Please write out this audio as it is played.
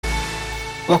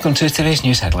Welcome to today's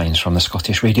news headlines from the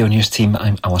Scottish Radio News team.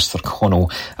 I'm Alistair Connell.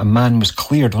 A man was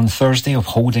cleared on Thursday of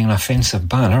holding an offensive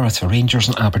banner at a Rangers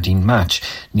and Aberdeen match.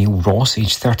 Neil Ross,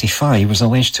 aged 35, was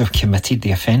alleged to have committed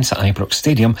the offence at Ibrox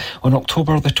Stadium on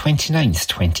October the 29th,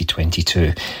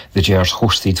 2022. The Gers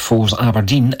hosted foes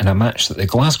Aberdeen in a match that the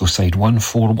Glasgow side won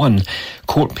 4-1.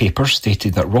 Court papers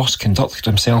stated that Ross conducted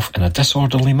himself in a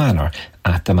disorderly manner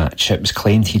at the match. It was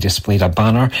claimed he displayed a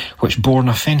banner which bore an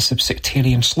offensive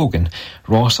sectarian slogan.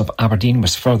 Ross of Aberdeen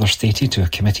was further stated to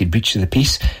have committed breach of the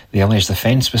peace. The alleged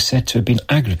offence was said to have been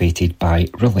aggravated by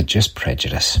religious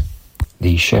prejudice.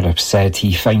 The sheriff said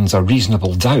he finds a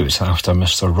reasonable doubt after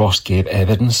Mr Ross gave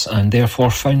evidence and therefore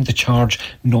found the charge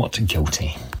not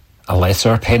guilty. A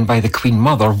letter penned by the Queen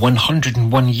Mother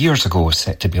 101 years ago is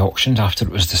set to be auctioned after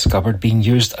it was discovered being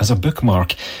used as a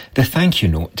bookmark. The thank you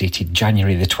note, dated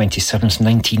January the 27th,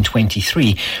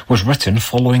 1923, was written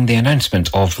following the announcement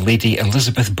of Lady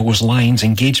Elizabeth Bowes-Lyon's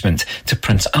engagement to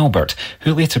Prince Albert,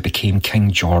 who later became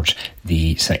King George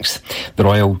VI. The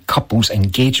royal couple's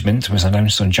engagement was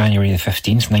announced on January the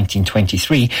 15th,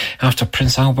 1923, after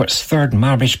Prince Albert's third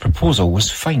marriage proposal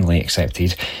was finally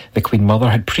accepted. The Queen Mother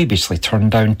had previously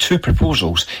turned down two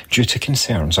proposals due to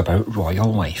concerns about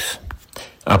royal life.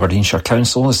 Aberdeenshire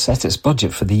Council has set its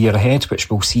budget for the year ahead, which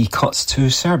will see cuts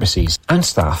to services and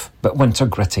staff, but winter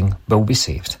gritting will be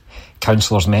saved.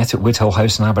 Councillors met at Woodhill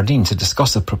House in Aberdeen to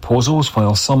discuss the proposals,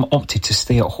 while some opted to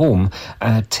stay at home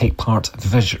and take part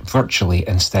virtually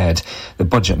instead. The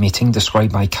budget meeting,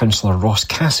 described by Councillor Ross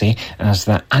Cassie as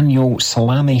the annual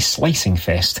salami slicing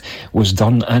fest, was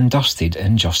done and dusted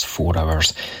in just 4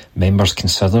 hours. Members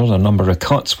considered a number of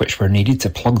cuts which were needed to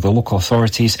plug the local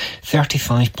authorities'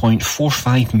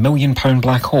 £35.45 million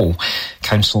black hole.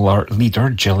 Councillor leader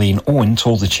Gillian Owen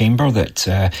told the Chamber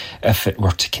that if it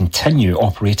were to continue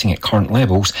operating at current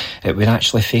levels, it would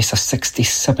actually face a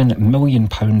 £67 million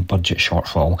budget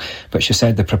shortfall. But she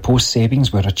said the proposed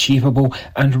savings were achievable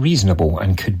and reasonable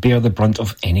and could bear the brunt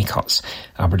of any cuts.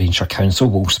 Aberdeenshire Council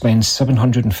will spend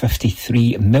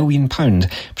 £753 million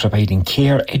providing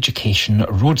care, education,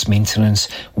 roads maintenance,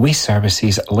 waste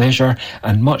services, leisure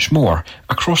and much more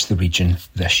across the region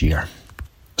this year.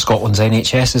 Scotland's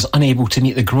NHS is unable to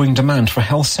meet the growing demand for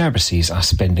health services, a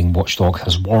spending watchdog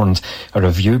has warned. A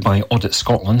review by Audit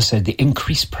Scotland said the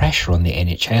increased pressure on the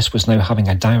NHS was now having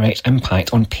a direct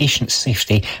impact on patient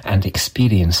safety and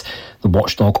experience. The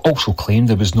watchdog also claimed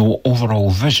there was no overall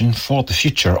vision for the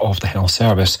future of the health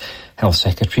service. Health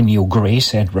Secretary Neil Gray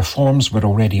said reforms were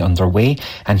already underway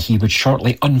and he would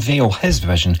shortly unveil his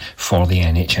vision for the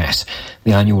NHS.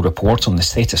 The annual report on the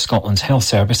state of Scotland's health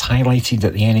service highlighted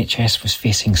that the NHS was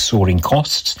facing soaring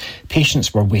costs,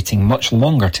 patients were waiting much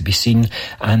longer to be seen,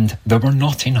 and there were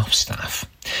not enough staff.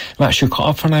 That's you caught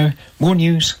up for now. More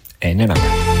news in an hour.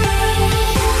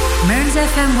 Mearns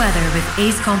FM weather with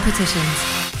Ace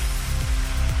Competitions.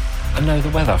 And now the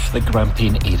weather for the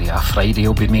Grampian area. Friday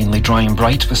will be mainly dry and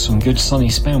bright with some good sunny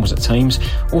spells at times.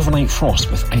 Overnight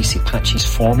frost with icy patches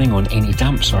forming on any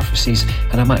damp surfaces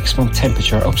and a maximum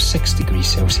temperature of 6 degrees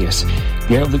Celsius.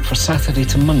 The outlook for Saturday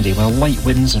to Monday, while light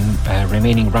winds and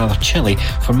remaining rather chilly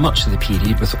for much of the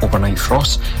period with overnight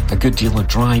frost, a good deal of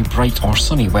dry, bright or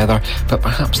sunny weather, but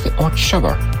perhaps the odd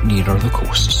shower nearer the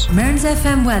coasts. Mearns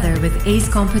FM weather with Ace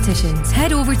Competitions.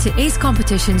 Head over to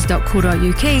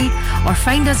acecompetitions.co.uk or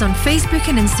find us on Facebook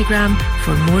and Instagram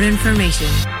for more information.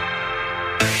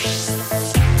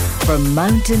 From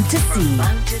mountain to sea,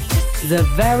 the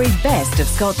very best of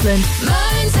Scotland.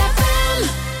 Mearns FM.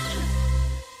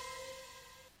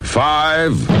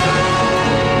 5,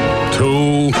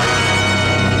 2,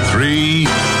 3,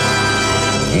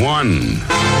 1,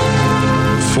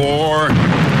 4,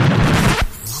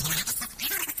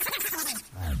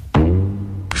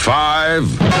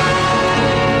 5,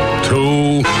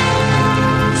 2,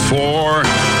 4,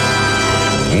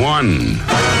 1,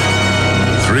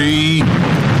 3.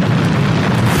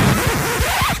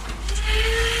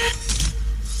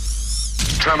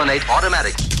 Terminate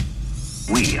automatic.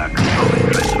 We are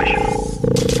controlling transmission.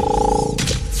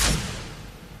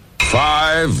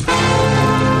 5,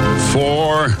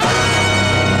 4,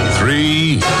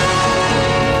 3,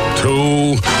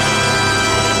 2,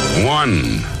 1.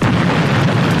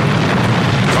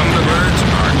 Thunderbirds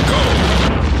are go.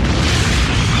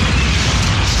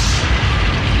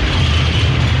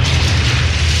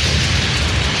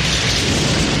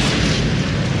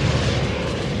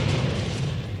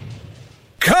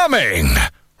 Coming!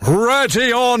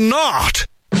 Ready or not!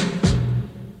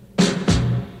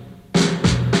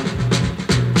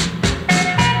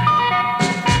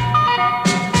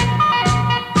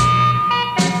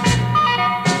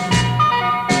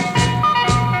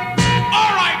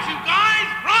 All right, you guys,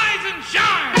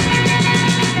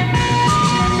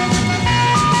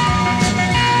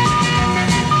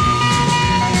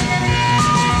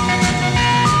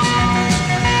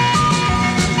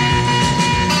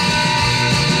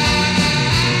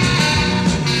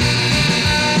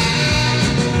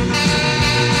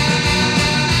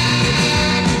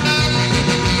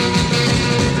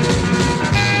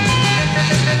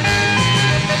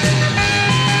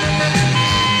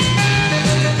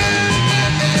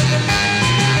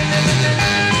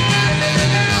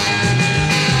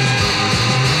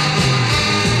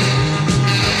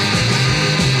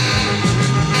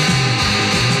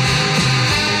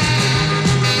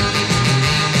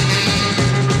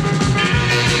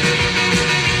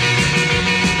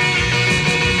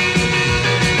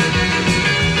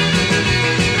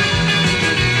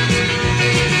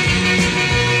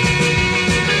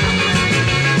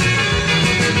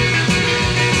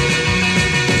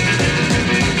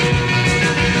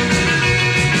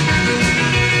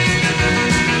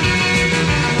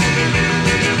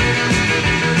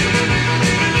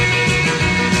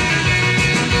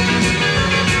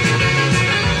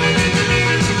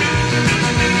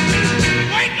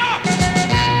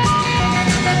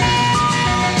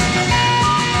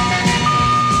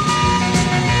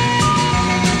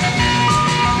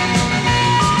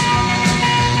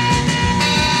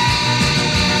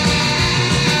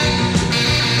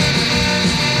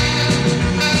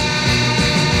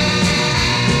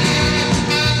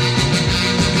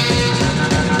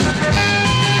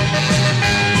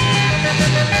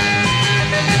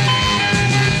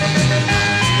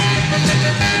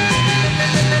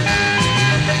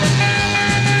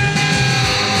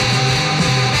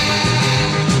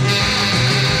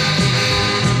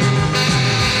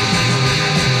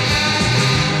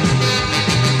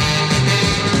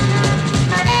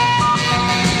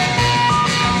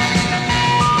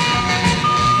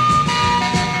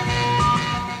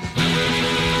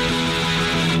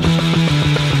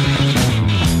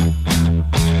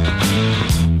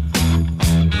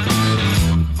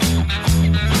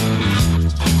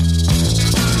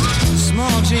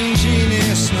 Jean Genie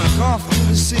snuck off to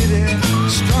the city,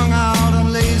 strung out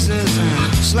on lasers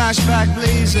and slashback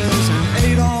blazers, and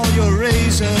ate all your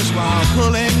razors while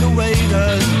pulling the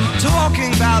waiters,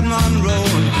 talking about Monroe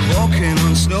and walking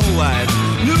on Snow White.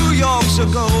 New York's a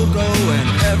go-go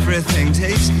and everything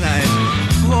tastes like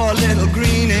poor little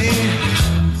greenie.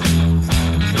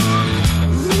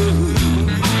 Ooh.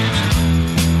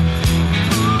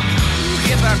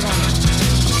 Get back on it.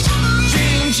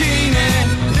 Jean Genie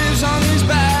lives on his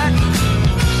back.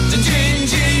 The Jean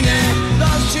Genie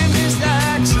loves chimney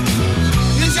stacks.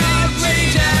 He's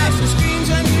outrageous, he screams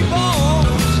and he bawls.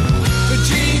 The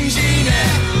Jean Genie,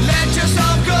 let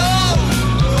yourself go.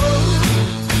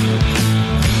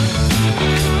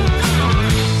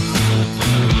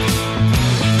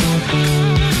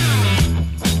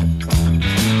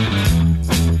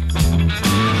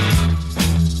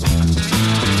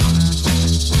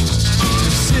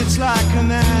 Like a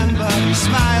man, but he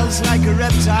smiles like a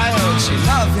reptile. She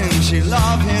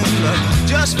love him, but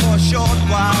just for a short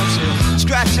while. She'll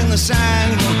scratch in the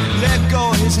sand, let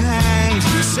go his hands.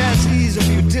 He says he's a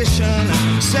beautician,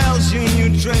 sells you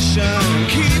nutrition,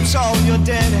 keeps all your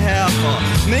dead hair for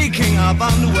making up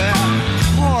underwear.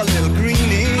 Poor little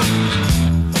greenie.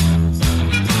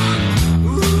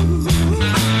 Ooh.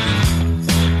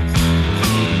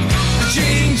 The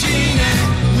Jean Genie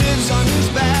lives on his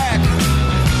back.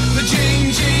 The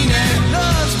Jean Genie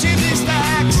loves chimney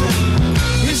stacks.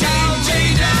 He's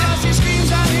outrageous, he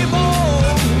screams and he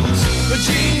bawls. The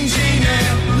Jean Genie,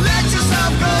 let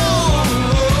yourself go.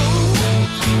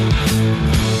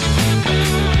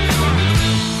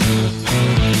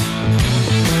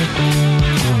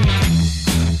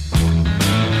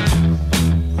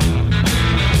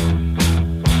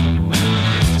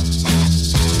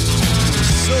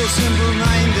 So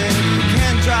simple-minded, he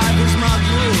can't drive his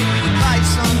model.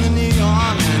 Lights on the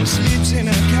neon and sleeps in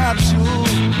a capsule.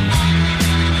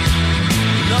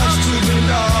 Loves to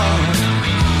belong.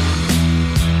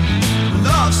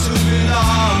 Loves to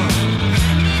belong.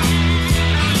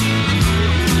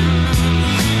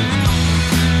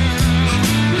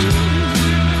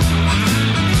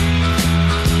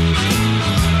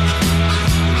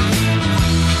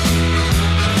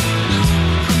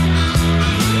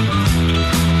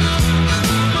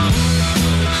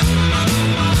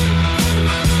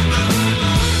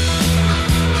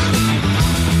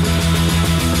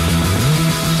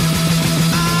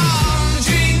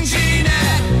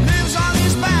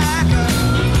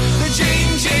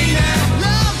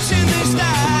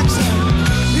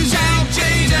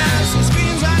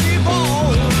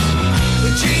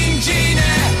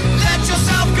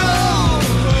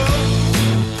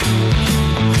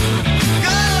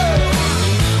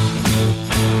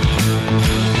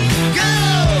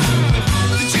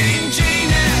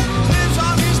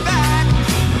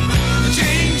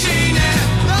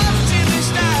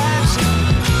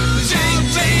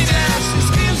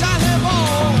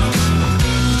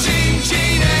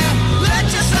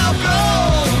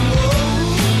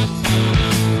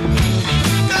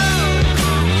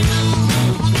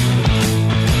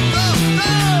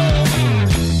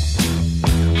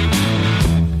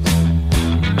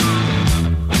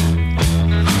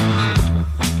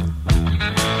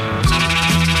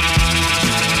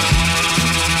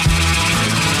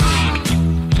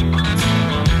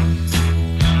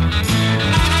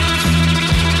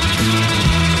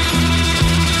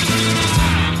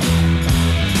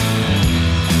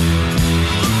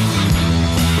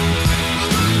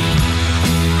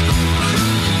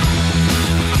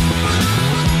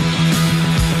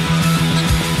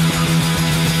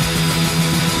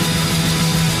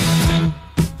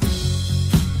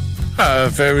 A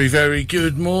very, very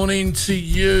good morning to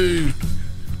you.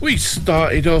 We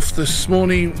started off this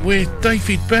morning with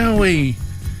David Bowie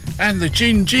and the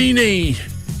Jean Genie.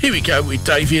 Here we go with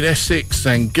David Essex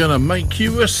and Gonna Make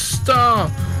You a Star.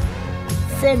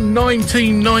 From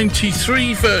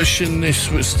 1993 version this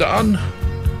was done.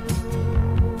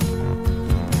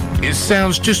 It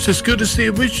sounds just as good as the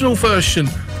original version.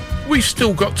 We've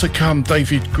still got to come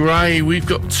David Gray. We've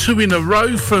got two in a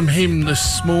row from him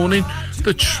this morning.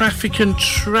 The Traffic and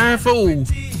Travel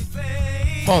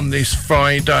on this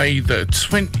Friday, the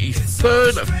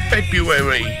 23rd of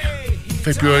February.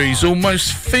 February's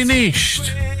almost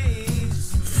finished.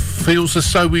 Feels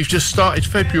as though we've just started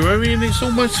February and it's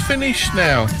almost finished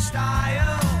now.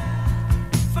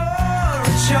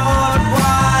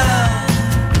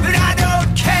 But I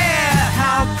don't care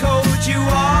how cold you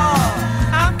are.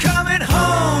 I'm coming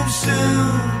home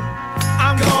soon.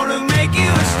 I'm gonna make you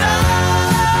a star.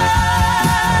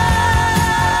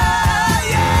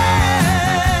 Yeah.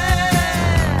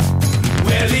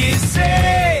 Well, he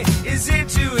say, is it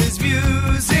too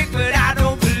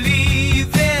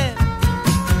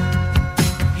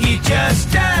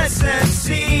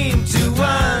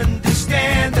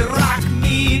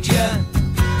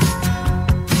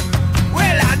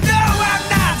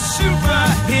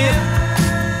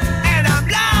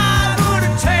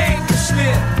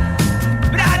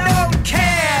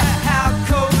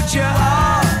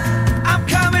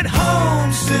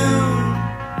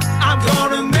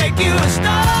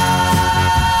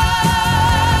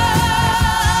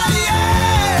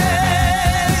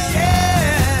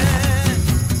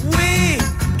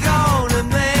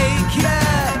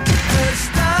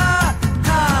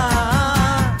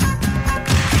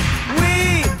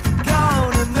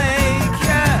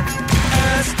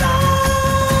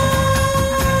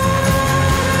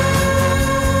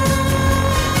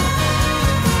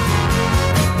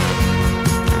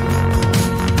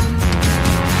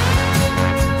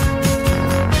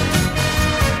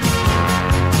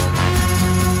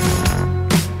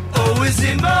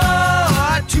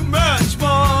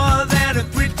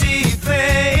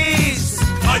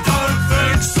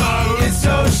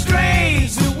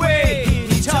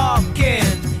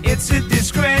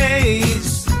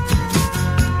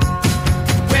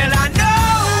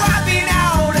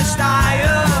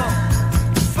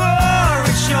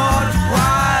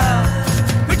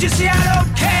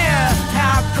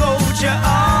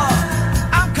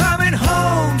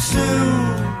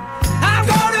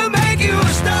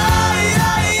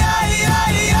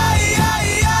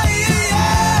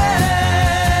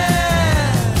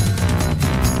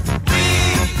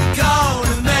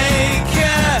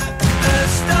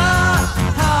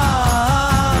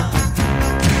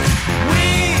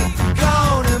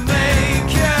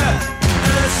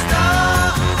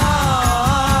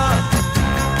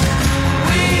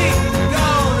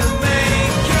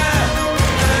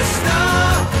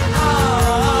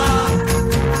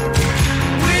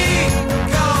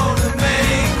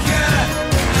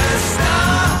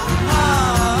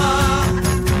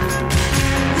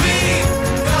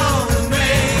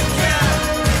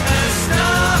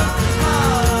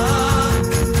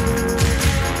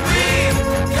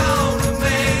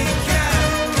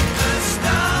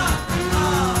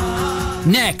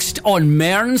Next on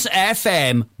Mearns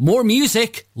FM, more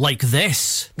music like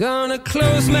this. Gonna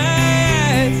close my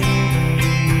eyes,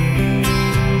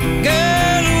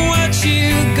 girl, and watch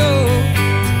you go,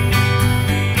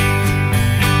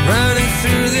 running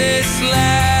through this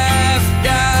life,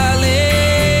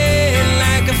 darling,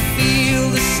 like I feel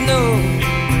the snow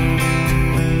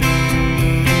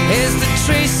as the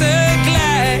tracer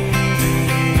glides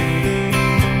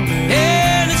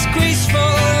in its graceful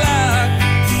arc.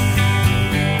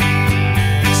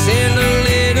 Send a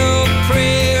little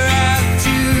prayer out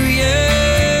to you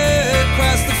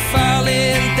across the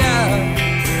falling dark.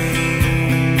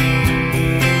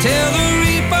 Tell the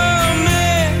reaper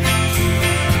man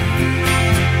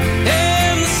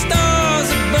and the stars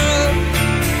above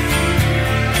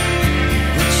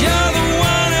that you're the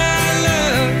one I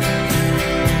love.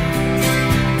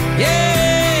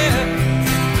 Yeah,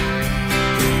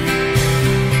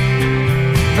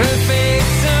 perfect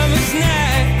summer's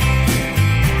night.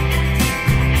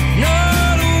 No,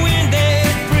 the wind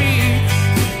that breathes,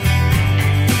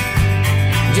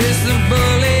 just the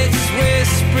bullets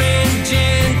whispering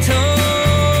gentle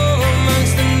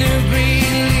amongst the new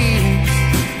green leaves.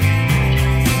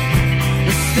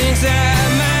 The things I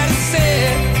might have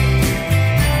said,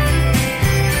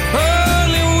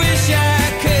 only wish I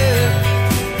could.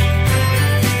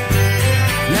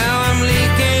 Now I'm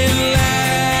leaking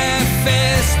life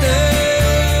faster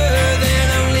than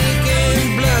I'm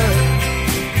leaking blood.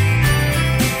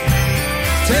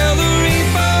 Tell the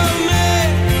reaper man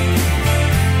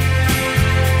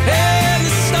and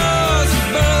the stars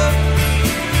above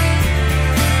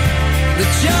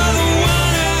that you're the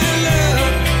one I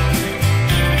love.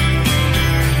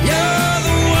 You're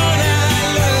the one I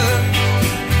love.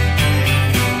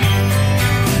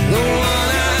 The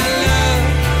one I love.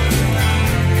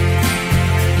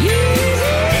 You.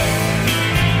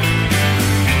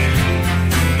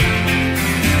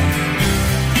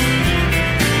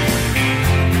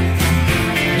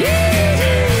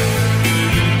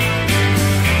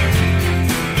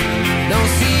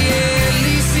 Don't see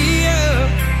Elysia,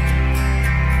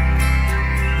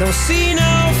 don't see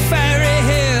no fairy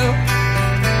hill,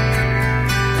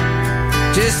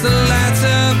 just the lights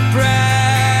up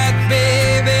bright,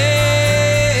 baby,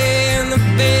 in the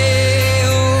Bay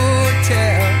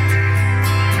Hotel.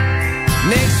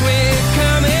 Next week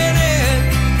coming in,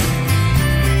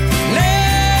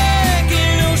 Lake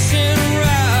and Ocean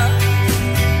Rock.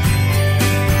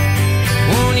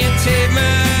 Won't you take my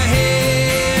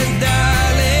hand,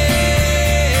 darling,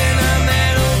 on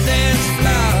that old dance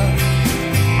floor?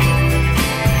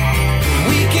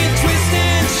 We can twist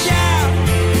and shout,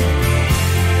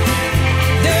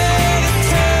 do the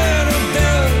turtle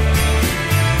dove,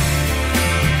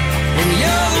 and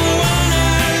you're the one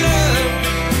I love.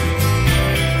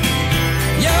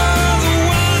 You're the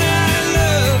one I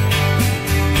love.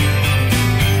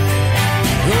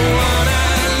 The one I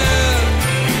love.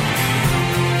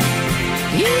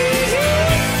 Yeah.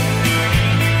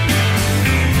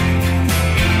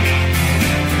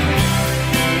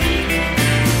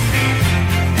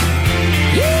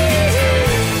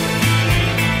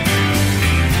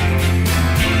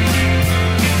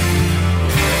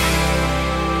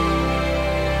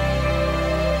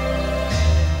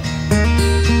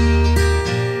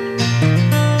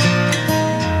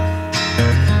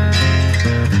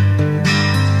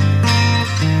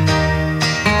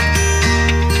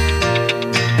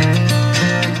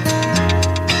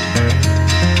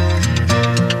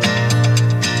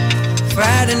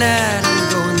 Friday night, I'm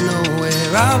going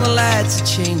nowhere. All the lights are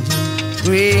changing,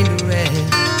 green to red.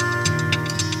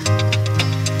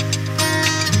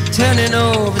 Turning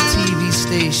over TV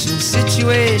stations,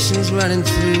 situations running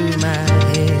through my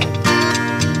head.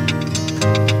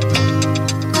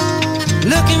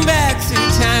 Looking back through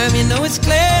time, you know it's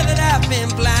clear that I've been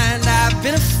blind, I've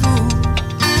been a fool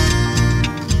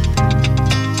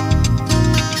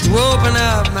to open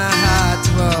up my heart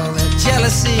to all that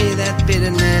jealousy, that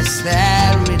bitterness,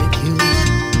 that ridicule.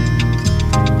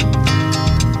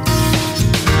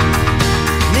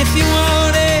 And if you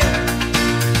want it,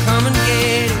 come and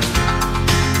get it,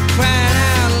 crying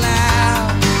out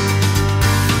loud.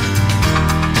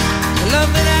 The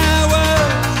love that I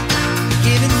was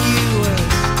giving you was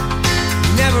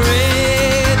never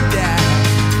in doubt.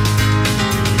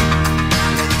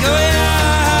 Let go your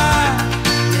heart,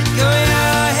 let go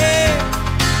your head,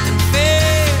 and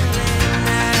feel it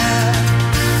now.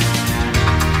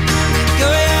 Let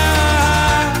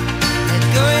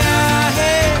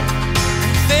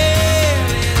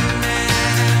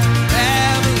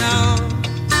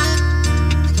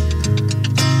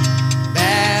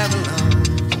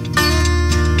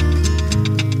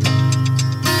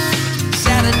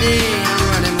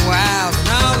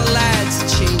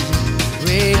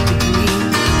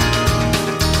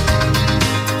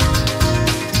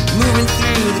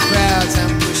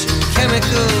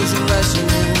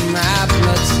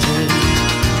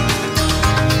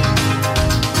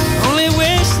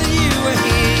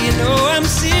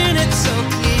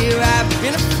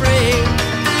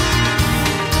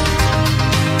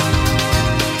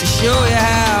show you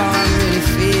how I really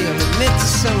feel. Admit to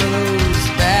some of those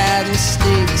bad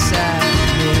mistakes I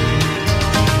made.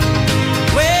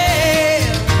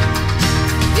 Well,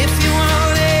 if you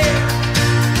want it,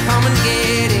 come and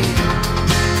get it.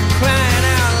 Crying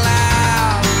out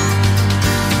loud.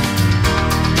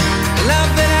 The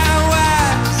love that I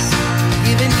was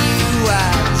giving you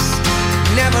was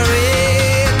never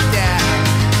it down.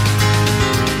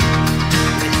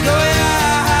 Let go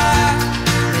your heart,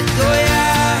 let go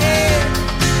your head,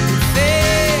 and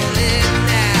feel it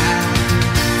now.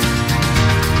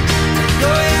 Let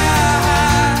go your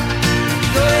heart, let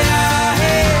go your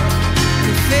head,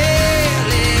 and feel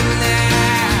it now.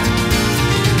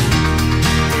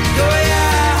 Let go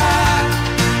your heart,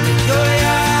 let go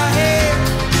your head,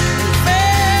 and feel it.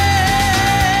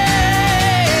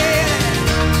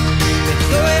 Let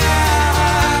go your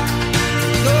heart,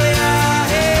 let go your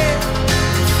head,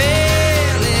 and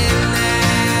feel it now.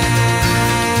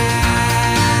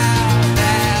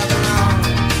 Babylon,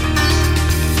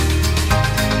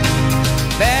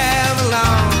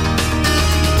 Babylon,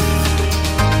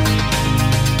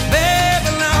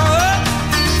 Babylon,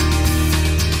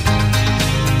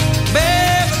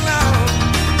 Babylon,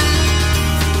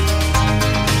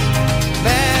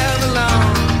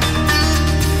 Babylon.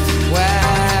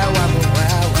 Wow, wow,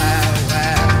 wow, wow,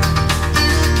 wow.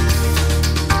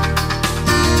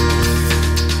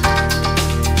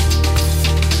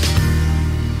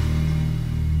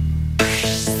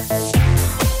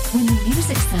 When the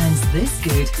music sounds this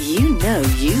good, you know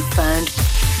you found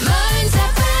Mearns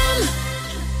FM.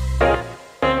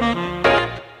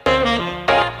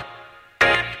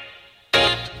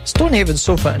 Stonehaven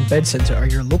Sofa and Bed Centre are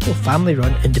your local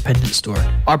family-run independent store.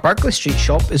 Our Berkeley Street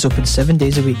shop is open 7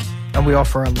 days a week, and we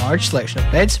offer a large selection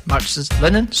of beds, mattresses,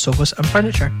 linen, sofas and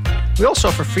furniture. We also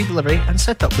offer free delivery and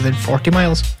set up within 40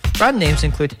 miles. Brand names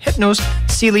include Hypnose,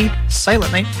 Sealy,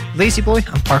 Silent Night, Lazy Boy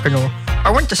and Parker Knoll.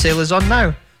 Our winter sale is on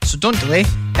now, so don't delay.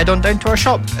 Head on down to our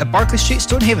shop at Berkeley Street,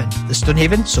 Stonehaven, the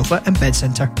Stonehaven Sofa and Bed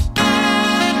Centre.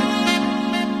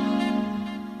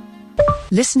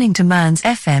 Listening to Mearns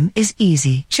FM is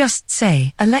easy. Just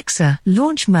say, Alexa,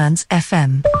 launch Mearns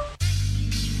FM.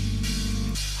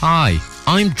 Hi,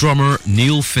 I'm drummer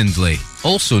Neil Findlay,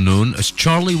 also known as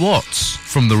Charlie Watts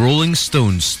from the Rolling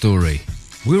Stones story.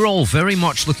 We're all very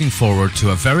much looking forward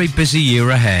to a very busy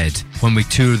year ahead when we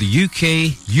tour the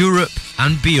UK, Europe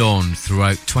and beyond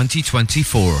throughout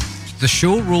 2024. The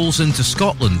show rolls into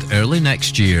Scotland early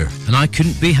next year, and I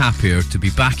couldn't be happier to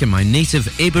be back in my native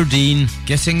Aberdeen,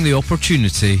 getting the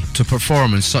opportunity to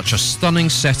perform in such a stunning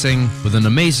setting with an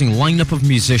amazing lineup of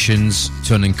musicians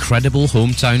to an incredible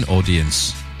hometown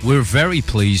audience. We're very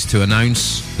pleased to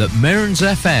announce that Mearns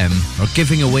FM are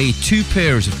giving away 2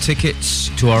 pairs of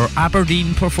tickets to our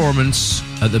Aberdeen performance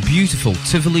at the beautiful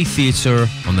Tivoli Theatre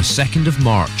on the 2nd of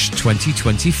March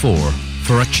 2024.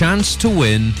 For a chance to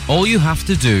win, all you have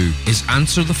to do is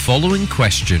answer the following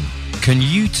question. Can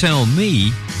you tell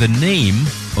me the name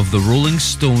of the Rolling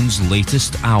Stones'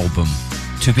 latest album?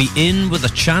 To be in with a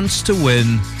chance to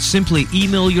win, simply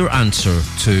email your answer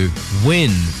to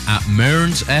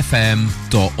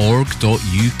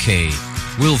win@mearnsfm.org.uk.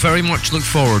 We'll very much look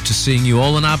forward to seeing you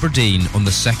all in Aberdeen on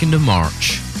the 2nd of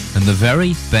March, and the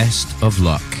very best of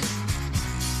luck.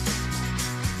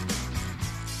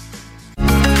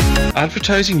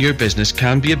 Advertising your business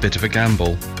can be a bit of a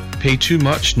gamble. Pay too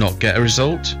much, not get a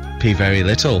result. Pay very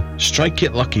little, strike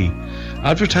it lucky.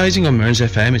 Advertising on Mearns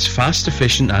FM is fast,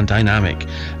 efficient and dynamic,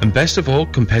 and best of all,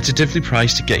 competitively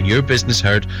priced to get your business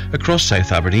heard across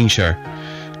South Aberdeenshire.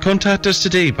 Contact us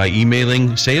today by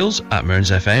emailing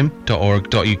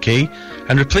sales@mearnsfm.org.uk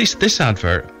and replace this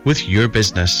advert with your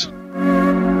business.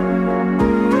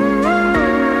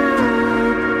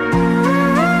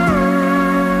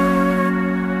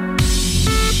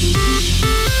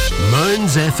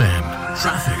 Mearns FM,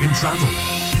 traffic and travel.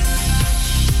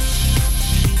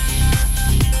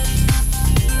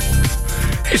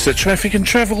 It's the traffic and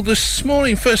travel this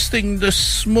morning. First thing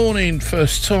this morning,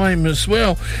 first time as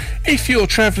well. If you're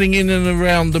travelling in and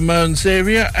around the Mearns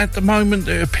area, at the moment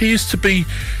there appears to be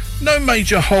no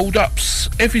major hold-ups.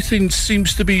 Everything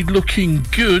seems to be looking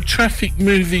good. Traffic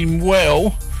moving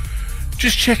well.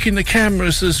 Just checking the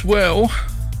cameras as well.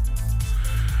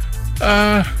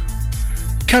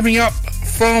 Coming up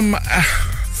from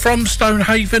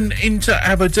Stonehaven into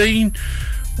Aberdeen,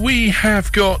 we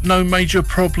have got no major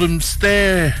problems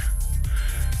there.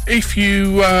 If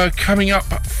you are coming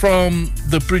up from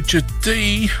the Bridge of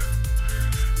Dee,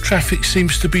 traffic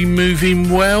seems to be moving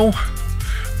well.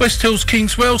 West Hills,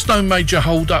 Kingswells, no major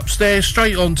hold-ups there.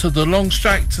 Straight onto the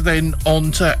Longstract, then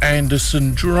onto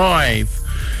Anderson Drive.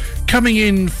 Coming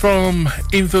in from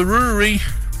Inverurie,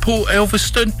 Port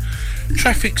Elveston,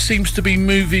 traffic seems to be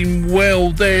moving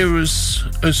well there as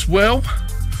well.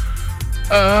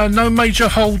 No major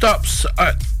hold-ups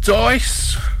at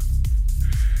Dice.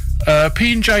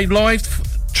 P&J Live,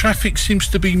 traffic seems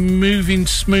to be moving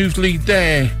smoothly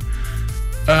there.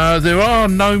 There are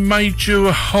no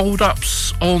major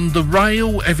hold-ups on the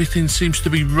rail. Everything seems to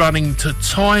be running to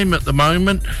time at the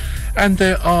moment, and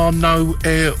there are no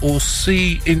air or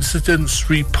sea incidents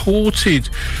reported.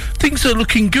 Things are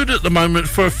looking good at the moment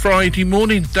for a Friday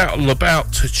morning. That'll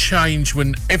about to change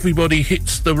when everybody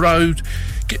hits the road,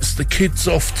 gets the kids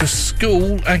off to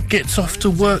school and gets off to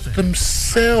work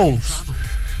themselves.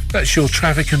 That's your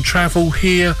traffic and travel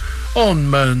here on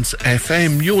Mearns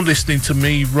FM. You're listening to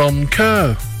me, Ron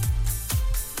Kerr.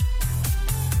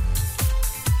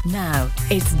 Now,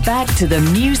 it's back to the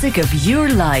music of your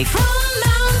life.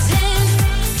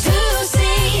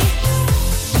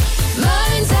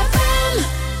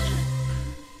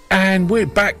 And we're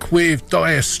back with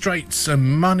Dire Straits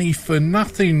and Money for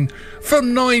Nothing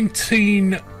from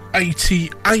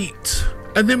 1988.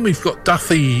 And then we've got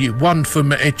Duffy, one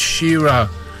from Ed Sheeran,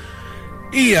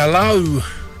 ELO,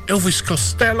 Elvis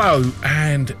Costello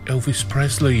and Elvis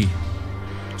Presley.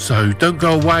 So don't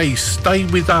go away, stay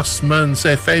with us, Mearns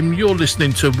FM. You're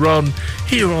listening to Ron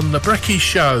here on The Brekkie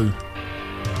Show.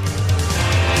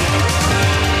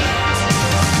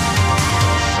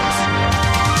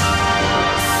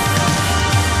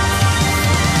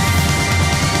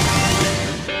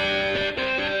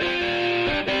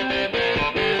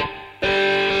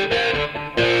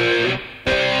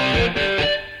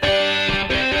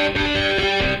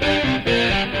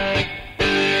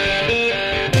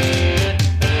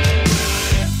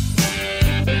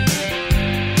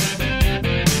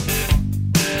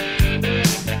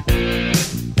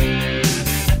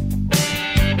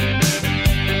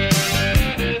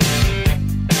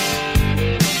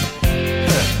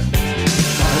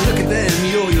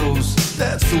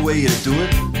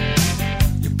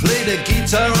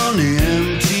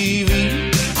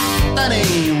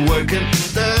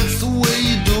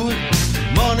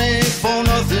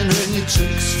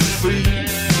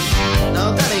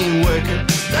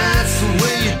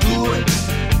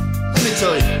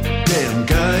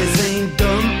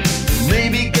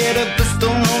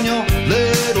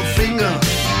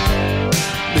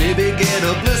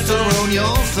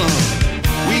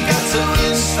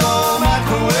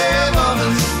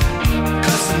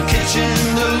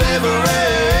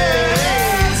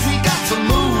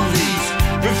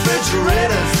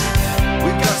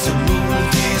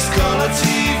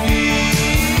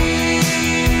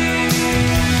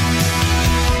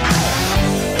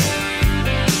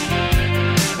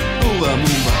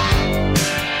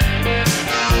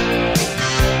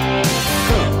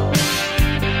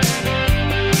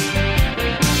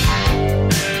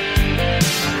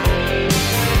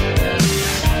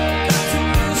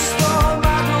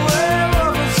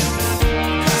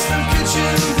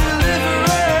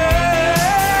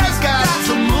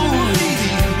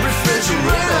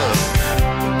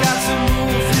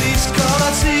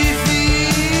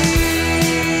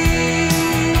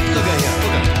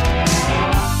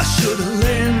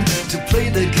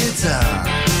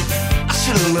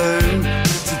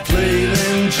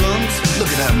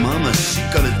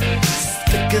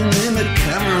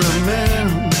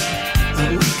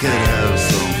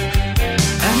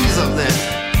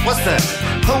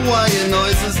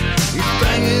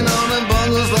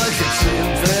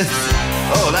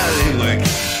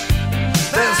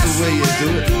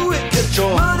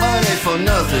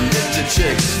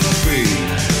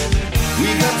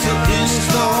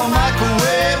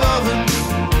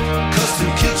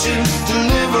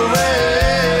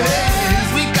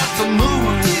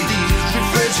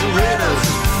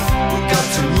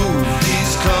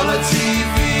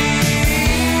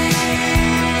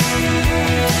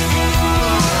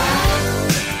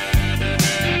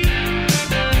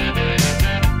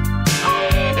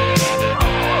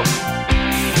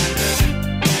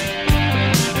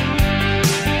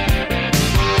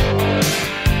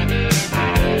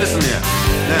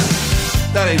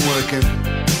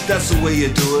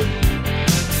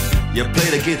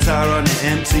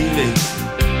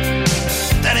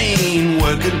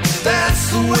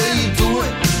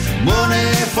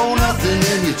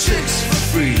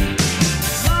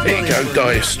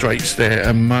 Dire Straits there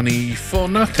and Money for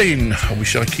Nothing. I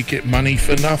wish I could get money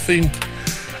for nothing.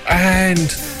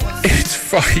 And it's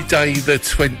Friday the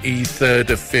 23rd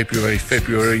of February.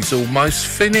 February's almost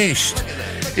finished.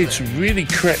 It's really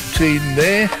crept in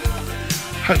there.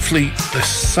 Hopefully the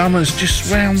summer's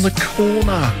just round the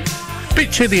corner.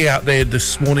 Bit chilly out there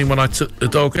this morning when I took the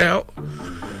dog out,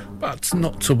 but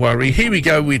not to worry. Here we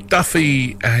go with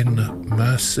Duffy and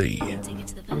Mercy.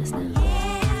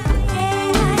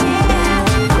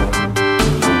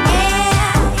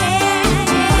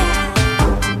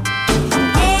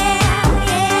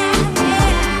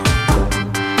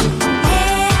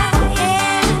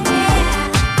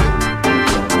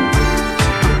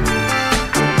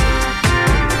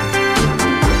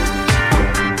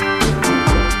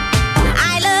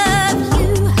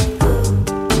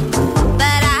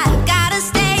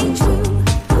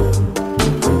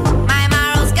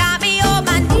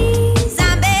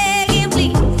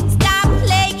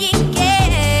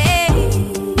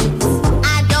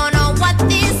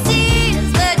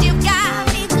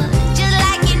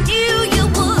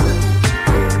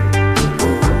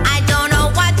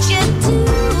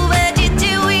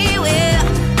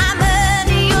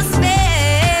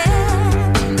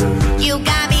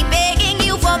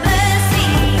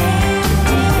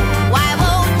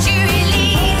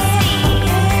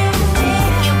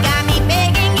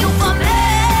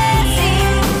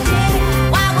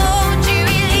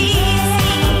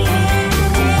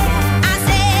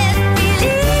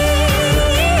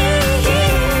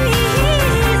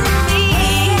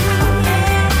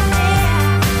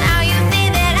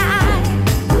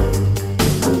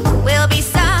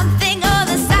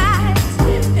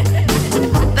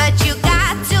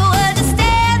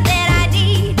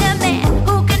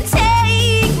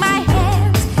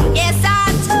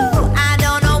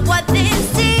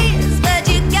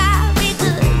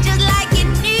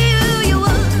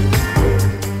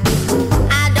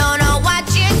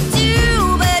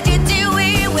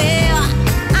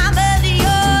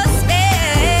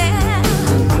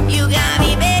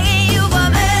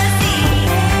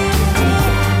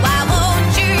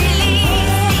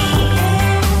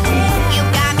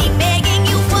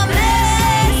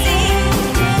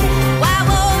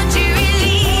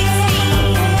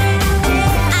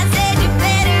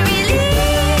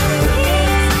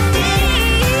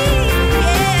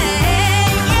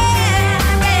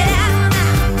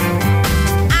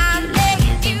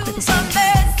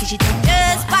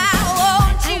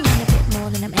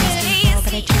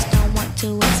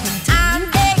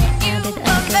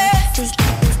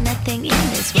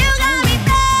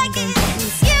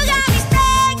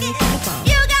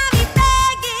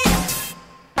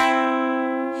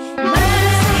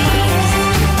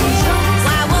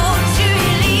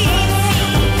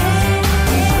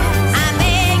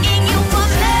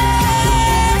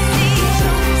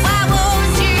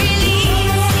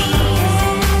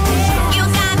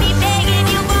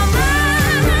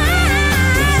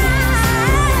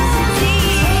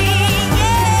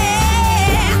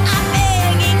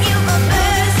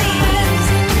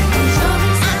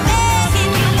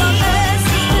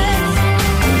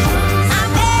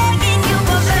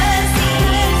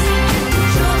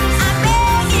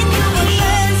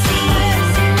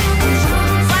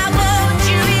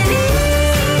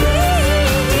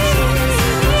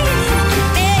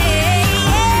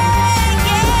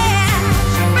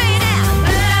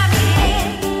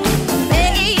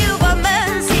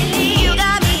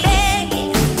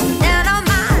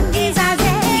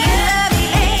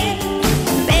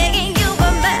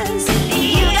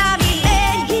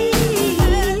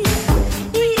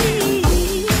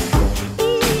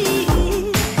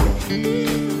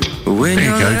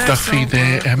 Duffy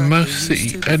there and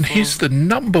Mercy, and here's the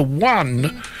number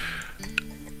one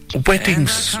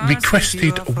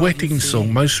requested wedding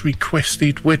song, most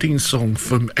requested wedding song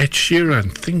from Ed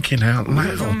Sheeran, Thinking Out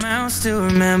Loud. I still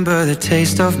remember the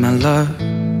taste of my love.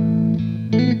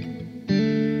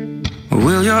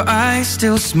 Will your eyes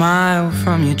still smile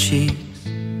from your cheeks?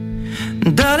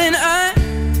 Darling, I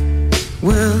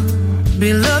will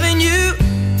be loving you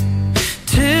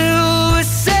till we're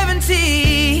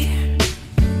 70.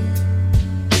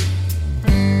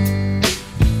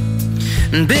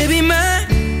 And baby, my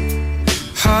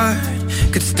heart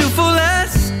could still fall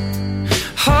as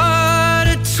hard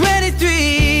at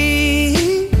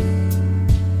 23.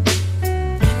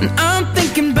 And I'm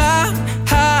thinking about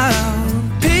how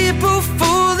people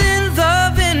fall in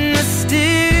love in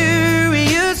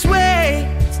mysterious ways.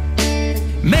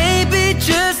 Maybe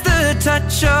just the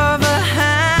touch of a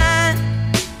hand.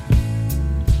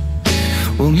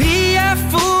 Well, me, I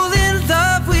fall in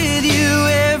love with you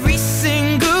every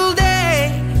single day.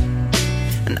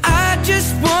 I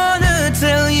just wanna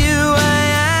tell you I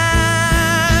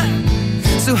am.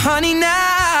 So honey,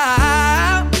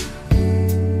 now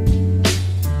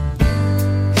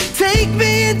take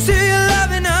me into your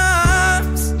loving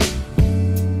arms.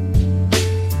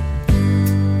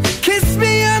 Kiss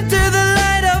me under the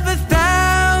light of 1,000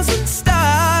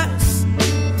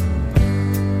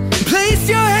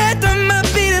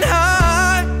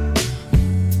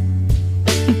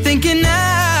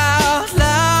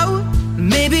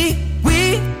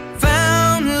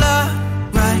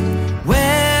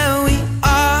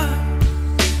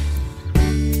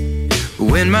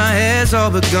 when my hair's all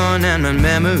but gone and my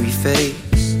memory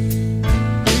fades,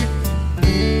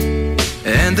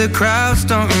 and the crowds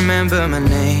don't remember my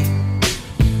name,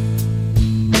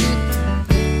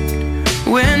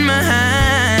 when my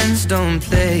hands don't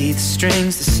play the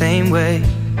strings the same way.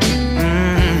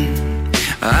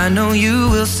 I know you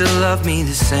will still love me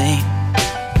the same,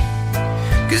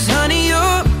 'cause honey,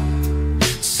 your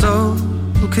soul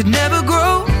could never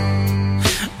grow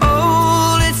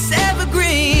old, it's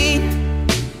evergreen.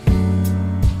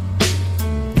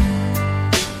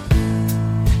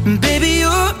 Baby,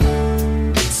 your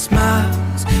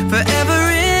smile's forever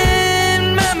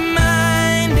in my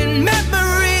mind and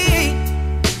memory.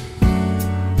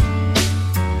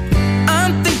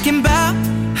 I'm thinking about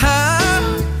how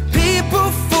people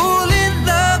fall in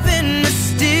love in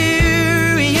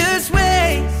mysterious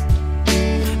ways,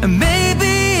 and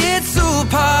maybe it's all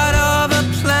part of a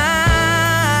plan.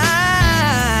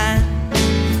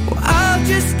 Well, I'll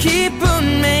just keep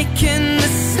on making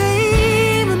the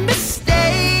same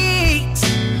mistakes,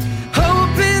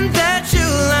 hoping that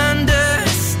you'll understand.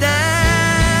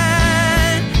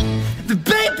 But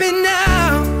baby, now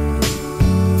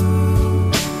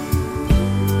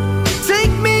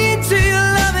take me into your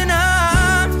loving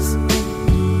arms,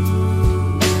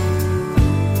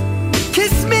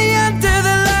 kiss me under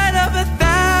the light of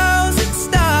 1,000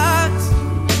 stars,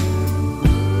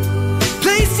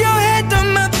 place your head on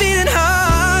my beating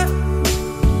heart.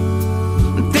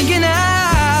 I'm thinking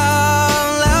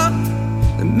out loud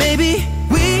that maybe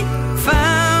we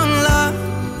found love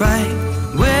right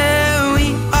where we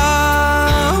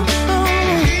are.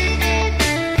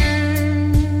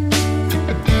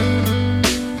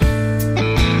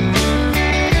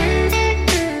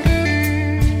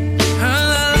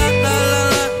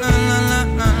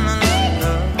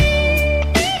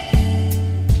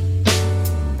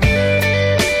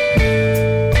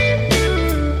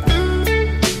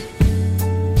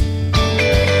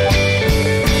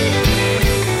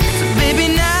 So baby,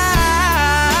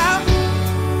 now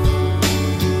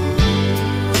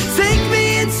take me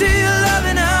into your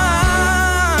loving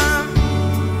arms,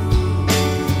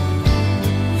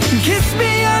 kiss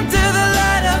me under the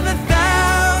light of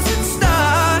 1,000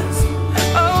 stars.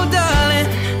 Oh darling,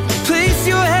 place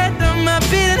your head on my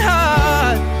beating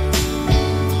heart.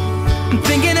 I'm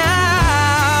thinking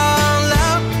out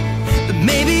loud that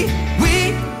maybe we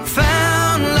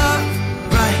found love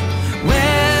right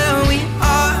where we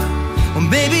are. Or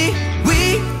maybe we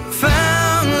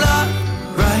found love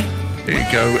right. Here you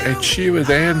go, Ed Sheeran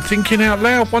there, and Thinking Out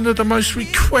Loud, one of the most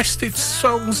requested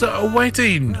songs at a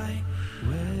wedding.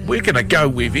 We're going to go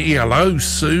with ELO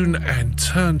soon and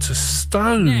Turn to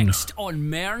Stone. Next on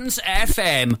Mearns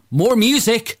FM, more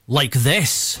music like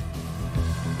this.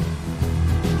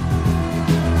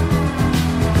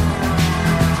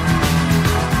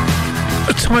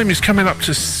 The time is coming up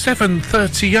to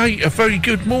 7:38. A very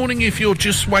good morning if you're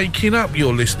just waking up.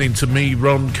 You're listening to me,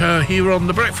 Ron Kerr, here on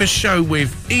The Breakfast Show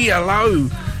with ELO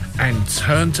and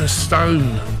Turn to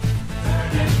Stone.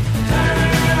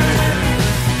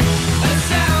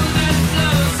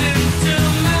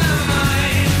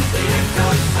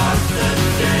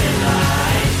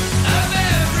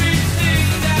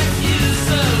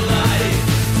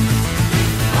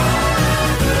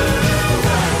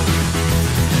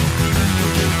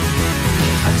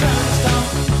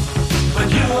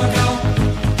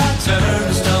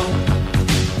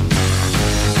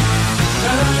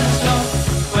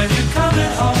 When you're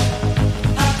coming home,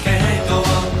 I can't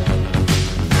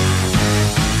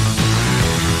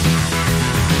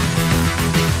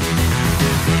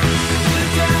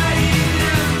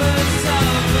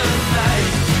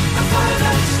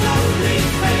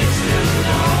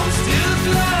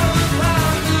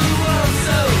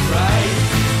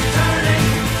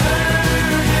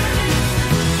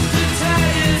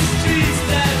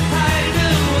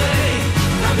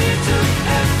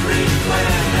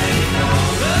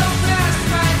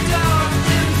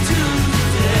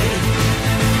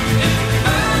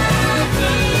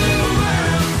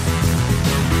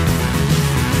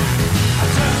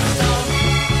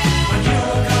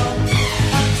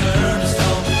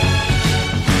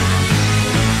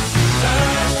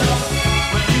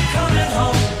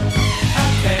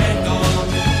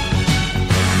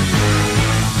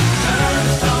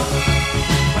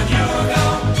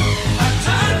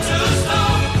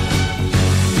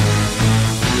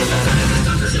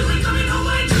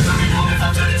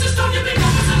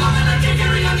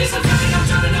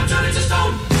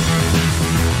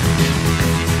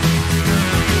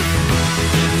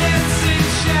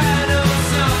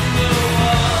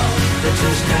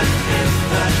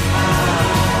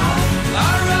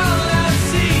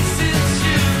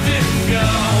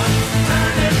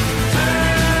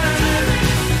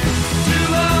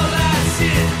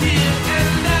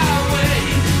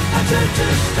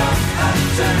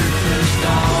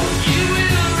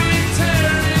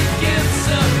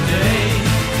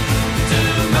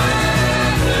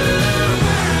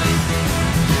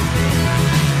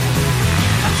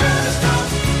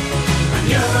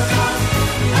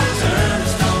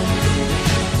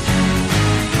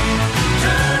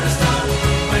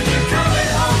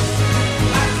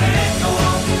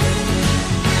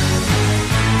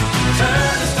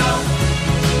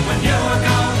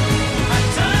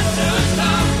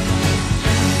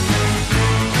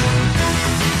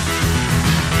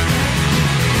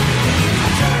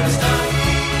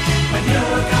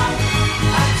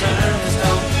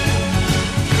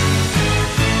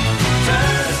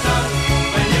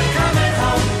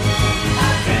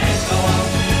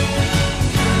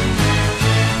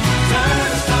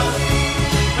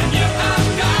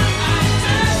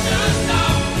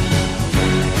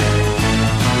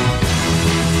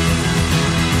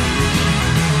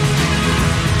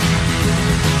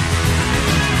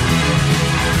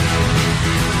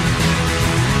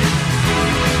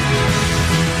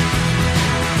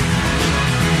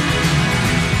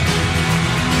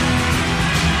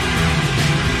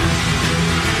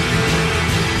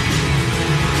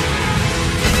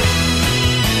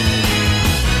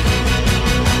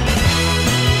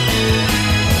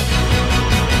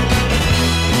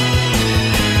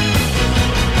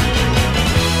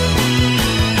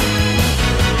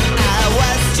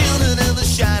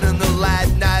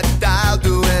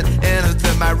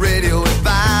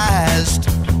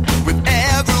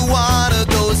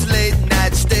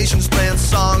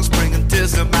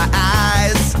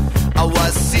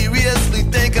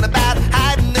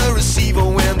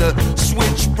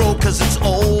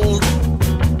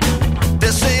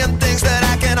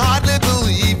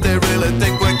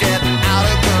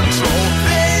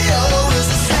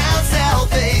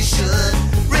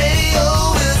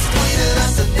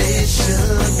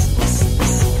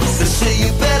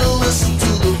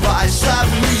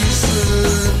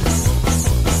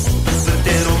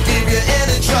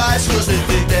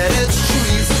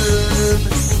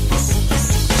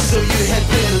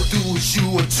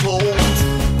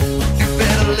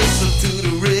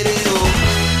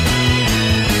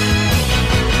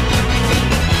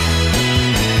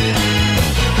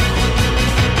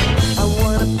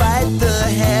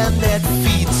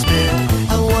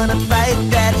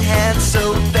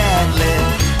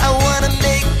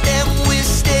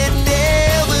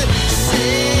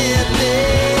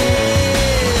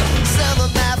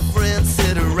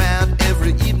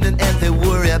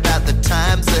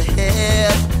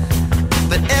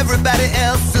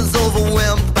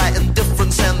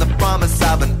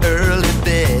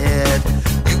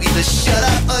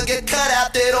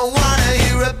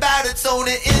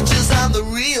only inches on the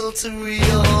reel to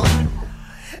reel.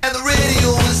 And the radio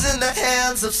is in the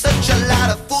hands of such a lot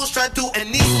of fools trying to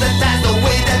anesthetize the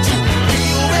way that you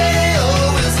feel. Radio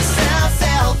is a sound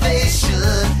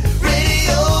salvation.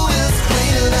 Radio is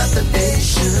cleaning up the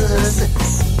nation.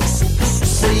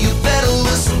 So you better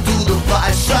listen to the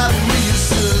voice of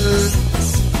reason.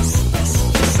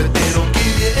 But they don't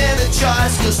give you any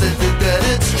choice, cause they think that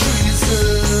it's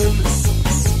treason.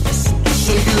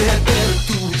 So you had better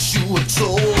do what you were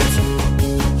told.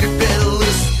 You better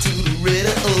listen to the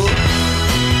radio.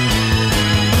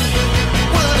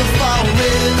 What if I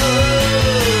radio?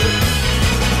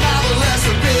 Now the less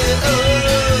a radio.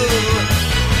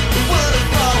 What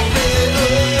if I radio?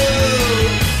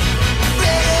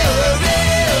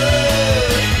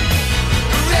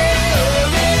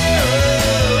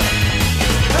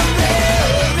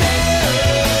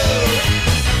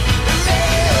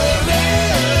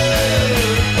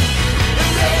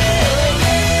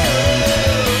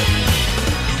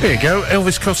 There you go,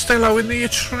 Elvis Costello in the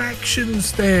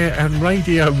attractions there, and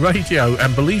radio,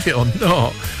 and believe it or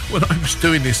not, when I was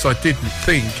doing this I didn't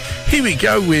think. Here we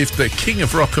go with the king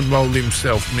of rock and roll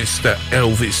himself, Mr.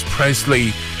 Elvis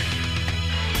Presley,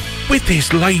 with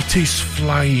his latest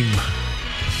flame.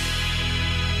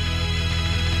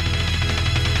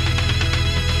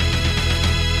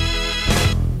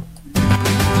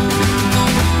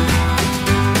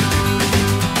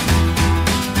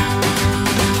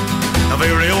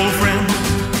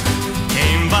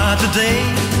 Today,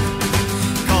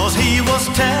 cause he was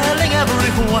telling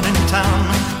everyone in town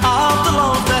of the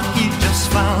love that he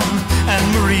just found, and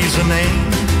Marie's the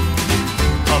name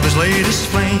of his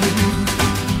latest flame.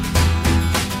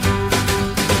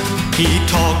 He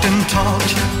talked and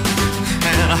talked,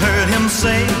 and I heard him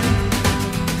say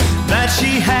that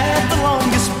she had the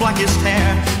longest, blackest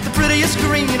hair, the prettiest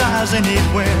green eyes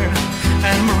anywhere,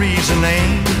 and Marie's the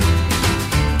name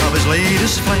of his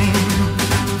latest flame.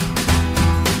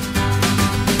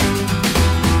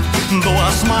 Though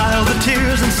I smiled, the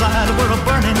tears inside were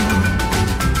a-burning.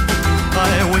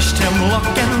 I wished him luck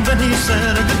and then he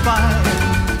said goodbye.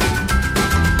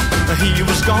 He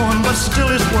was gone, but still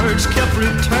his words kept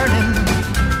returning.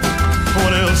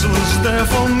 What else was there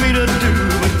for me to do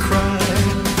but cry?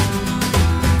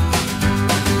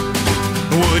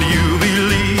 Would you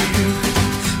believe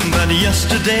that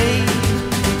yesterday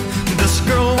this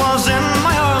girl was in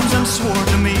my arms and swore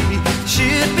to me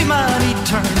she'd be mine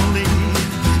eternally?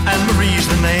 And Marie's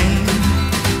the name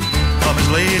of his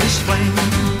latest flame.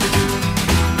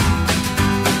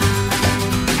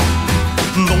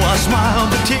 Though I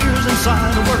smiled, the tears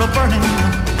inside were a-burning.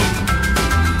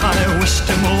 I wished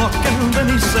him luck and then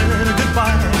he said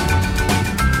goodbye.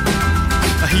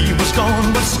 He was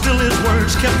gone, but still his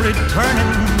words kept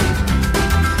returning.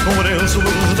 What else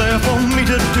was there for me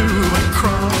to do but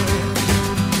cry?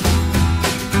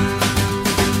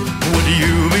 Would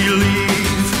you believe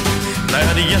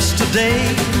that yesterday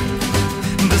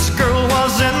this girl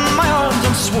was in my arms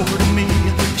and swore to me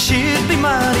she'd be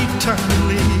mine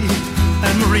eternally?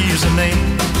 And Marie's the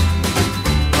name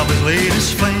of his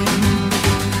latest flame.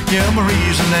 Yeah,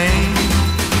 Marie's the name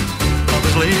of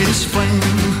his latest flame.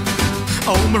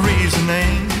 Oh, Marie's the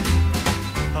name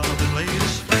of his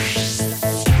latest flame.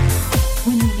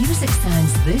 When the music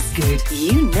sounds this good,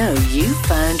 you know you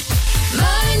found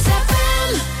Minds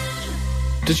FM.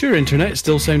 Does your internet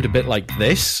still sound a bit like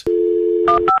this?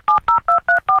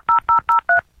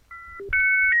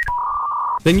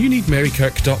 Then you need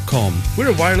Marykirk.com.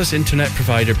 We're a wireless internet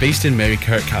provider based in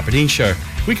Marykirk, Aberdeenshire.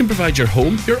 We can provide your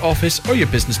home, your office or your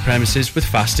business premises with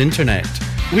fast internet.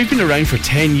 We've been around for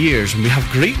 10 years and we have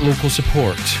great local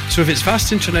support. So if it's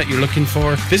fast internet you're looking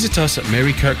for, visit us at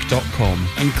Marykirk.com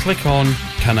and click on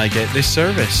Can I Get This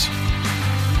Service?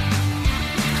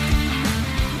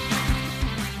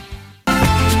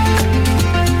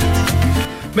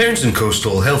 Mearns and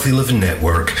Coastal Healthy Living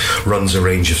Network runs a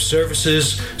range of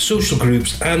services, social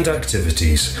groups and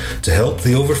activities to help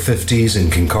the over 50s in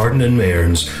Kincardine and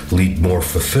Mearns lead more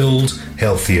fulfilled,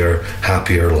 healthier,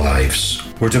 happier lives.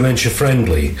 We're dementia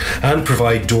friendly and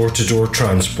provide door-to-door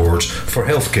transport for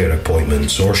healthcare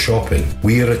appointments or shopping.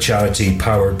 We are a charity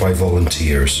powered by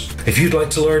volunteers. If you'd like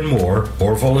to learn more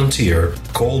or volunteer,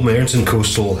 call Mearns and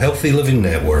Coastal Healthy Living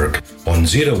Network on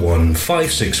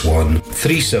 01561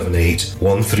 378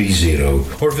 130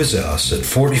 or visit us at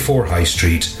 44 High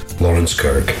Street,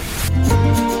 Lawrencekirk.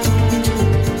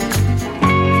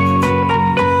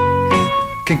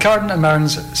 Kincardine and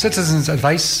Mearns Citizens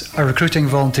Advice are recruiting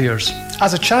volunteers.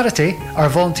 As a charity, our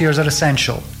volunteers are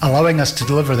essential, allowing us to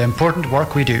deliver the important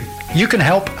work we do. You can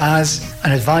help as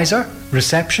an advisor,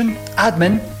 reception,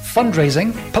 admin,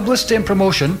 fundraising, publicity and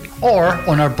promotion, or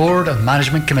on our board and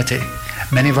management committee.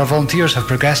 Many of our volunteers have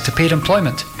progressed to paid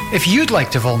employment. If you'd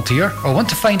like to volunteer or want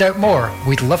to find out more,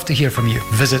 we'd love to hear from you.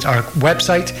 Visit our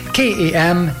website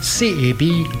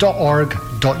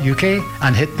kamcab.org.uk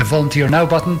and hit the Volunteer Now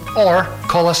button, or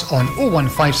call us on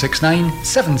 01569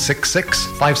 766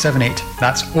 578.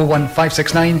 That's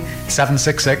 01569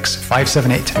 766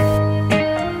 578.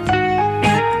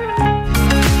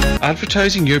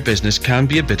 Advertising your business can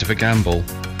be a bit of a gamble.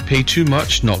 Pay too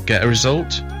much, not get a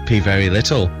result. Pay very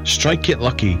little, strike it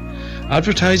lucky.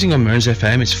 Advertising on Mearns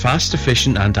FM is fast,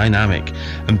 efficient and dynamic,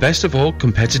 and best of all,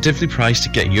 competitively priced to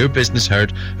get your business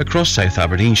heard across South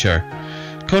Aberdeenshire.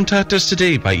 Contact us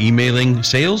today by emailing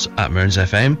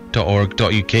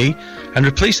sales@mearnsfm.org.uk and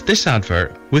replace this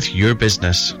advert with your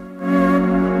business.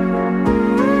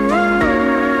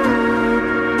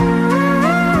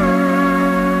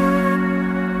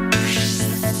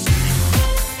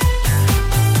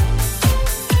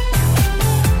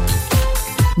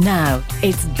 Now,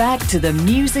 it's back to the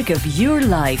music of your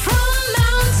life. From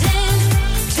mountain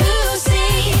to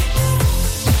sea,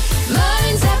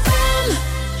 Mearns FM.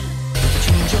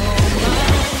 Change your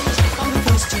mind, I'm the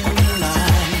first in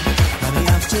line. Honey,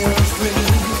 I'm still free.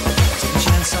 Take a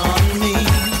chance on me.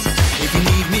 If you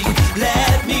need me,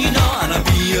 let me know and I'll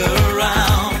be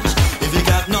around. If you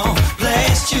got no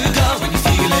place to go when you're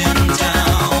feeling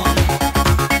down,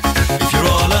 if you're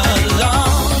all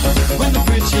alone when the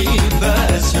pretty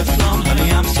birds have flown,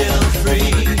 honey, I'm still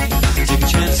free. Take a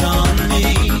chance on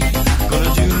me.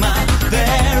 Gonna do my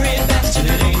very best and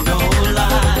it ain't no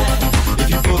lie. If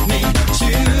you put me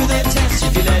to the test,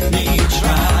 if you let me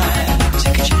try,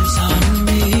 take a chance on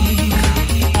me.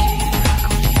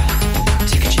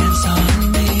 Take a chance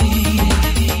on me.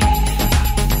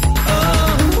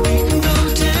 Oh, we can go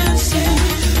dancing,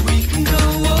 we can go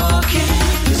walking,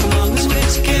 as long as we're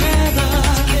together.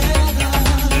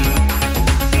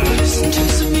 Listen to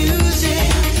some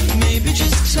music, maybe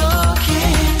just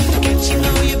talking, get to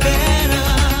know you better.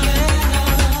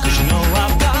 'Cause you know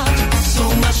I've got so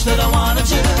much that I wanna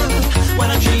do. When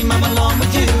I dream I'm alone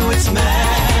with you, it's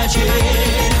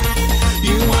magic.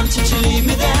 You wanted to leave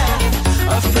me there,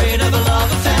 afraid of a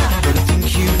love affair, but I think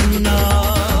you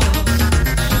know,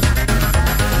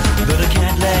 but I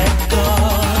can't let go.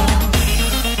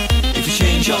 If you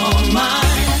change your mind,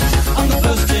 I'm the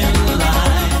first in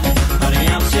line. Honey,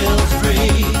 I'm still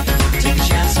free. Take a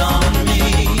chance on me.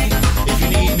 If you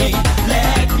need me,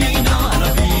 let me know and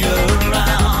I'll be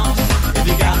around. If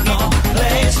you got no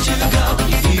place to go,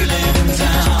 you're feeling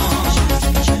down.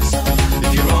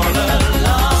 If you're all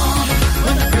alone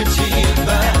when the pretty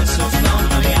birds have flown,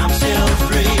 honey, I'm still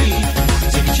free.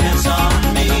 Take a chance on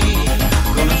me.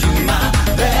 Gonna do my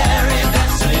very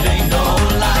best and it ain't no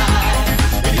lie.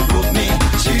 If you put me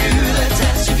to the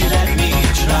test, if you let me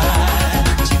try,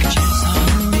 take a chance on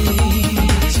me.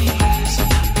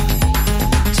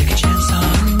 Take a chance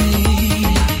on me.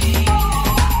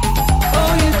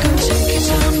 Oh, you can take your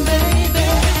time, baby.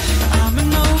 I'm in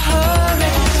no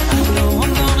hurry. I know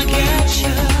I'm gonna get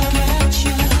you.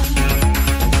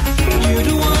 You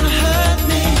don't wanna hurt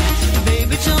me,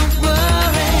 baby, don't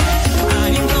worry. I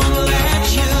ain't gonna let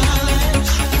you.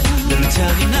 Let me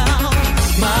tell you now,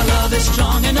 my love is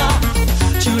strong enough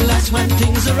to last when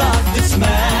things are rough. It's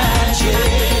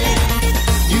magic.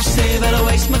 You say that I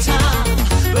waste my time,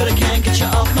 but I can't get you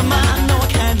off my mind. No, I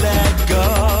can't let go,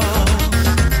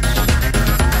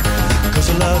 'cause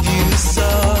I love you so.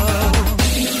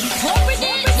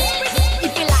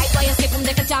 If you like what you see from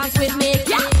take a chance with me,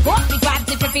 yeah. Walk me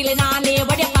grabs if you're feeling on me.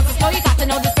 When you're fast, you got to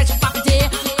know the special property.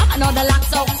 I know the lock,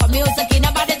 so for music in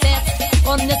a body test.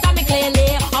 Understand me clearly.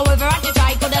 However, I can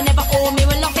try, could I never owe me.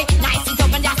 Well, love it nice and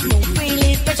tough and just move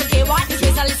freely. Special care, what is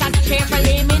this? I listen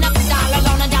carefully. Me not sit all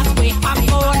alone and just wait for me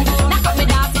phone. Knock up me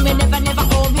dancing, me never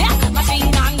home. Yeah,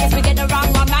 machine on, yes, we get the wrong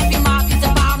one. Might be marked to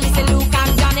bar, me say Luke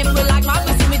and John. If we like man,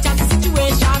 we see me chance the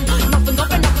situation. Nothing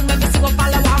up and nothing, maybe see what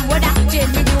follow on. Whether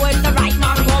change me do it the right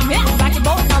man come. Yeah, right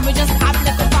about now, we just have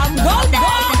little fun. Go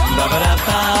down.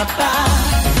 Ba-ba-da-ba-ba,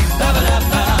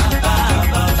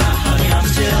 ba-ba-da-ba-ba-ba-ba. Honey, I'm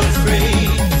still free.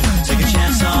 Take a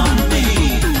chance on me.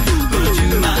 Gonna do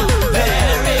my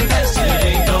very best and it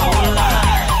ain't no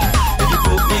lie. If you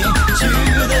put me to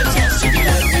the test, if you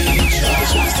let me try.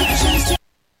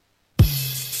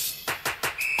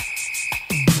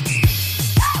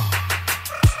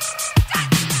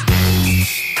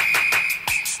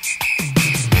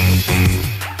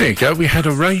 There you go, we had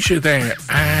Erasure there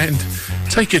and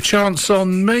Take a Chance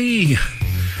on Me.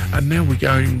 And now we're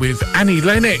going with Annie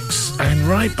Lennox, and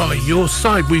right by your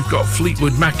side we've got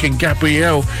Fleetwood Mac and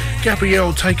Gabrielle.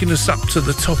 Gabrielle taking us up to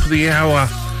the top of the hour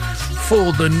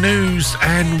for the news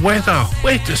and weather.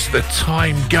 Where does the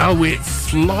time go? It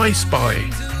flies by.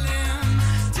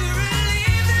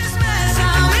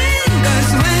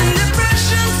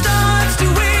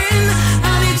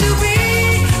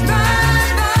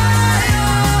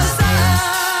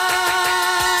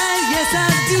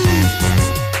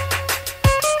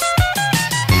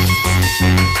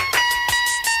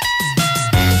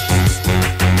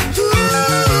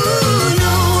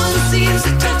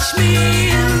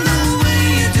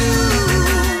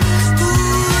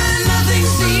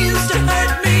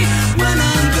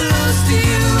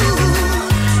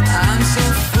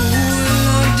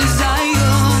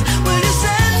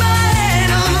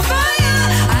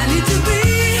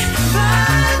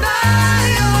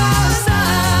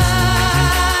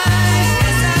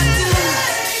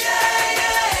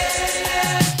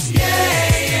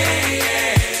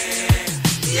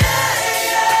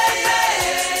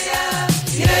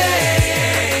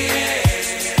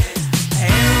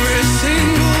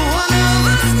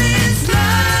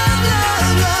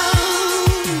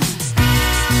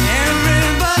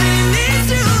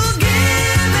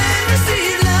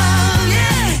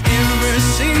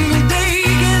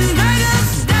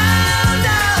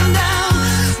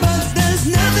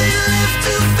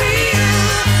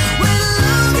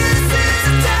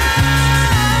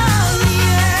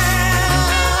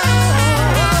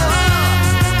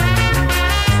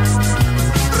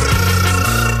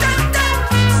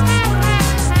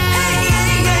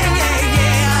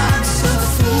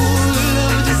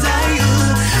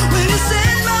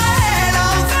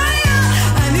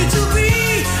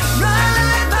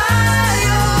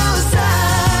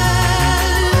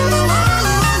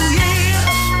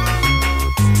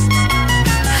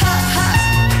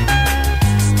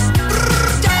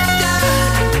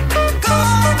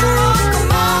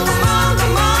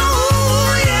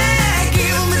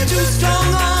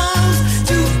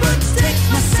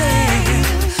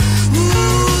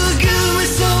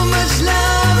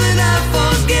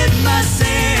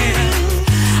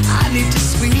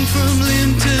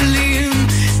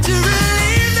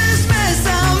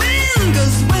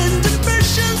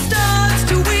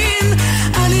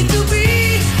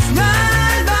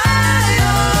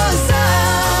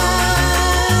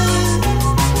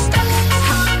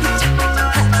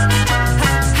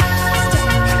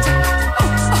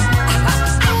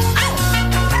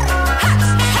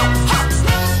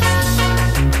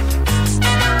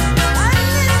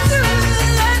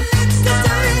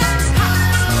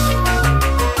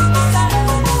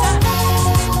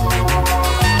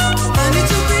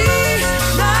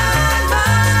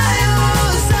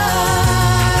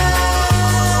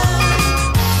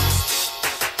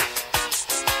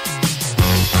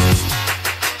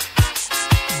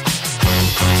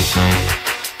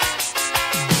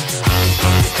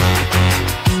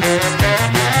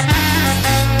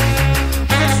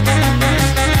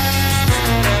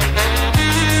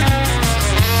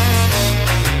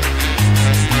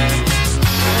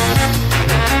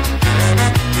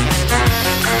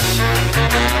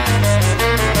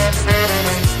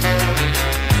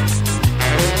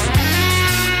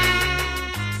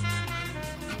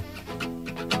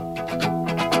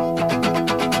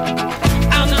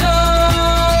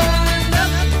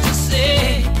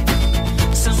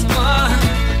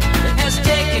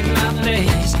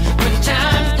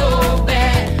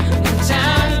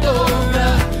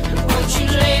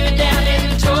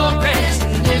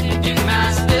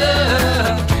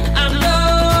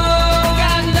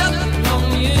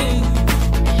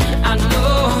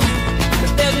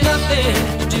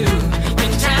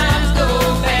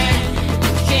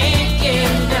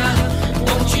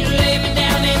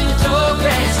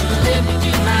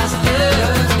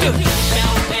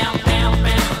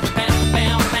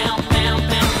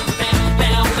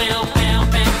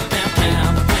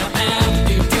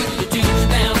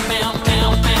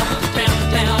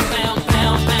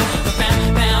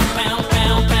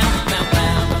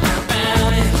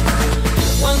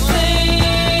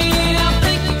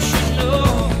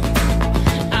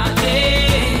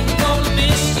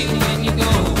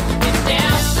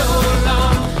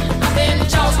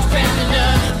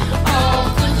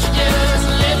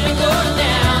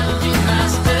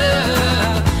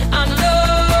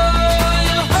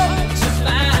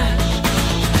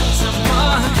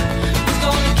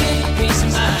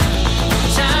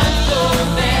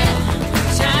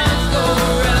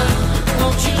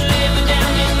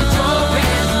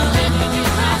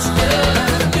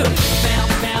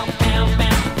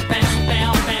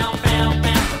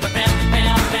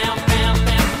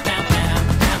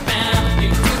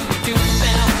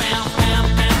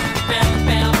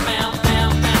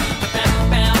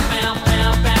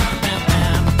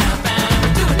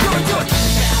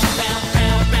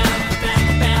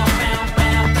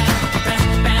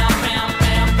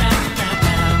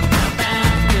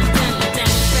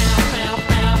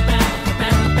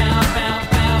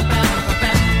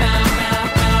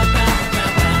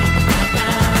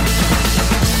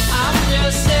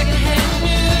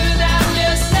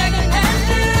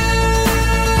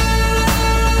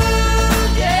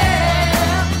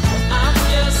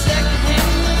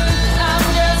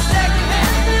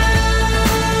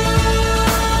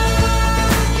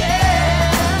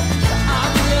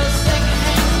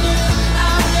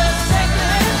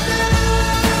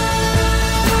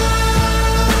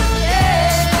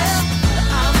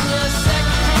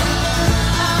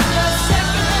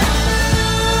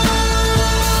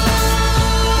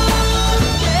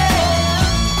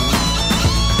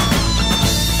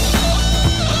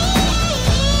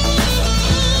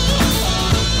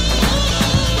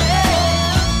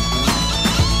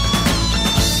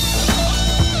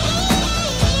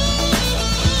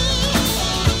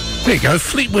 There you go,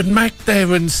 Fleetwood Mac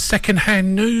there and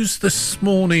second-hand news this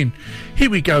morning. Here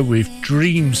we go with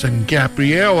Dreams and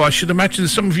Gabrielle. I should imagine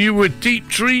some of you were deep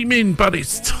dreaming, but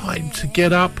it's time to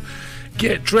get up,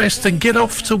 get dressed and get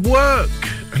off to work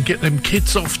and get them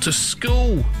kids off to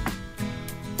school.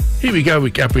 Here we go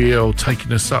with Gabrielle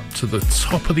taking us up to the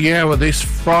top of the hour this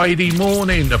Friday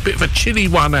morning. A bit of a chilly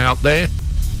one out there.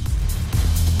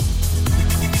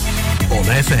 On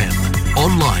FM,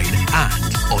 online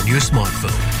and on your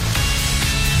smartphone.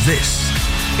 This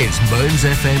is Mearns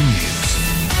FM News.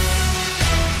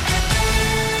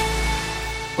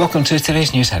 Welcome to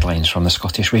today's news headlines from the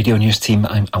Scottish Radio News team.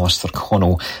 I'm Alistair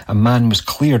Connell. A man was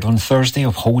cleared on Thursday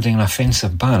of holding an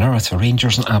offensive banner at a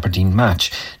Rangers and Aberdeen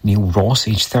match. Neil Ross,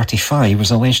 aged 35,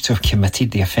 was alleged to have committed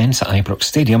the offence at Ibrox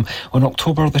Stadium on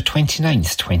October the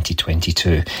 29th,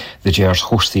 2022. The Gers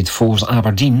hosted foes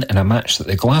Aberdeen in a match that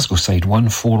the Glasgow side won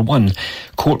 4-1.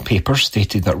 Court papers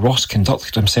stated that Ross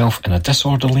conducted himself in a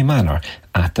disorderly manner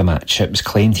at the match. It was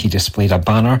claimed he displayed a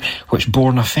banner which bore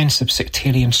an offensive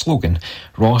sectarian slogan.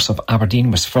 Ross of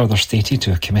Aberdeen was further stated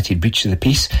to have committed breach of the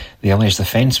peace. The alleged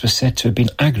offence was said to have been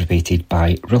aggravated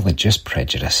by religious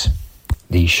prejudice.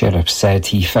 The sheriff said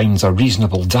he finds a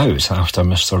reasonable doubt after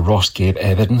Mr. Ross gave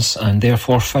evidence and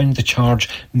therefore found the charge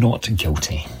not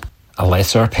guilty. A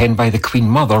letter penned by the Queen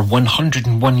Mother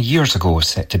 101 years ago is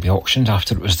set to be auctioned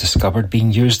after it was discovered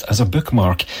being used as a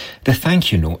bookmark. The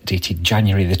thank you note, dated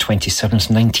January the 27th,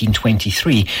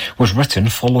 1923, was written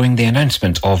following the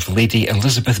announcement of Lady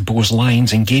Elizabeth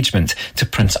Bowes-Lyon's engagement to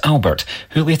Prince Albert,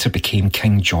 who later became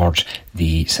King George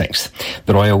VI.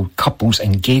 The royal couple's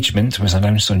engagement was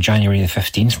announced on January the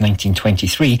 15th,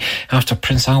 1923, after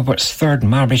Prince Albert's third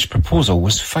marriage proposal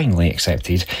was finally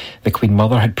accepted. The Queen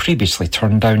Mother had previously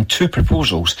turned down two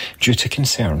proposals due to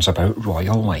concerns about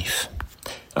royal life.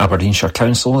 Aberdeenshire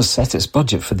Council has set its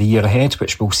budget for the year ahead,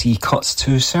 which will see cuts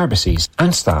to services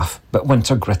and staff, but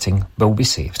winter gritting will be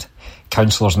saved.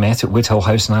 Councillors met at Woodhill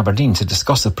House in Aberdeen to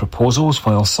discuss the proposals,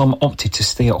 while some opted to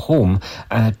stay at home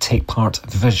and take part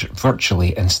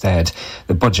virtually instead.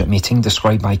 The budget meeting,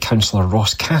 described by Councillor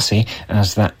Ross Cassie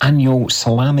as the annual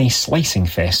salami slicing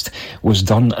fest, was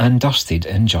done and dusted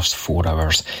in just 4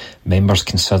 hours. Members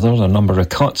considered a number of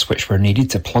cuts which were needed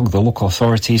to plug the local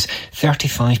authorities'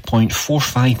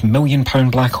 £35.45 million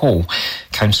black hole.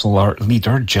 Councillor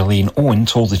leader Gillian Owen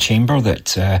told the Chamber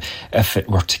that if it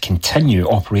were to continue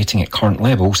operating at current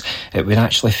levels, it would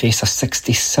actually face a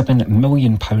 £67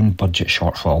 million budget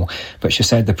shortfall. But she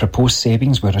said the proposed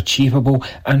savings were achievable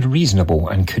and reasonable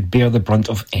and could bear the brunt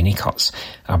of any cuts.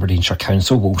 Aberdeenshire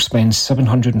Council will spend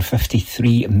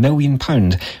 £753 million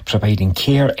providing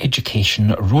care,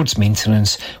 education, roads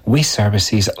maintenance, waste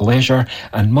services, leisure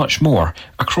and much more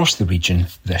across the region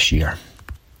this year.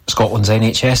 Scotland's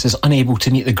NHS is unable to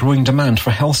meet the growing demand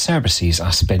for health services,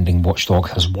 a spending watchdog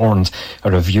has warned.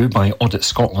 A review by Audit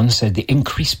Scotland said the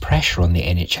increased pressure on the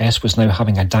NHS was now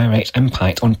having a direct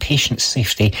impact on patient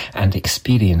safety and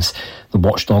experience. The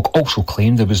watchdog also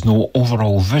claimed there was no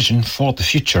overall vision for the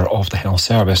future of the health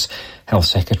service. Health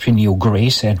Secretary Neil Gray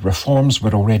said reforms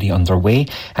were already underway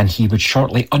and he would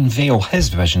shortly unveil his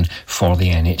vision for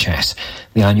the NHS.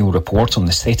 The annual report on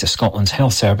the state of Scotland's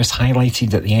health service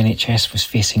highlighted that the NHS was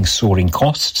facing soaring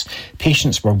costs,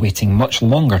 patients were waiting much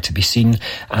longer to be seen,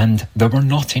 and there were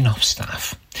not enough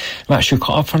staff. That's your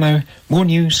caught up for now. More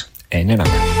news in an hour.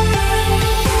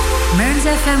 Mearns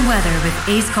FM weather with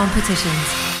Ace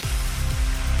Competitions.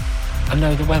 And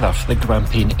now the weather for the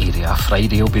Grampian area.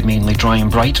 Friday will be mainly dry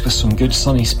and bright with some good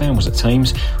sunny spells at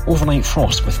times. Overnight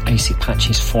frost with icy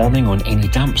patches forming on any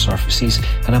damp surfaces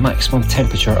and a maximum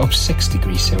temperature of 6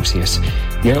 degrees Celsius.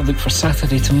 The outlook for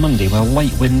Saturday to Monday, well,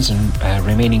 light winds and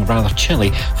remaining rather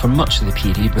chilly for much of the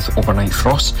period with overnight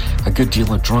frost. A good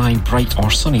deal of dry, bright or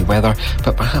sunny weather,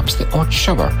 but perhaps the odd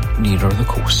shower nearer the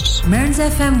coasts. Mearns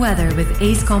FM weather with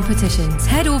Ace Competitions.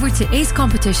 Head over to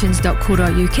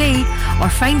acecompetitions.co.uk or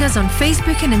find us on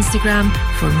Facebook and Instagram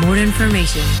for more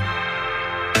information.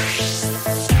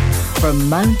 From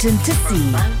mountain to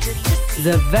sea,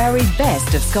 the very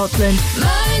best of Scotland.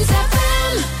 Mearns FM.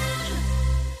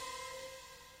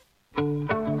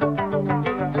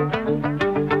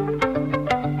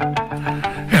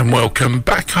 And welcome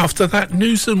back after that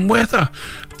news and weather.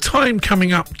 Time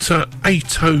coming up to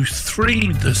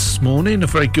 8:03 this morning. A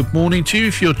very good morning to you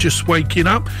if you're just waking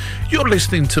up. You're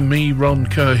listening to me, Ron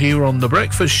Kerr, here on The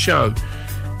Breakfast Show.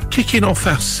 Kicking off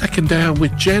our second hour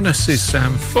with Genesis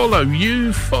and Follow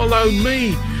You, Follow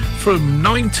Me from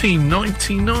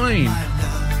 1999. I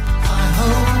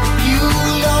hope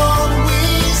you'll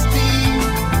always be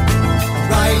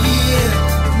right here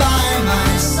by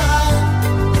my side.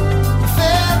 If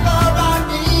ever I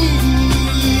need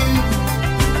you,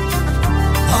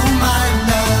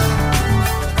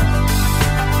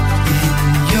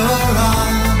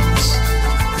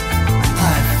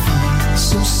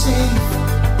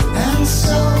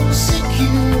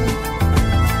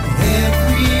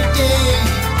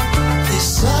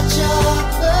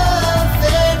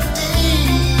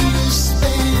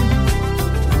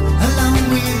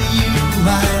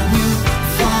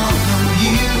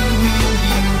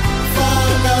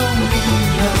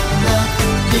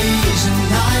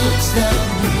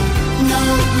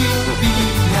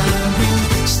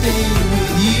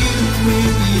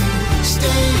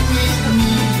 stay with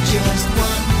me just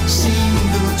one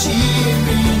single tear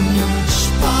in each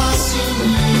passing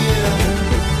year.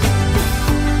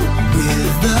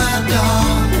 With the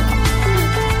dawn,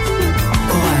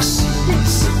 oh, I see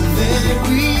so very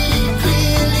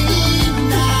clearly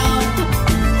now.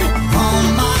 All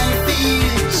my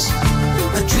fears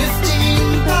are drifting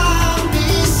by me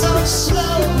so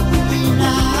slowly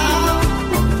now,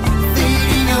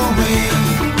 fading away.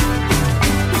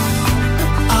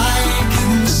 I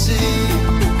can say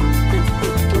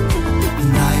the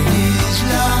night is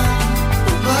long,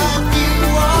 but you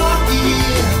are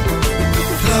here,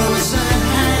 close at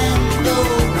hand,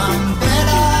 though I'm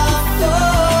better for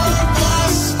the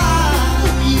smile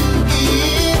you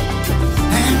give.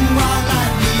 And while I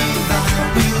live, I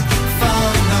will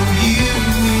follow you.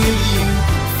 Will you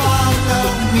follow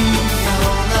me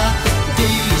all the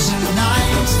days and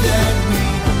nights that we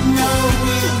know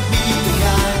will be?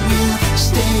 I will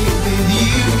stay with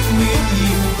you. Will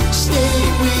you stay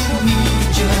with me?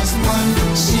 Just one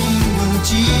single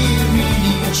tear in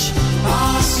each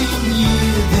passing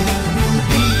year there will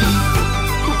be.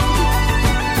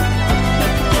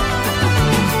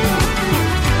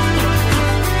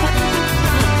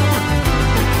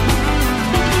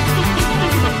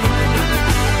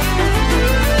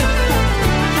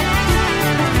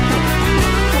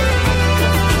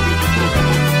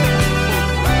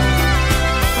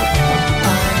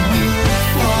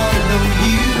 Follow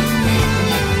you, will you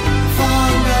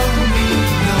follow me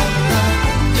all the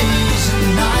days and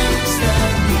nights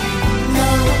that we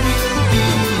know will be?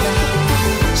 I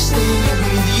will stay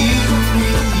with you,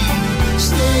 will you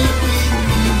stay with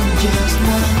me? Just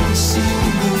one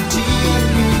single tear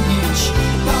in each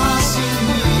passing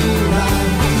year. I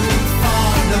will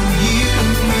follow you,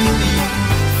 will you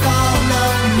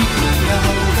follow me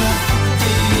all the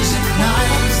days and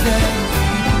nights that we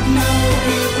know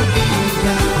will be?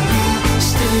 I will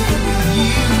stay with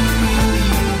you, will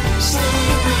you stay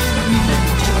with me?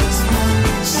 Just one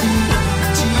single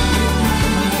tear in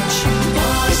each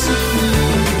passing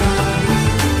year. I will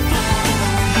follow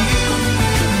you, will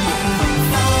you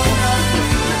follow me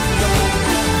all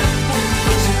the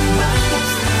days and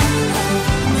nights that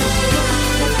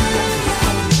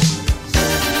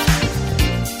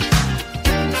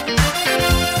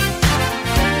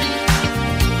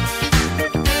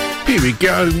Here we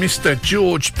go, Mr.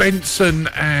 George Benson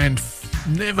and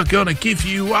Never Gonna Give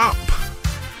You Up.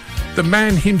 The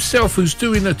man himself who's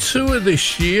doing a tour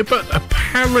this year, but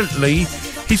apparently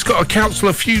he's got to cancel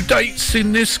a few dates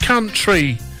in this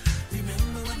country.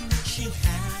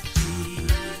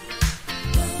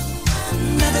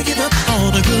 Never give up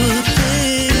on a good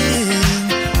thing.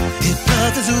 If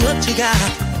love is what you got,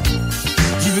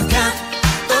 you got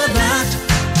a lot.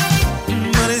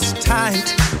 But it's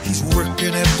tight. He's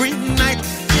working every night.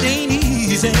 It ain't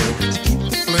easy to keep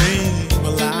the flame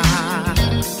alive.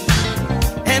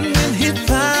 And when he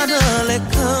finally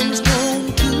comes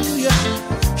home to you,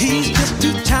 he's just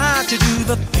too tired to do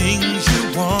the things you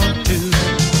want to.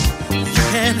 You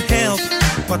can't help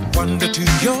but wonder to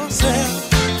yourself,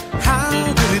 how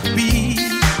will it be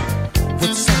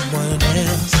with someone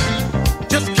else?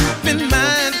 Just keep in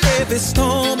mind, every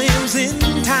storm ends in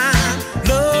time.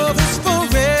 Love is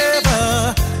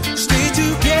forever. Stay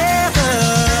together.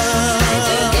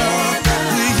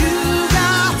 You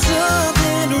got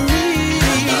something real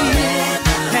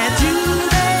that you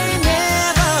may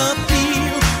never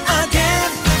feel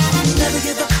again. Never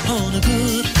give up on a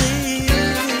good thing.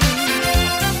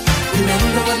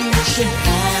 Remember what makes you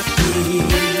happy.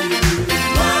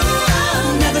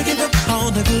 Never give up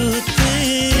on a good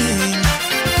thing.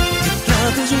 If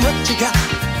love is what you got,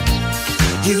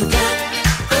 you got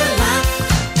a lot.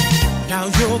 Now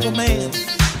you're the man.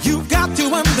 You've got to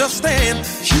understand.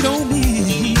 You don't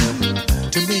need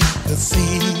to make the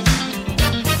scene.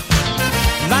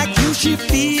 Like you, she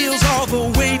feels all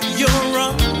the weight you're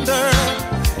under.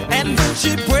 And when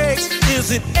she breaks,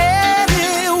 is it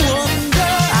any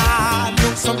wonder? I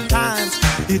know sometimes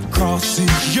it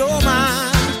crosses your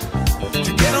mind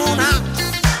to get on out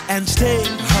and stay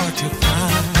hard to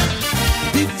find.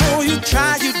 Before you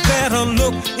try, you better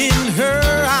look in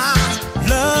her eyes.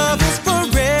 Love is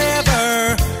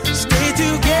forever. Stay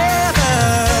together.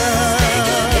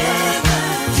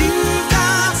 You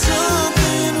got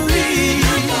something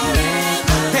real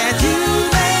that you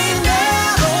may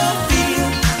never feel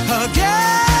again.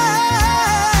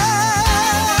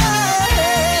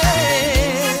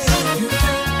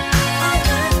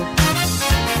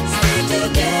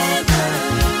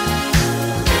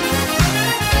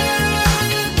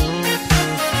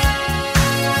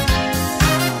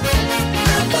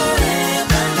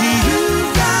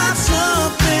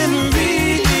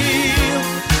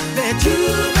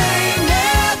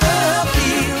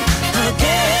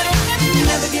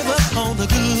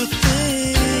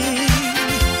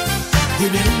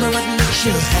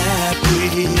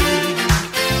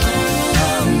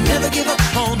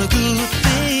 good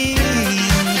thing.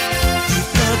 If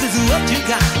love is what you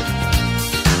got,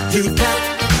 you got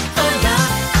a lot.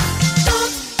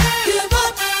 Don't give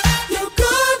up your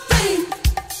good thing.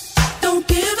 Don't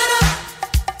give it up.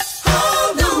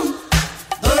 Hold on.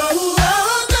 Oh,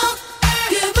 don't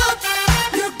give up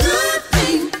your good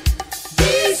thing.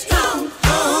 Be strong.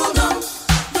 Hold on.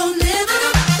 Don't live it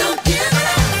up. Don't give it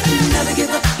up. Never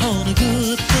give up on a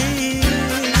good thing.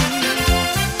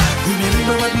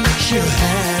 Remember what makes you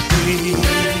happy.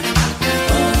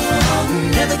 Oh,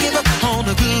 never give up on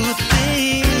a good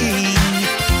thing.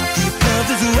 If love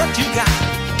is what you got,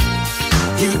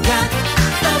 you got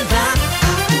a lot.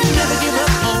 Never give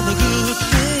up on the good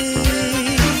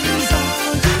things.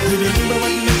 Remember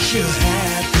what makes you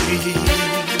happy.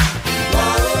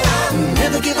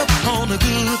 Never give up on the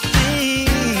good thing.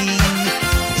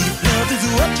 If love is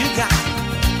what you got,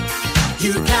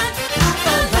 you got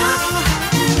a lot.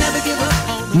 Never give up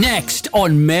on. Next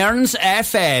on Mearns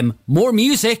FM, more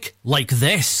music like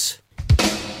this.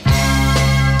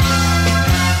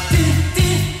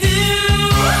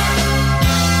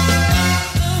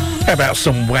 How about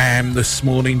some Wham this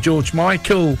morning? George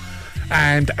Michael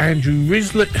and Andrew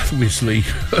Risley.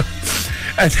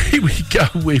 And here we go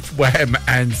with Wham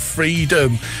and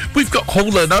Freedom. We've got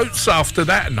Hall & Oates after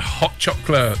that and Hot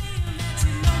Chocolate.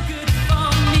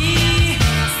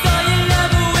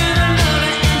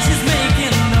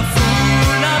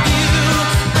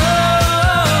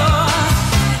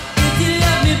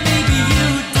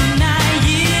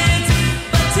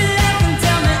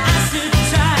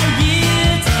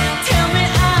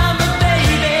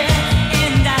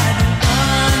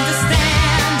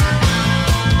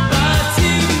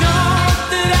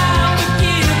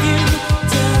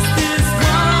 Just this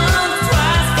once,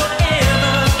 twice,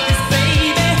 forever.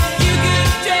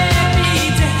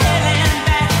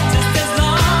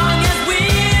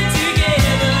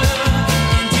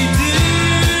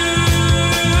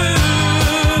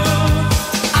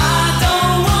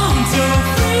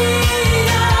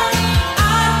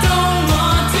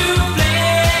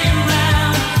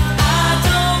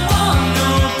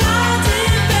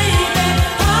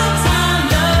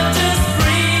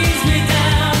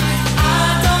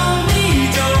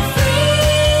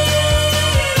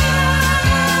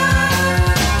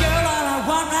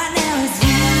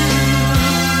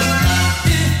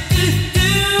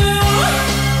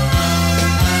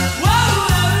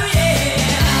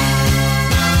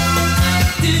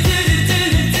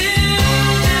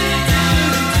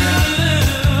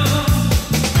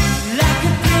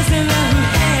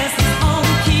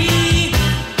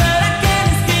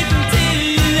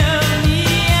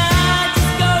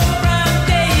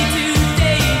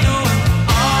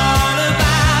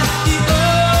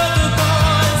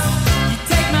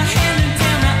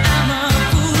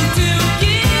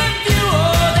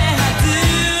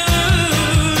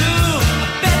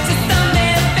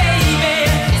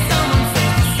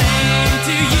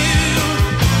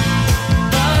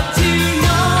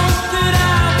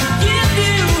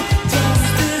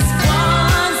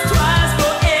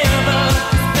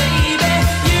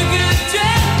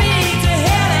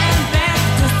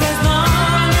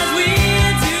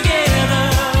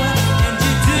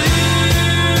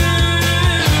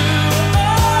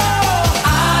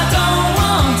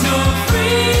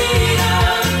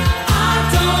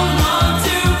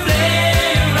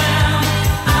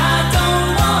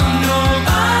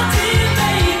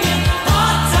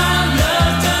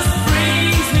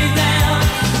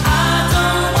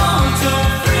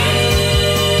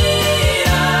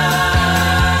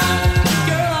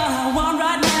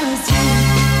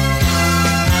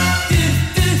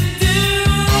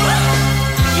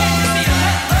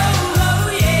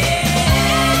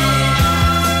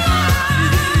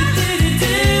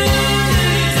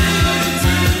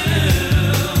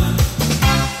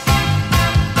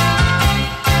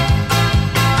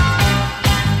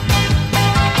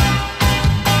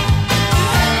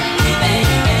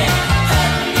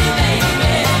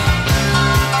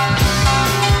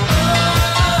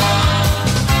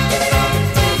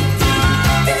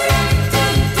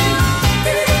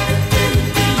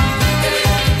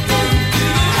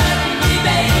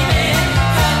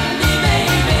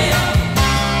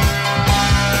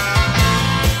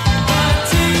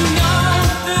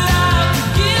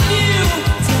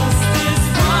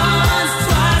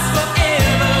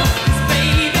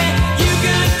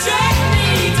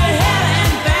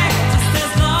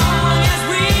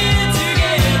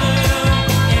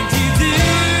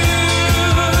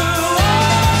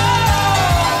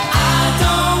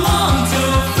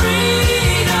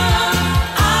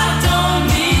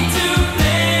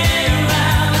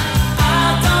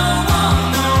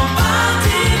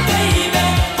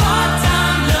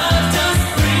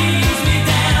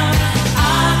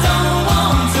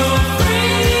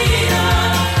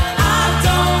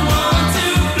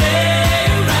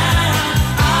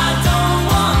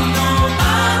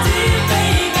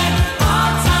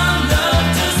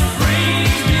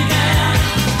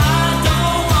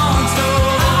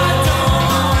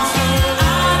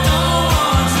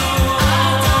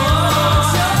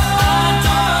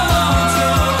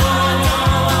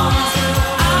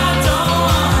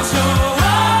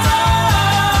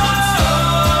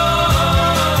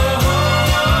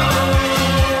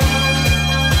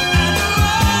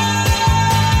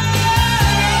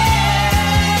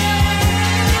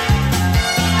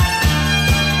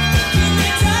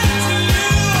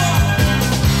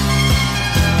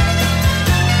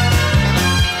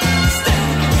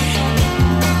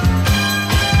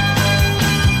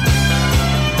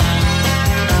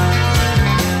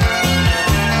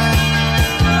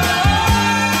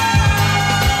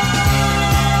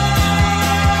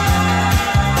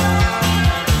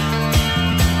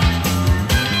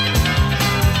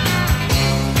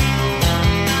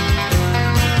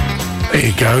 There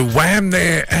you go, Wham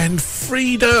there, and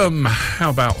Freedom. How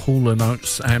about Hall &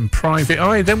 Oates and Private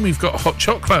Eye? Then we've got Hot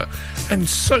Chocolate, and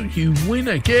So You Win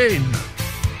Again.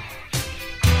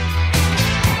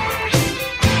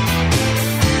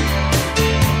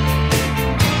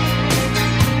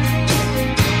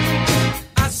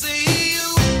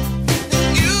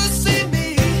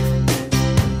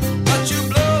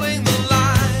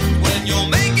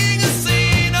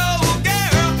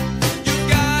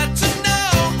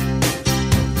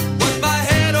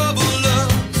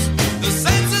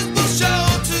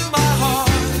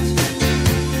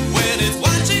 When it's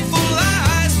watching for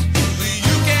lies,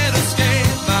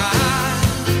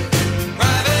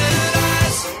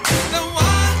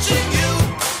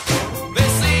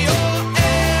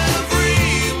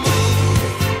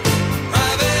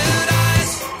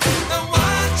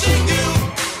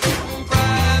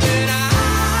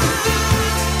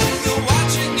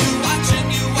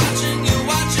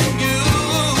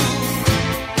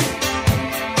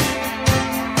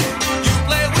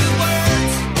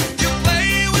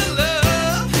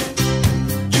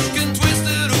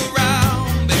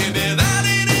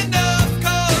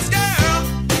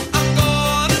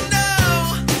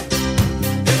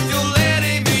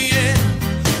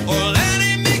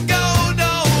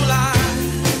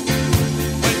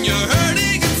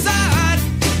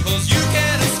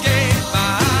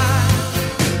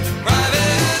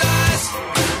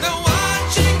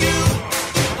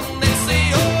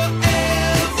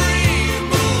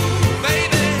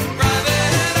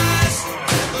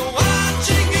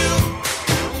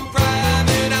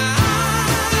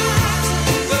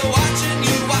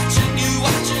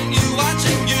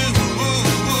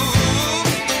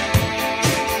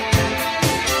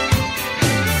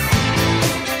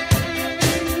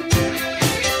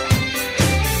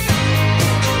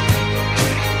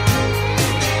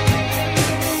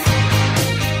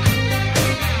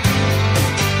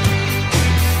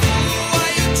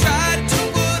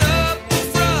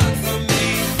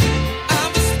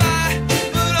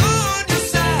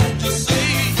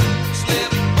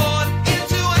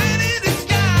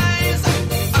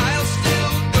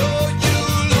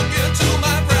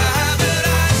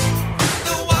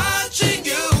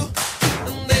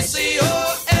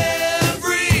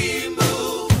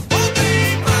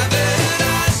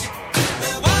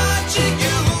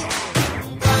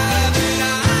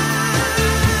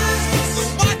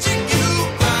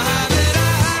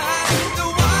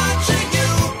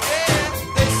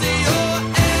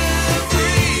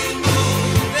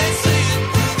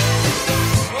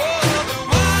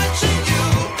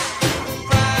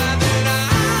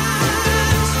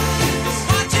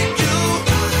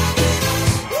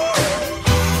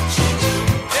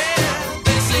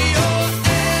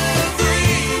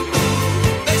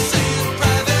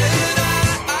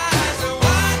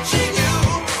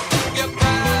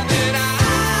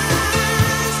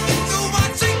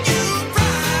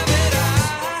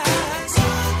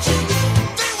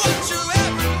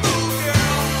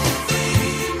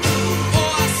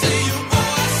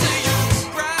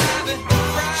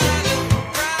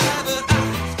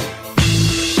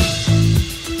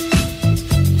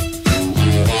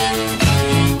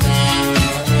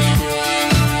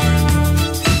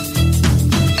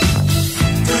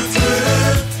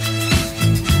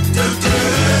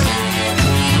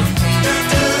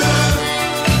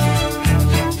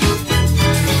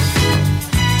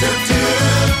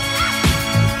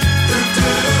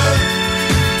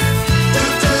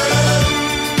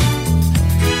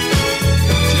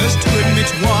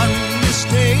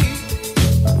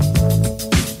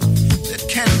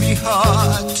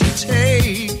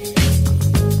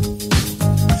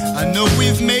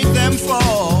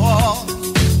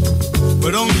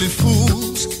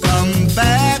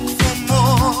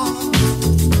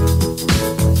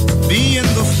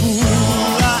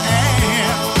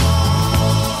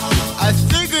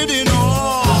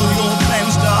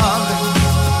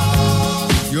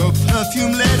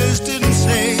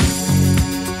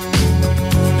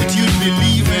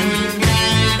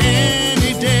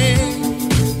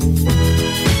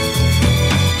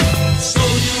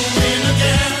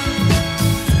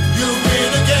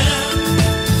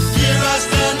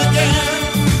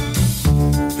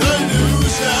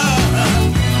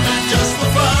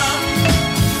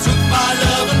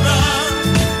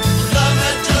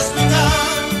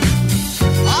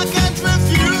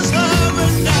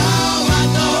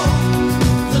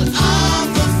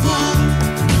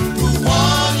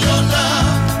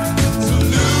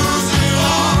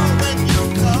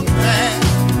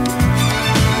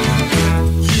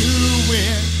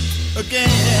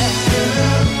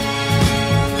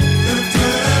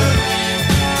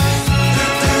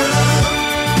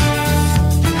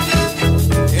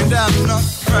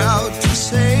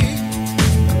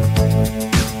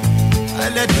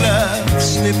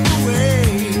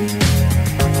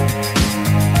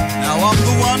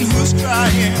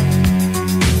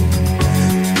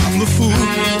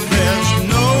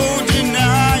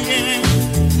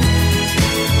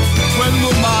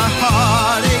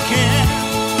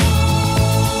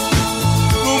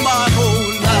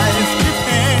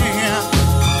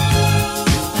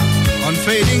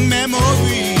 fading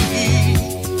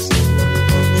memories.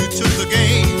 You took the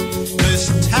game this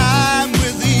time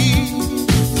with ease.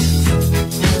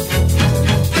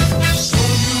 So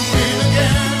you win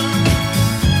again,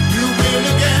 you win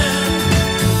again.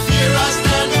 Here I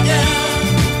stand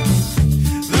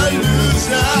again, the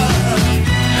loser.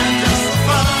 And just for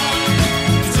fun,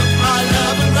 you took my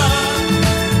love and run.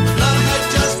 Love had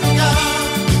just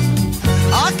begun.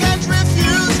 I can't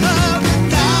refuse her,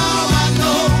 and now I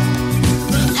know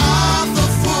that I'm the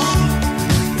fool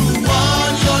who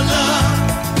won your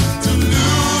love, to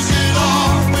lose it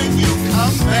all when you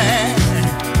come back.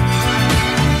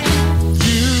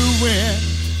 You win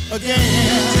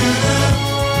again.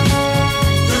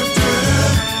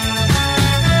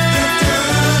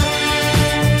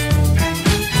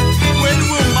 When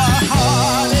will my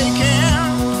heart ache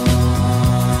end?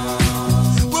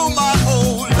 Will my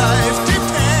whole life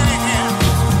depend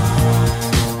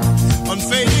on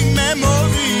fading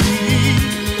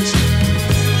memories?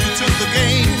 You took the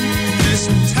game this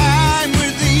time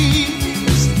with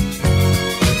ease.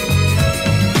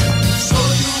 So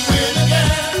you win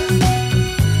again,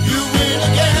 you win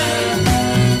again.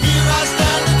 Here I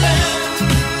stand again,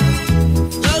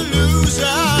 the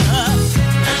loser.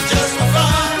 And just for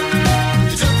fun,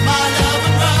 you took my love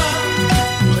and run.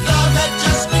 But love had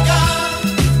just begun.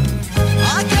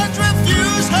 I can't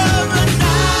refuse her, and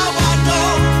now I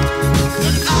know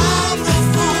that I'm the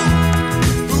fool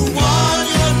who won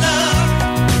your love,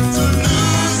 to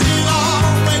lose it all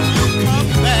when you come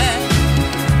back.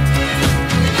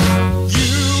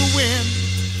 You win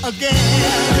again.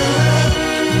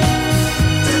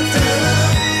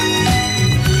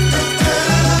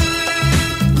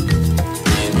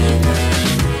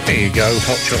 There you go,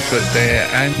 hot chocolate there,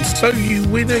 and so you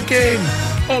win again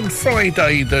on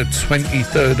Friday the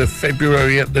 23rd of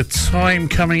February at the time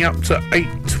coming up to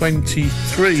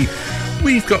 8:23.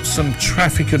 We've got some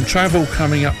traffic and travel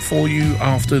coming up for you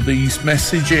after these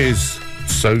messages,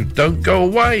 so don't go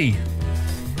away.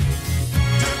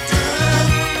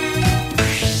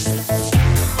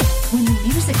 When the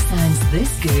music sounds this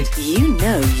good, you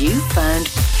know you found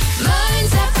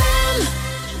Mearns FM.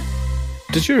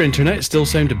 Does your internet still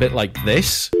sound a bit like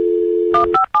this?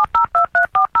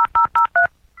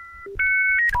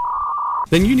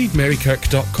 Then you need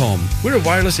Marykirk.com. We're a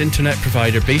wireless internet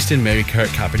provider based in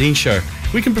Marykirk, Aberdeenshire.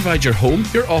 We can provide your home,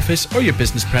 your office or your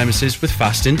business premises with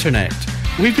fast internet.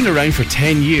 We've been around for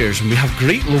 10 years and we have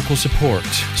great local support.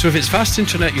 So if it's fast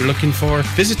internet you're looking for,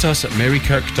 visit us at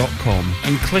Marykirk.com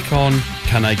and click on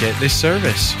Can I Get This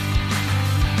Service?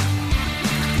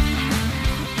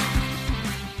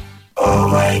 Oh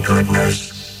my goodness,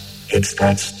 it's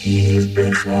that Steve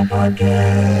Bishop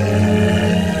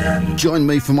again. Join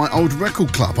me for my old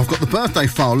record club. I've got the birthday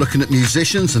file looking at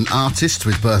musicians and artists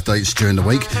with birthdays during the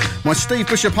week. My Steve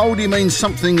Bishop oldie means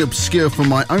something obscure from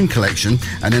my own collection,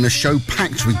 and in a show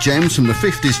packed with gems from the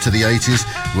 50s to the 80s,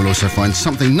 we'll also find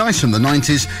something nice from the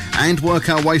 90s and work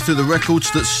our way through the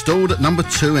records that stalled at number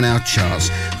 2 in our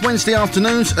charts. Wednesday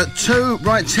afternoons at 2,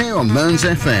 right here on Mearns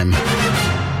FM.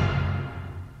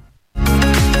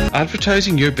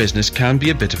 Advertising your business can be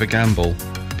a bit of a gamble.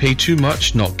 Pay too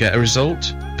much, not get a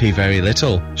result. Pay very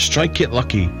little, strike it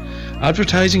lucky.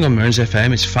 Advertising on Mearns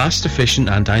FM is fast, efficient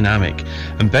and dynamic,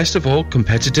 and best of all,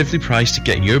 competitively priced to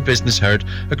get your business heard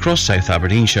across South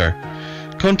Aberdeenshire.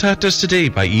 Contact us today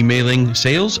by emailing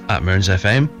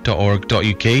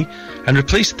sales@mearnsfm.org.uk and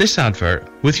replace this advert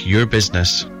with your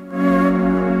business.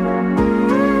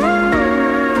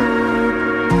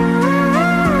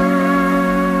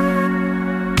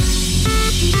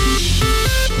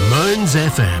 Mearns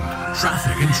FM,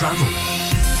 traffic and travel.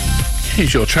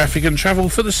 Here's your traffic and travel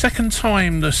for the second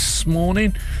time this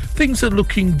morning. Things are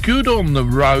looking good on the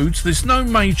roads. There's no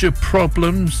major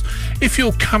problems. If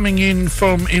you're coming in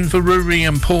from Inverurie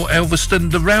and Port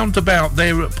Elvaston, the roundabout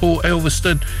there at Port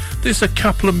Elvaston, there's a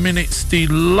couple of minutes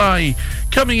delay.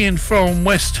 Coming in from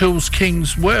West Hills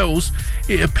Kings Wells,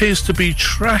 it appears to be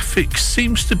traffic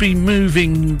seems to be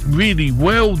moving really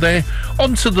well there.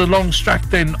 Onto the Longstrack,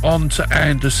 then onto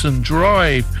Anderson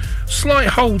Drive. Slight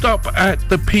hold up at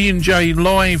the P&J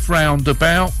Live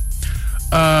roundabout.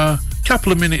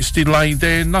 Couple of minutes delay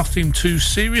there, nothing too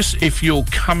serious. If you're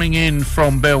coming in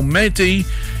from Belmedi,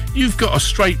 you've got a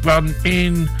straight run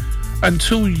in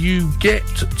until you get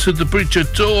to the Bridge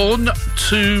of Dawn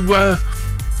to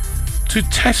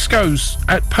Tesco's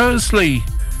at Pursley.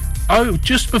 Oh,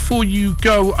 just before you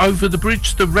go over the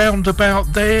bridge, the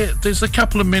roundabout there's a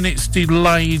couple of minutes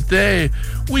delay there.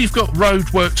 We've got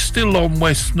roadwork still on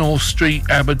West North Street,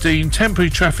 Aberdeen. Temporary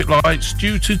traffic lights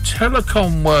due to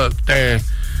telecom work there.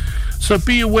 So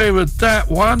be aware of that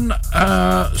one.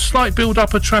 Slight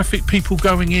build-up of traffic, people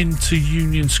going into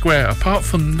Union Square. Apart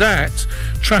from that,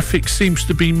 traffic seems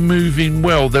to be moving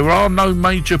well. There are no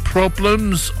major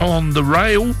problems on the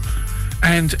rail,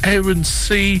 and Air and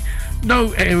Sea,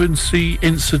 no Air and Sea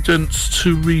incidents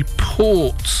to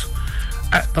report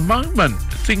at the moment.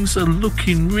 Things are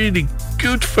looking really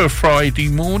good for Friday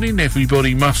morning.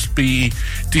 Everybody must be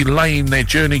delaying their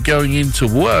journey going into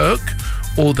work,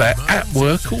 or they're at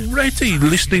work already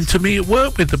listening to me at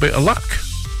work with a bit of luck.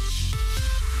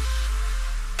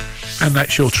 And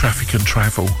that's your traffic and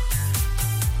travel.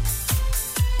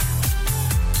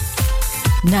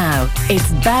 Now, it's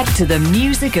back to the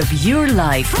music of your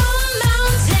life.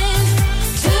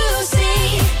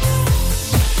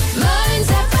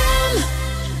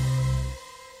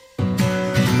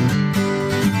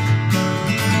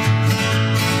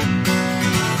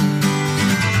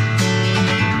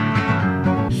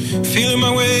 Feeling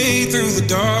my way through the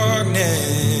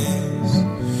darkness,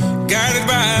 guided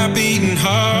by a beating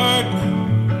heart.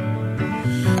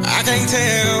 I can't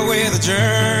tell where the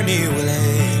journey will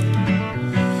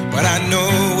end, but I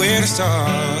know where to start.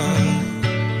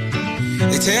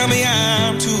 They tell me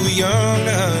I'm too young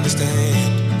to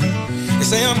understand. They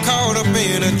say I'm caught up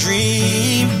in a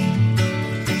dream.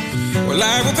 Well,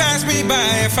 life will pass me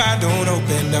by if I don't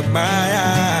open up my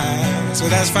eyes, so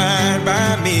that's fine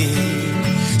by me.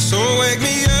 So wake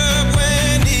me up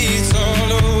when it's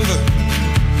all over,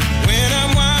 when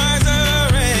I'm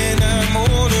wiser and I'm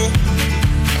older.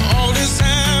 All this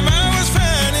time I was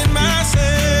finding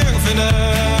myself and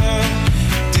I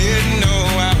didn't know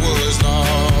I was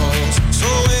lost. So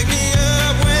wake me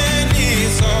up when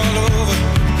it's all over,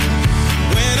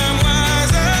 when I'm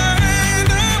wiser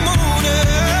and I'm older.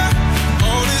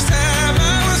 All this time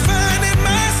I was finding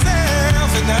myself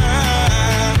and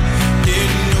I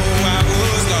didn't know I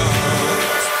was lost.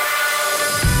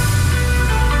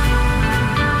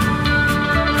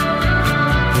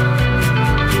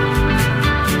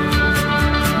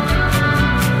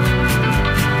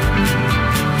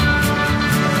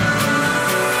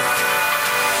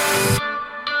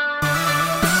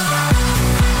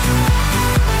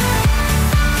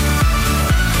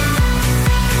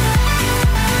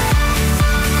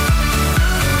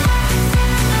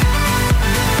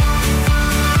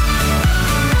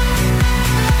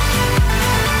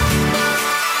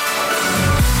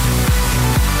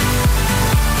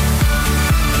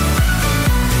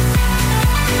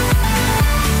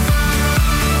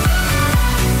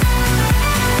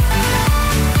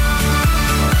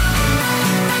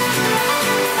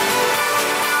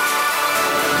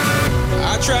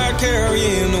 Tried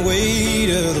carrying the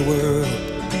weight of the world,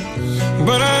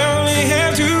 but I only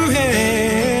have two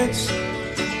hands.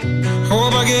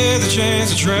 Hope I get the chance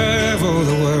to travel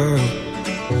the world,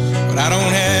 but I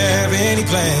don't have any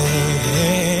plans.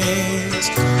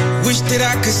 Wish that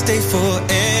I could stay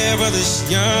forever this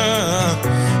young,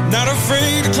 not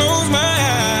afraid to close my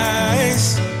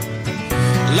eyes.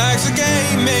 Life's a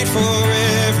game made for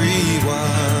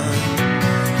everyone,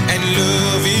 and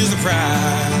love is the prize.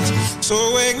 So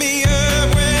wake me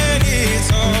up when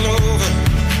it's all over,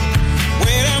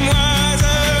 when I'm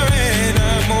wiser and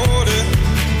I'm older.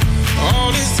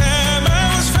 All this time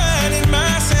I was finding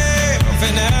myself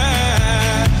and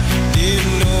I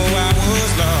didn't know I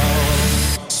was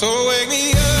lost. So wake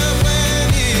me up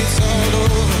when it's all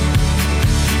over,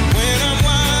 when I'm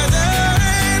wiser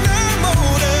and I'm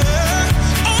older.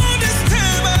 All this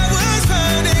time I was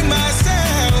finding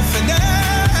myself and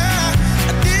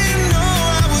I didn't know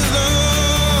I was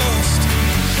lost.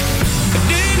 I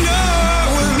didn't know I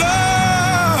was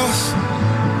lost.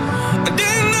 I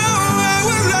didn't know I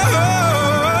was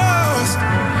lost.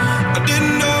 I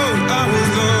didn't know I was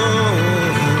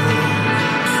lost.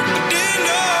 I didn't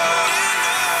know.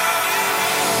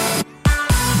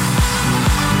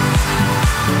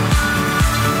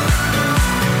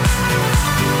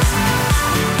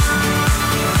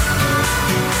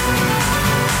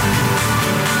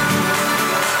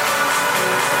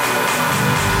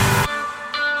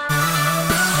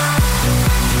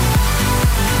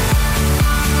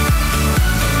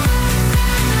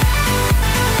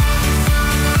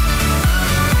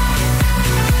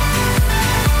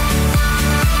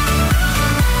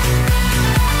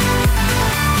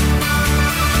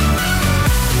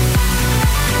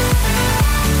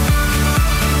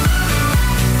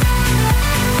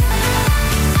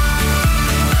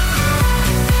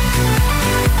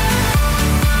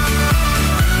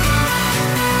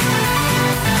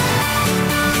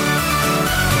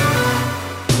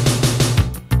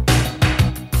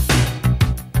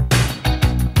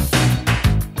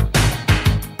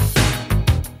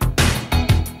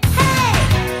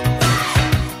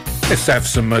 Let's have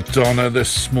some Madonna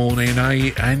this morning,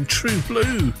 eh? And True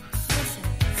Blue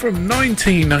from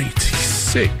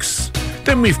 1986.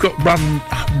 Then we've got One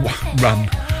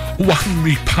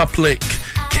Republic,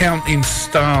 Counting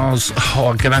Stars. Oh,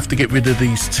 I'm going to have to get rid of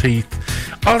these teeth.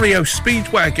 REO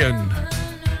Speedwagon.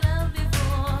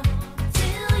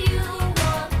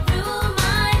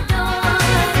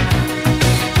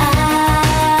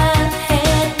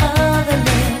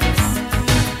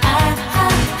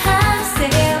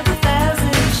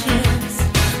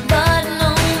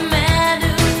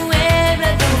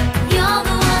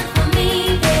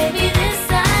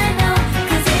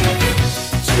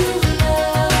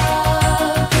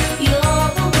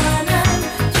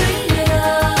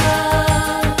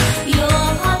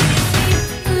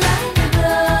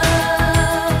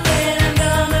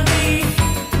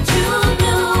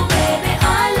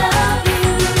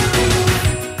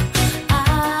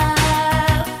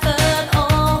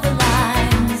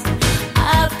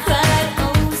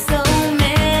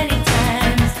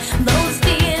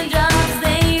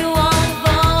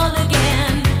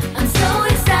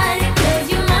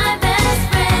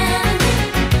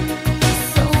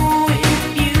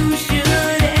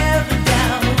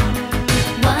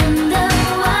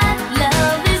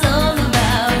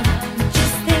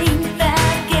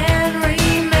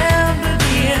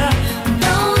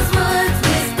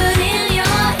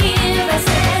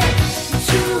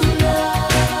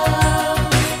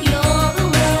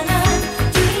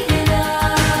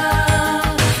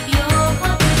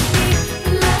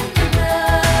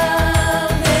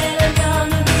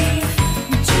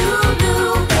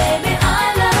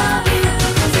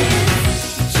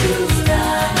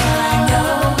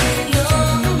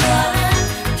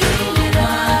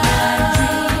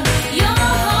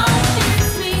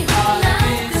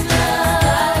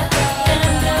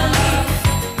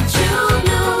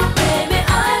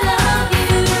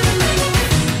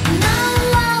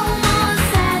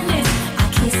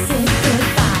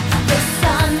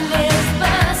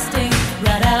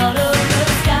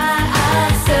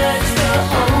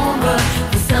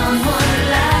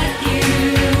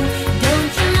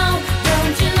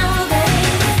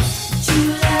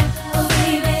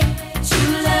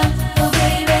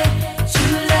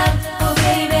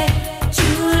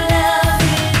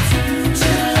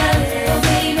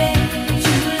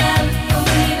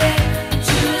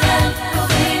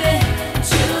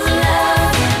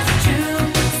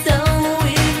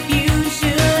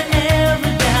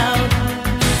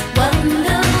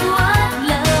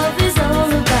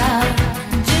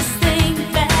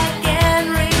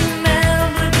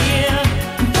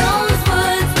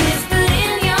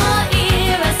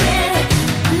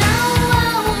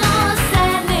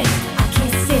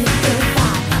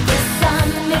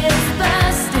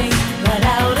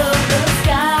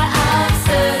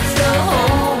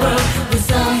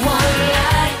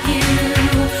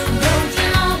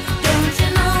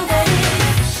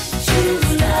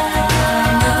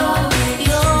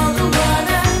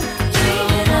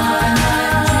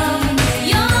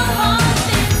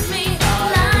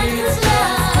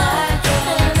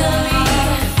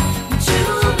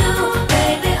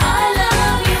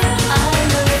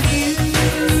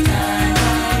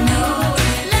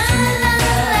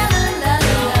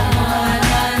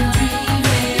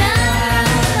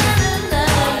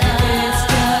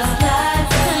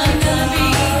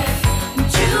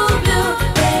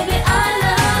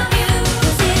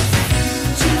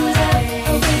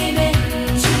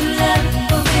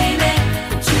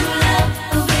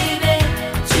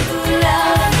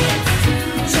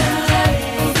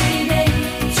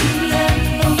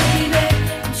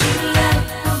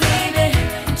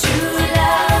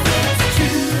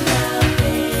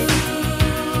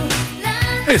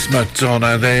 It's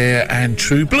Madonna there and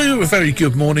True Blue. A very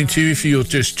good morning to you if you're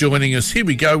just joining us. Here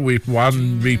we go with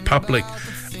One Republic,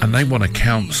 and they want to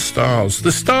count stars.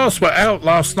 The stars were out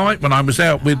last night when I was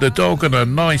out with the dog and a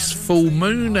nice full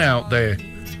moon out there.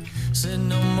 Said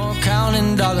no more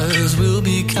counting dollars, we'll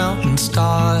be counting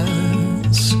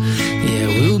stars. Yeah,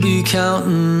 we'll be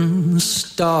counting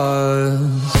stars.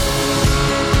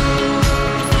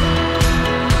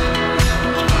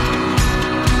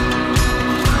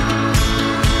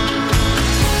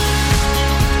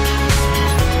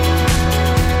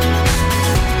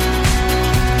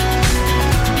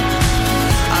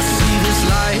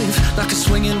 Like a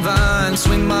swinging vine,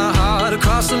 swing my heart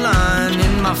across the line.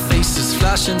 In my face is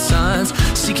flashing signs.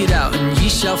 Seek it out and ye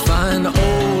shall find.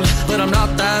 Old, but I'm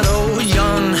not that old.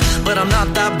 Young, but I'm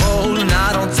not that bold. And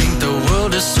I don't think the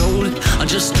world is sold. I'm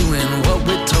just doing what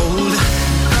we're told.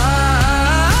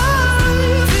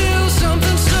 I feel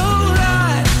something so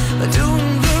right,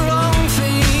 doing the wrong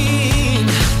thing.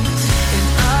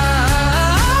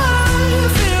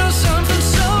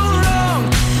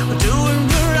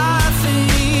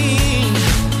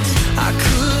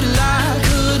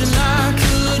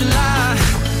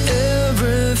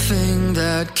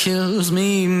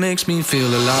 makes me feel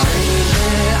alive.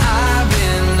 Yeah, I've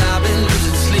been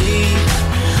losing sleep,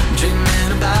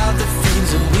 dreaming about the things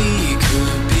that we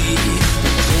could be.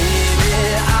 Baby,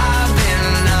 I've been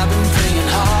praying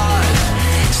hard,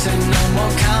 said no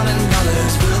more counting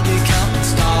dollars, we'll be counting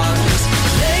stars.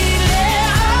 Lately,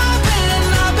 I've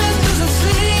been losing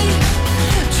sleep,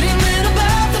 dreaming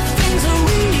about the things that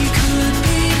we could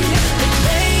be.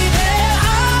 Baby,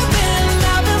 I've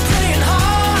been praying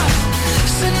hard,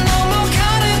 said no more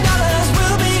counting dollars,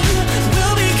 we'll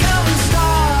be counting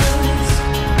stars.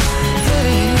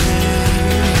 Hey.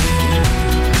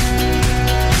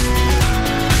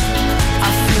 I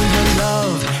feel your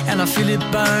love and I feel it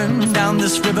burn down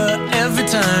this river every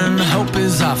turn. Hope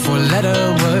is our four-letter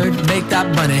word. Make that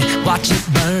money, watch it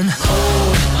burn.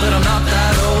 Old, but I'm not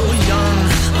that old. Young,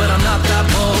 but I'm not that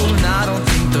bold. And I don't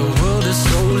think the world is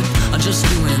sold. I'm just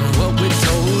doing what we're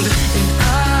told. And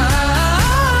I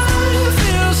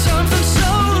feel something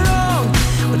so wrong.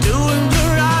 We're doing the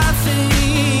right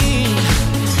thing.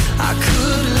 I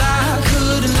could lie,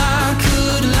 could lie,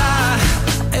 could lie.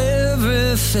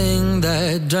 Everything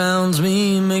that drowns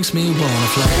me makes me wanna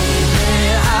fly.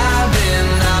 Yeah, I've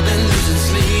been losing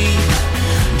sleep,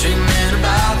 dreaming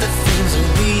about the things that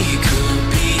we could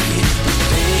be.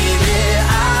 Baby,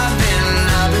 I've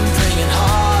been praying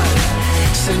hard,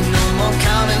 said no more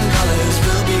counting dollars,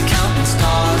 we'll be counting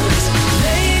stars.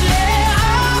 Lately,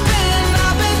 I've been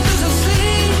losing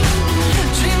sleep,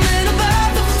 dreaming about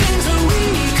the things that we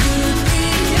could be.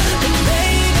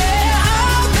 Baby,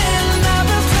 I've been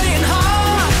praying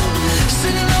hard,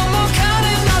 said no more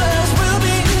counting dollars, we'll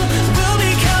be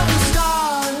counting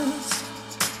stars.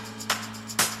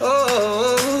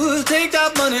 Oh, take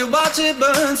that money, watch it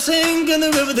burn, sink in the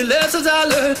river, the lessons I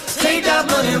learned. Take that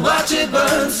money, watch it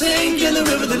burn, sink in the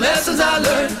river, the lessons I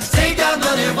learned. Take that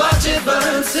money, watch it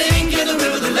burn, sink in the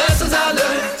river, the lessons I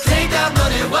learned. Take that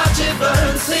money, watch it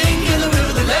burn, sink in the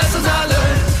river, the lessons I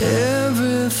learned.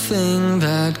 Everything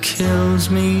that kills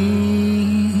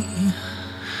me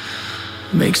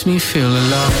makes me feel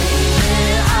alive.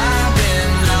 Yeah, I've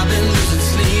been losing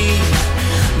sleep,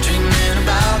 dreaming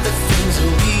about the things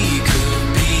that we could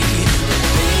be.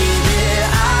 Baby,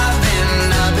 I've been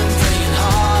praying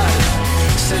hard,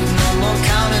 said no more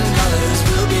counting dollars,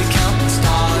 we'll be counting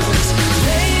stars.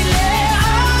 Lately,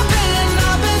 I've been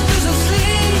losing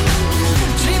sleep,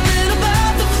 dreaming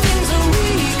about the things that we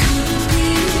could be.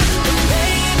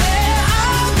 Baby,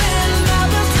 I've been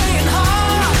praying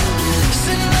hard,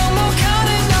 said no more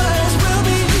counting dollars, we'll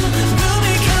be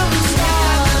counting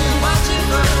stars. Watch it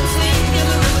burn, sink in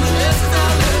the river, the lessons I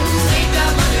learned. Take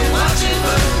that money, watch it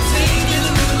burn, sink in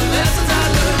the river, the lessons I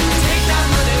learned. Take that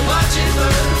money, watch it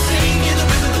burn, sink in the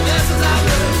river, the lessons I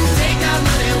learned. Take that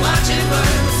money, watch it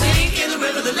burn, sink in the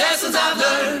river, the lessons I've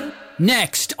learned.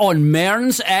 Next on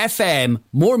Mearns FM,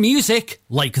 more music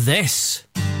like this.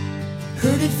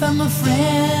 Heard it from a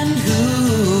friend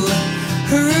who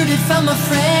heard it from a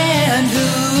friend who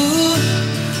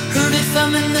heard it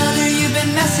from another. You've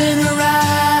been messing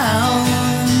around.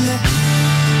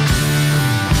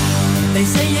 They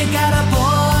say you got a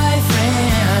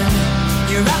boyfriend,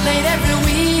 you're out late every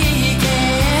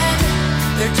weekend.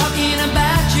 They're talking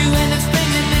about you and it's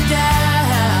bringing me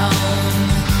down.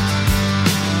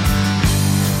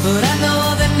 But I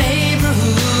know the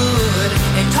neighborhood,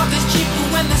 and talk is cheap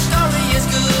when the story is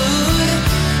good,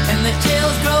 and the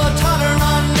tales grow taller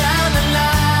on down the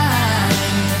line.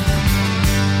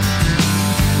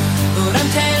 But I'm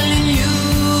telling you,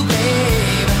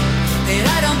 babe, that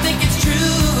I don't think it's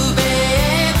true,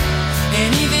 babe.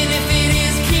 And even if it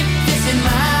is, keep this in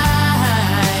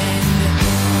mind.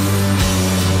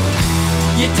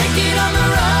 You take it on the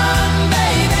run,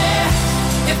 baby,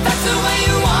 if that's the way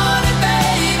you want it,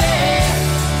 baby.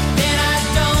 Then I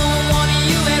don't want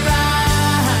you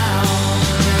around.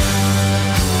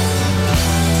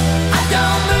 I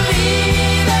don't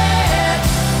believe it,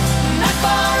 not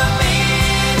for a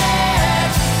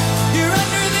minute. You're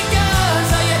under the gun,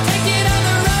 so you take it on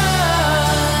the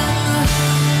run.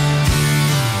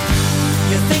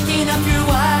 You're thinking of your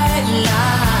white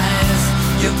lies,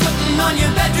 you're putting on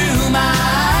your bedroom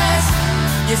eyes.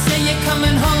 You say you're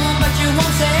coming home, but you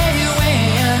won't say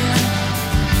when.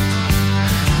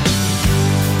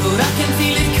 But I can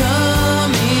feel it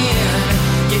coming.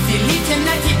 If you leave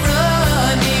tonight, keep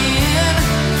running,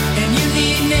 and you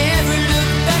need never look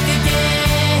back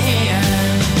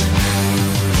again.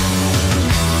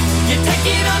 You take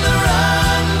it on the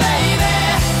run, baby,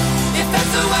 if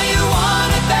that's the way you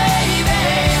want it, baby.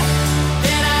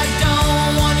 Then I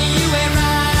don't want you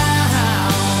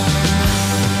around.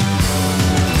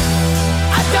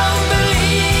 I don't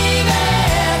believe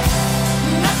it,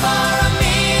 not for a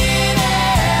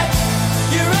minute.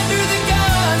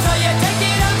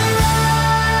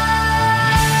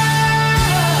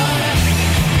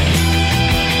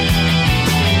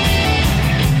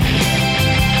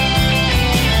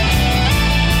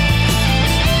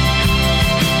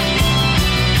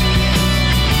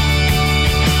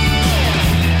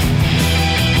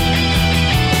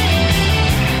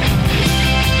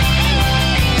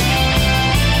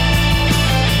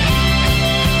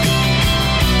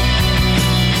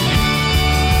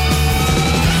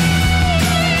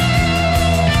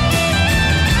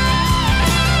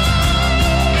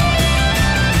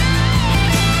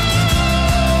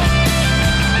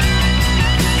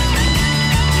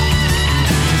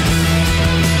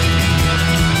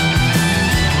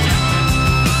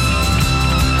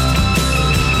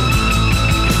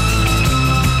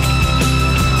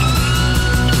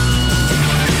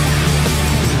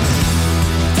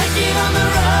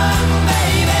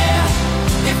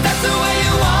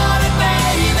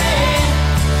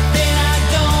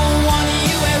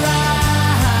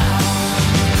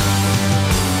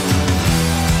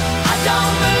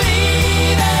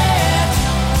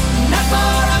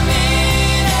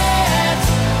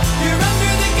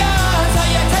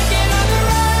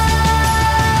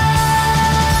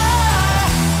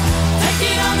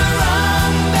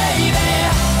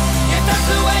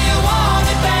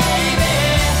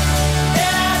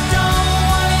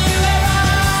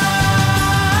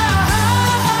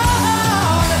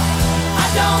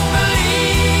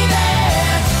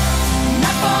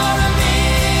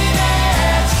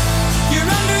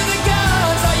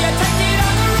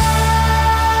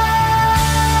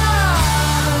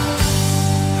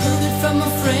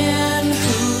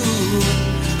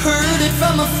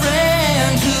 a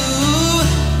friend who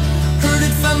heard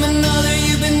it from another.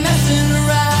 You've been messing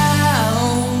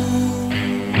around.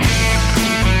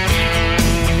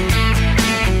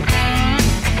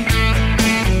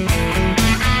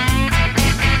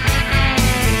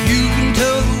 You can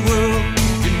tell the world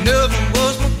you never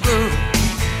was my girl.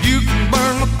 You can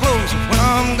burn my clothes when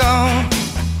I'm gone.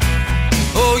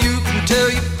 Oh, you can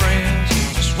tell your friends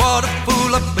just what a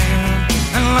fool I've been,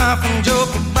 and laugh and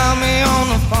joke about me on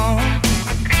the phone.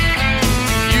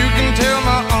 You can tell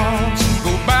my arms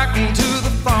go back into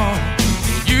the phone.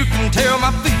 You can tell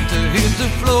my feet to hit the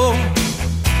floor.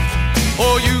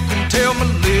 Or you can tell my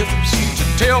lips to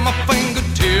tell my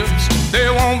fingertips they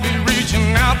won't be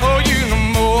reaching out for you no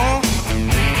more.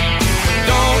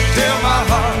 Don't tell my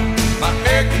heart, my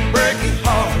achy, breaky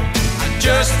heart, I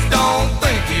just don't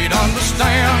think he'd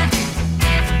understand.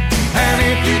 And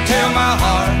if you tell my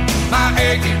heart, my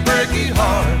achy, breaky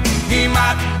heart, he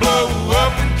might blow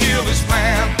up and kill this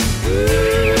man.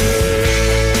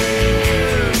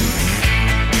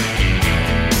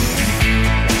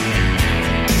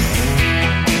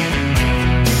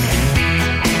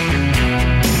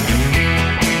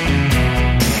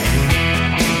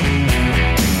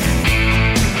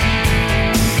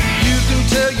 You can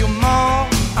tell your mom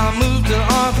I moved to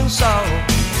Arkansas.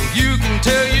 You can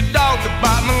tell your dog to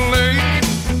bite my leg.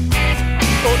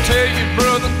 Or tell your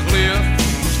brother Cliff,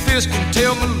 whose fist can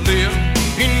tell my lip,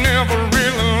 he never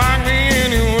really liked me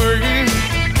anyway.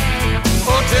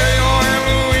 Or tell your Aunt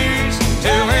Louise,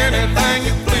 tell anything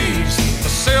you please,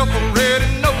 myself already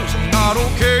knows I'm not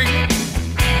okay.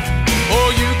 Or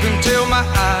you can tell my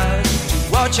eyes to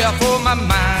watch out for my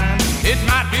mind, it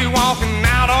might be walking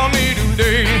out on me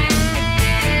today.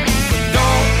 But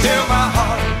don't tell my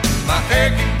heart, my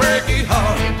achy, breaky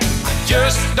heart, I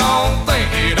just don't think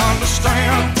he'd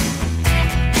understand.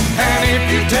 And if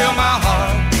you tell my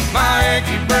heart, my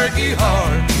achy, breaky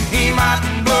heart, he might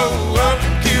blow up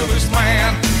and kill this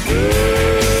man.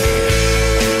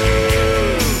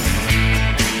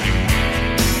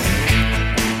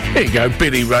 There you go,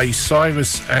 Billy Ray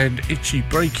Cyrus and Itchy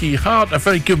Breaky Heart. A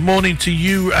very good morning to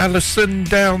you, Alison,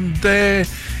 down there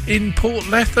in Port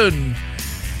Lethen.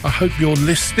 I hope you're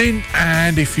listening,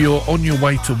 and if you're on your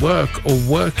way to work or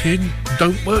working,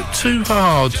 don't work too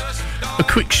hard. A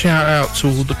quick shout out to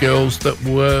all the girls that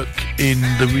work in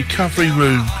the recovery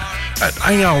room at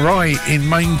ARI in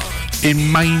Main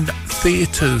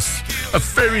Theatres. A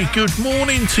very good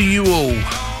morning to you all.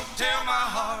 Tell my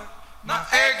heart, my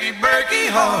achy, breaky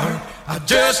heart, I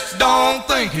just don't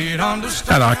think he'd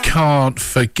understand. And I can't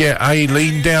forget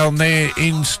Aileen down there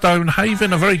in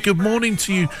Stonehaven. A very good morning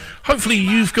to you. Hopefully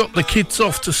you've got the kids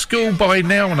off to school by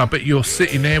now, and I bet you're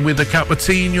sitting there with a cup of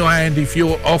tea in your hand if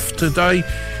you're off today.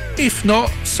 If not,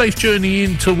 safe journey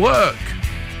into work.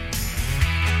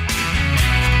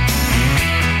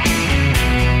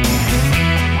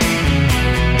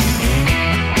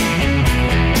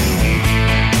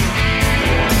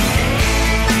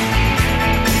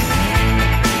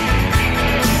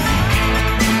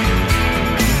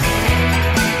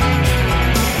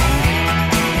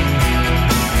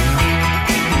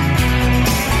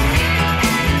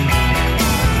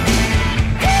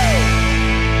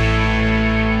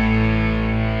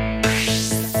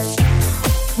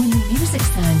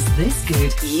 This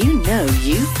good, you know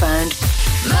you found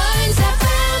Mearns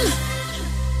FM.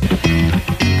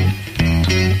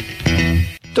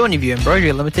 Stoneyview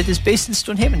Embroidery Limited is based in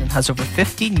Stonehaven and has over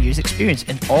 15 years experience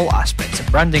in all aspects of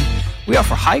branding. We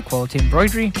offer high quality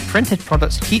embroidery, printed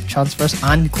products, heat transfers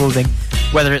and clothing.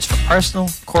 Whether it's for personal,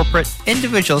 corporate,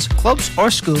 individuals, clubs or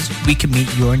schools, we can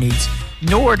meet your needs.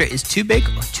 No order is too big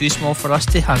or too small for us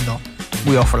to handle.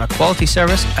 We offer a quality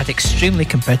service at extremely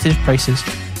competitive prices.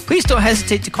 Please don't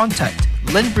hesitate to contact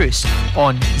Lynn Bruce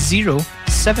on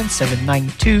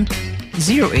 07792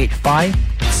 085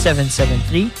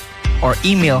 773 or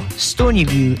email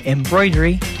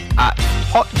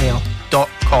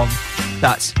stonyviewembroidery@hotmail.com.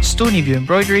 That's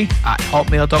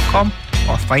stonyviewembroidery@hotmail.com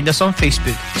or find us on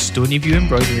Facebook, Stonyview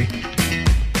Embroidery.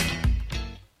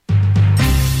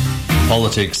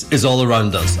 Politics is all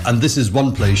around us, and this is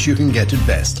one place you can get it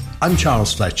best. I'm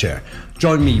Charles Fletcher.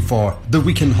 Join me for The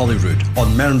Week in Holyrood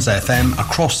on Mearns FM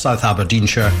across South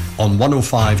Aberdeenshire on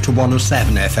 105 to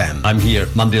 107 FM. I'm here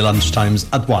Monday lunchtimes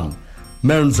at 1.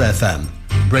 Mearns FM,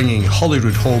 bringing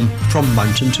Holyrood home from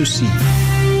mountain to sea.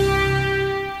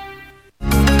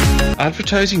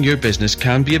 Advertising your business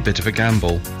can be a bit of a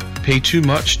gamble. Pay too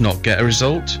much, not get a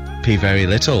result. Pay very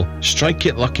little, strike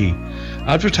it lucky.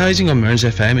 Advertising on Mearns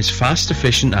FM is fast,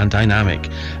 efficient and dynamic,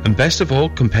 and best of all,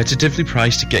 competitively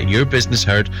priced to get your business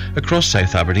heard across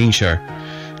South Aberdeenshire.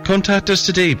 Contact us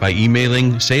today by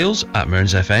emailing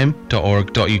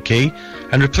sales@mearnsfm.org.uk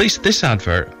and replace this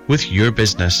advert with your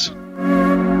business.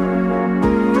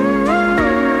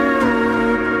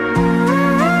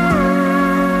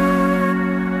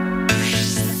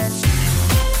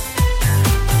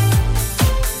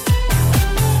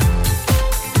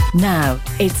 Now,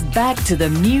 it's back to the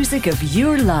music of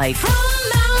your life.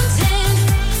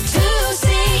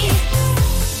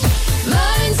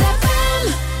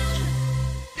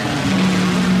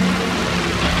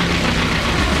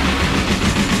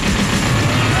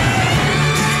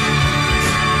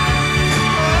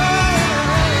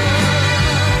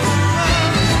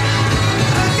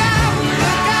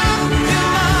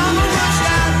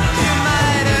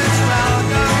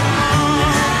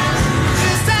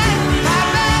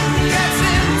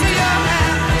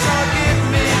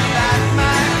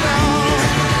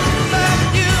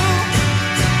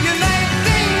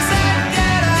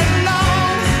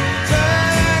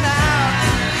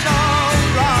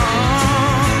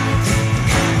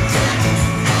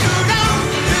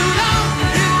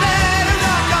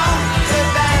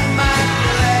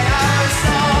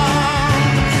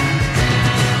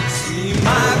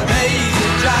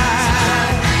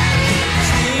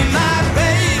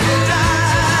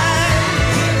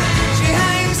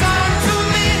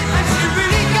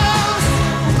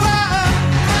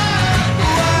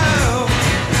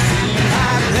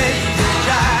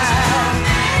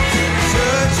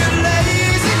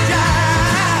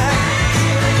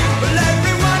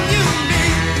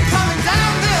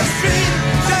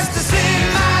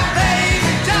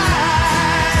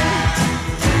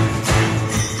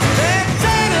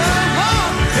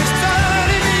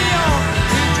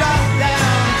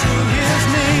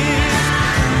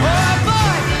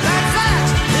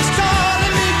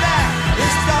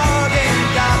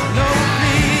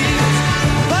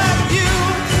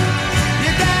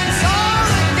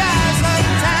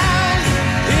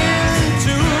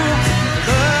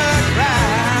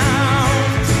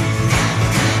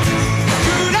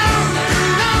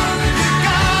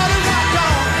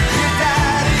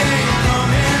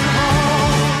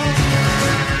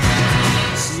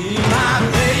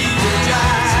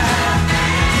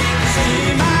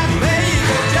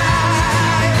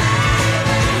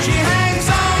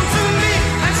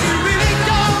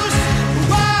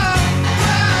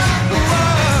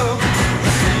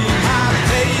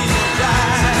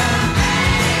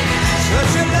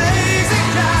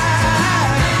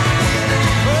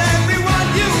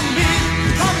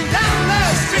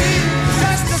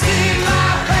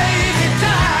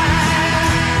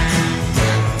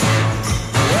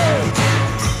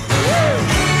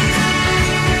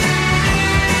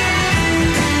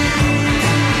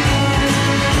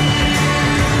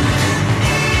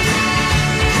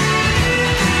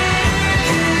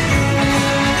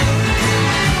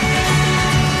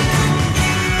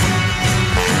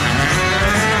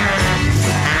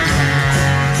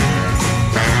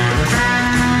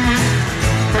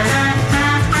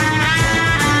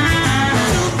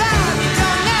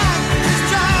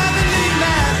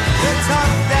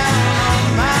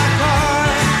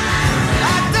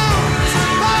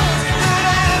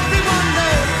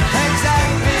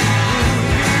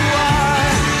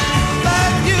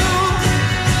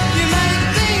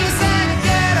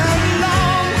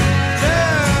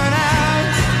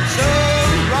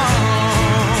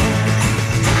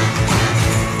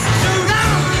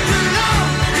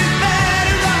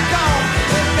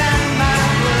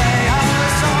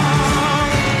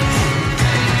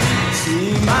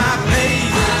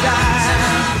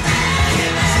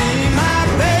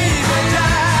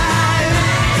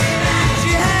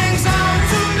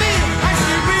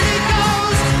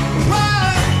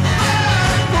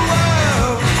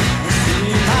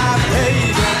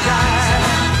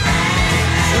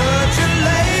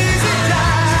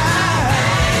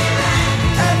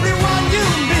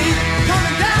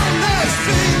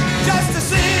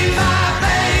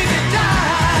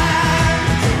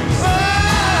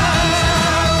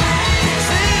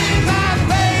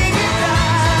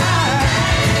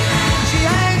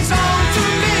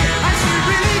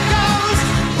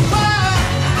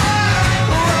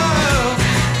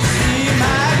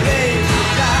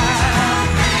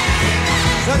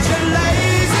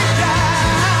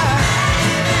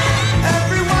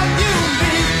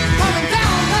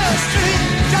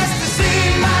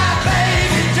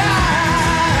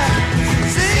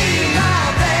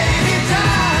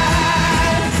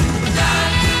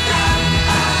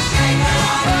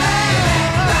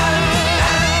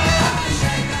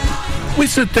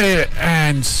 Wizard there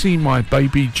and See My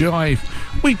Baby Jive.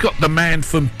 We got the man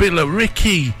from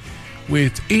Billericay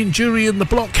with Ian Jury and the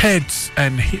Blockheads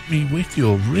and Hit Me With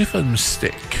Your Rhythm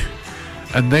Stick.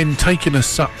 And then taking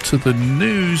us up to the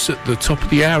news at the top of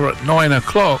the hour at 9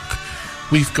 o'clock,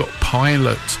 we've got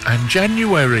Pilot and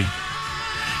January.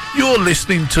 You're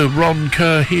listening to Ron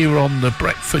Kerr here on The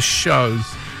Breakfast Show,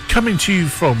 coming to you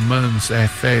from Mearns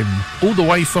FM, all the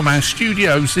way from our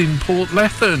studios in Port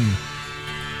Lethen.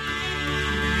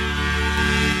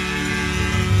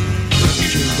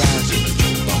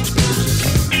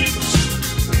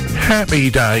 Happy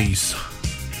days.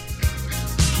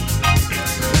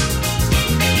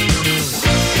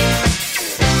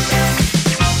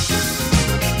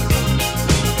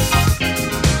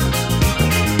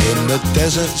 In the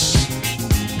deserts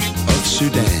of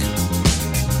Sudan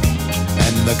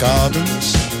and the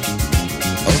gardens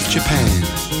of Japan,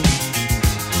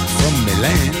 from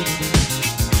Milan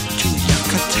to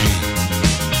Yucatan,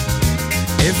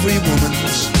 every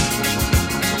woman's,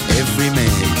 every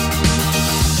man.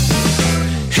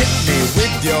 Hit me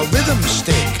with your rhythm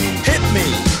stick. Hit me,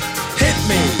 hit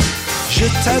me. Je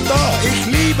t'adore, ich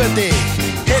liebe dich.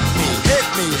 Hit me, hit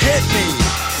me, hit me.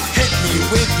 Hit me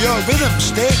with your rhythm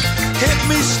stick. Hit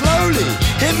me slowly,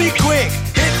 hit me quick.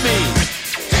 Hit me,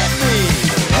 hit me,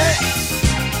 hit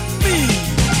me.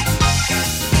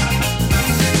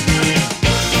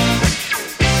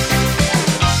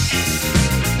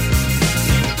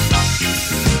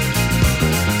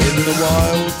 In the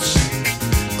wilds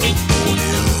of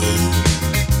Borneo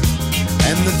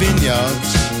and the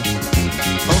vineyards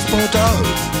of Bordeaux,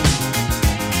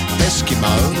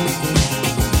 Eskimo,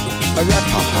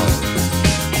 Arapaho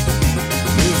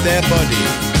move their body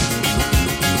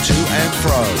to and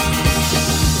fro.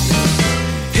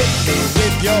 Hit me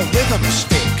with your rhythm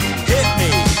stick. Hit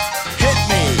me, hit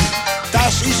me.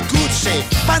 Das ist gut, say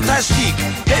fantastic.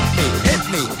 Hit me, hit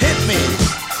me, hit me.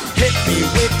 Hit me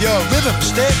with your rhythm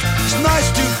stick. It's nice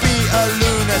to be a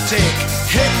lunatic.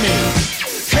 Hit me,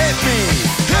 hit me,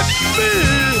 hit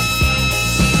me.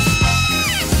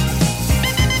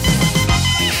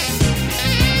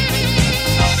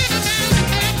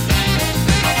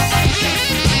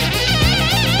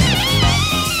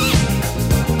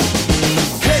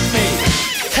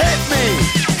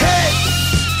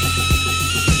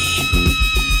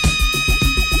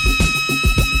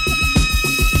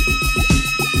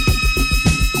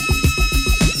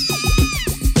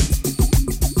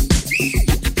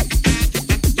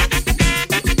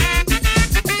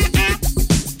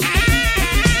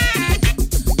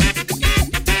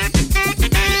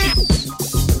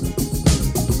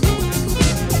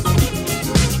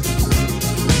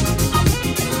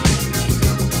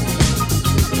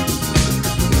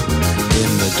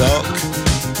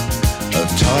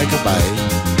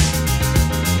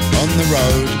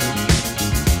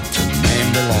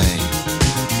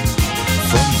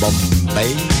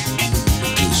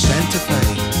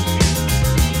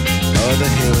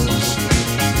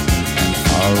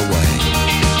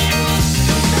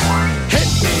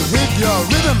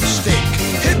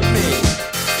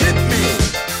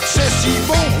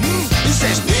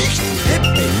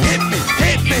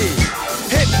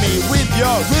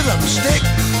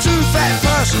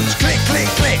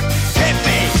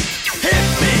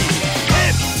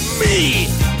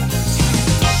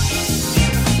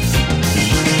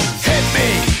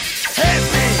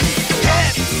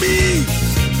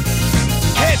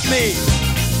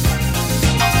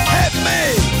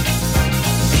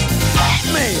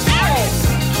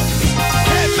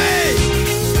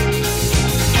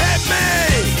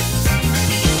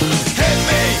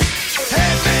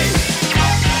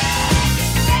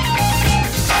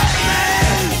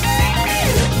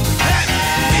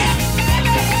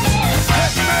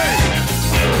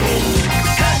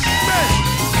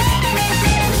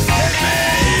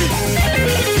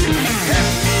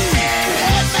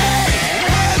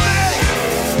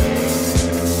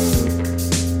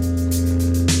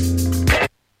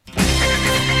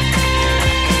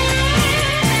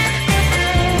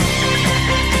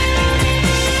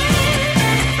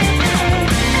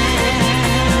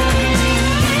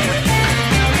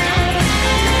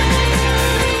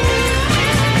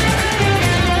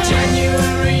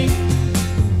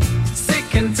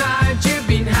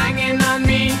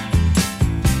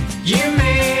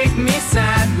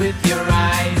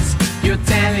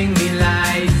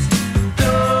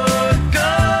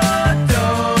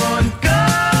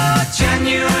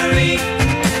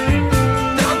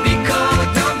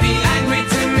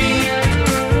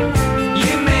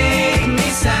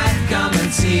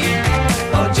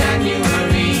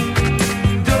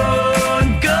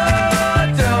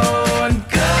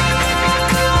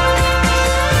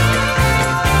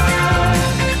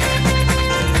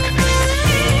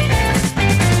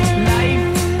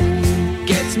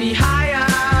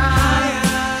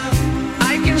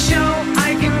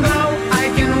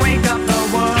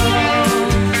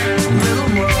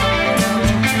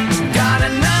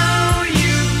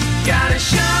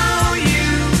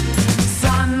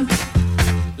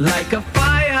 like a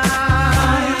fire.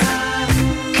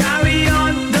 Carry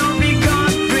on, don't be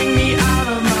gone, bring me out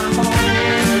of my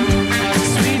home,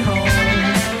 sweet home.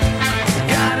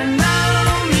 Gotta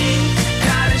know me,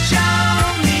 gotta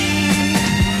show me.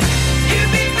 You've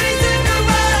been facing the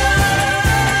world,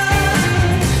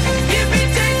 you've been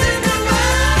tasting the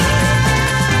world.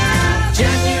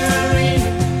 January,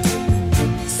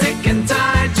 sick and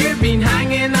tired, you've been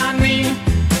hanging on me.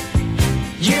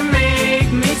 You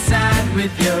make me sad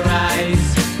with your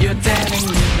eyes, you're telling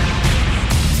me.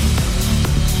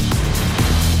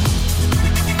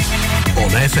 On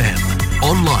FM,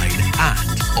 online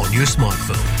and on your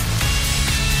smartphone.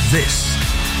 This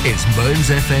is Mearns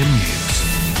FM News.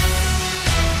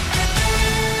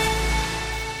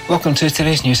 Welcome to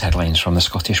today's news headlines from the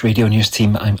Scottish Radio News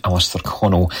team. I'm Alistair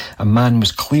Connell. A man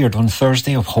was cleared on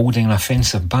Thursday of holding an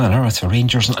offensive banner at a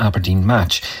Rangers and Aberdeen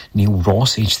match. Neil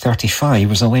Ross, aged 35,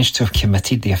 was alleged to have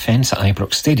committed the offence at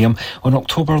Ibrox Stadium on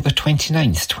October the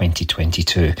 29th,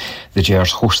 2022. The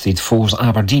Gers hosted foes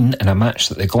Aberdeen in a match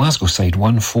that the Glasgow side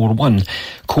won 4-1.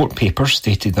 Court papers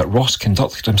stated that Ross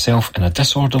conducted himself in a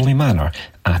disorderly manner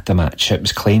at the match. It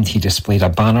was claimed he displayed a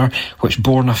banner which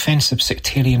bore an offensive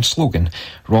sectarian slogan.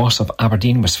 Ross of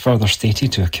Aberdeen was further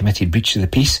stated to have committed breach of the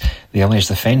peace. The alleged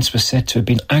offence was said to have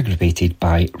been aggravated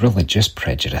by religious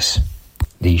prejudice.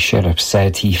 The sheriff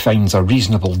said he finds a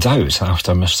reasonable doubt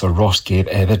after Mr Ross gave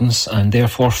evidence and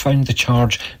therefore found the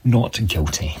charge not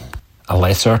guilty. A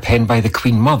letter penned by the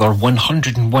Queen Mother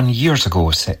 101 years ago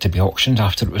is set to be auctioned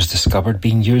after it was discovered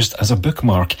being used as a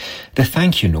bookmark. The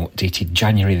thank you note, dated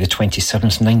January the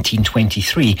 27th,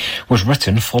 1923, was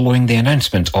written following the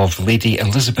announcement of Lady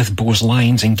Elizabeth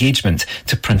Bowes-Lyon's engagement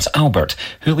to Prince Albert,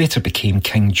 who later became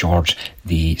King George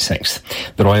VI.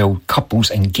 The royal couple's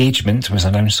engagement was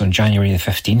announced on January the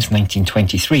 15th,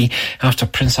 1923, after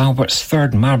Prince Albert's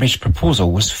third marriage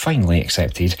proposal was finally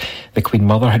accepted. The Queen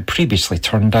Mother had previously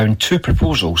turned down two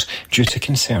proposals due to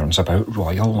concerns about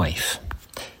royal life.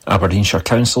 Aberdeenshire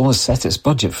Council has set its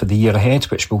budget for the year ahead,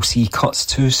 which will see cuts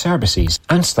to services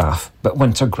and staff, but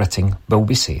winter gritting will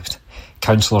be saved.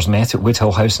 Councillors met at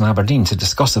Woodhill House in Aberdeen to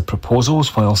discuss the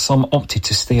proposals, while some opted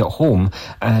to stay at home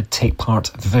and take part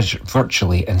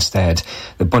virtually instead.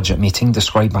 The budget meeting,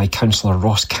 described by Councillor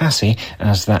Ross Cassie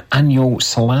as the annual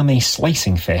salami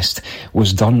slicing fest,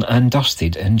 was done and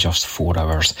dusted in just 4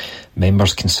 hours.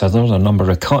 Members considered a number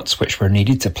of cuts which were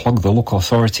needed to plug the local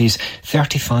authorities'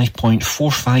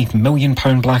 £35.45 million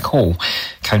black hole.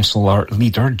 Councillor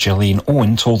leader Gillian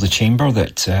Owen told the Chamber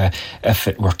that if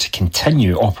it were to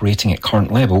continue operating at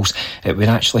current levels, it would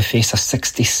actually face a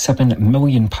 £67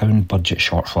 million budget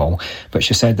shortfall. But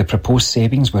she said the proposed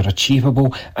savings were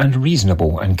achievable and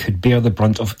reasonable and could bear the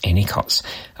brunt of any cuts.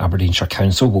 Aberdeenshire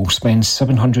Council will spend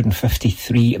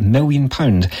 £753 million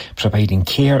providing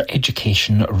care,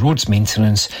 education, roads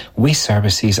maintenance, waste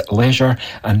services, leisure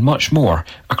and much more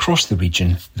across the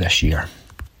region this year.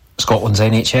 Scotland's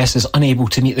NHS is unable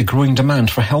to meet the growing demand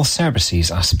for health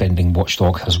services, a spending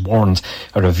watchdog has warned.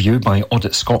 A review by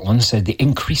Audit Scotland said the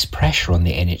increased pressure on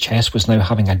the NHS was now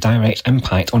having a direct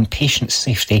impact on patient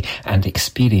safety and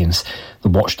experience. The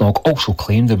watchdog also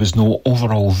claimed there was no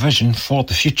overall vision for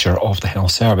the future of the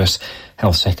health service.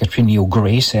 Health Secretary Neil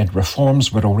Gray said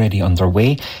reforms were already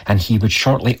underway and he would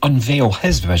shortly unveil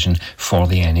his vision for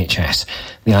the NHS.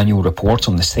 The annual report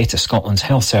on the state of Scotland's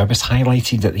health service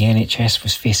highlighted that the NHS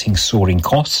was facing soaring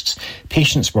costs,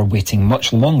 patients were waiting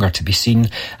much longer to be seen,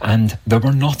 and there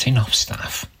were not enough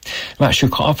staff. That's your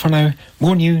caught up for now.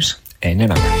 More news in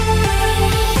an hour.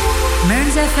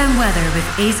 Mearns FM weather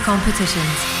with Ace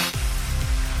Competitions.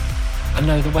 And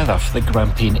now the weather for the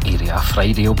Grampian area.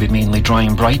 Friday will be mainly dry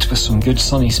and bright with some good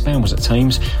sunny spells at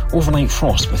times. Overnight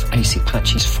frost with icy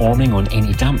patches forming on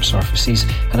any damp surfaces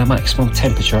and a maximum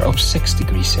temperature of 6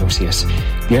 degrees Celsius.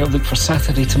 The outlook for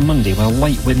Saturday to Monday, while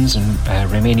light winds and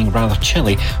remaining rather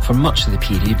chilly for much of the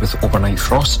period with overnight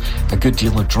frost, a good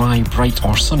deal of dry, bright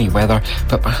or sunny weather,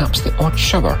 but perhaps the odd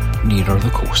shower nearer the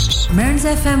coasts. Mearns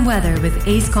FM weather with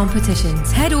Ace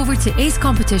Competitions. Head over to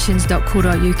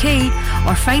acecompetitions.co.uk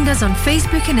or find us on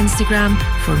Facebook and Instagram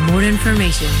for more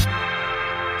information.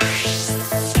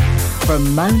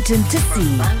 From mountain to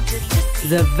sea,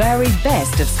 the very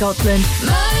best of Scotland.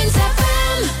 Mearns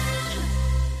FM.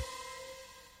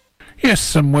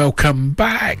 Yes, and welcome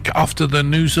back. After the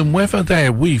news and weather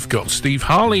there, we've got Steve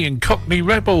Harley and Cockney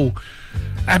Rebel.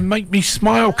 And Make Me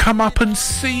Smile, Come Up and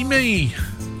See Me.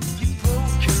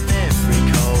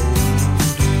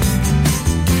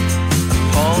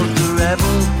 Hold the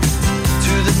rebel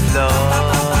to the floor.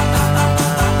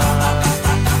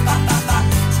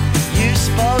 You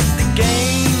spoke the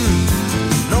game,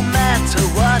 no matter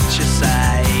what you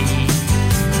say.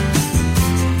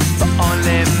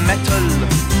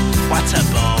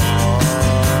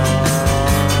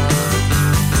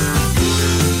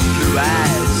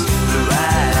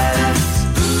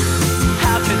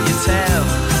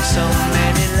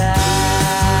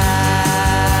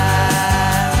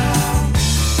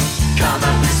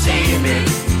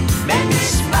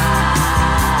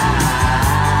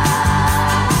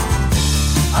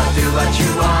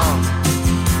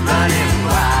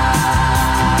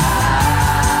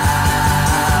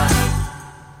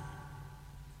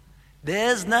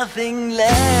 There's nothing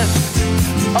left,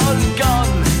 all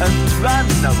gone and run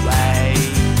away.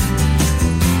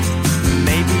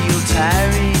 Maybe you'll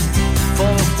tarry for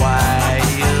a while.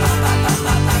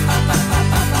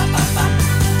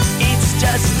 It's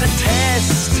just a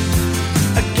test,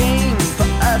 a game for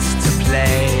us to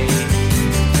play.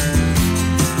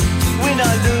 Win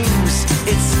or lose,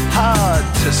 it's hard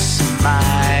to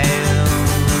smile.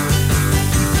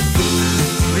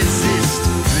 Resist,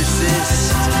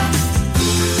 resist.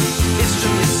 It's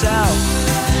from yourself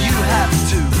you have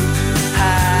to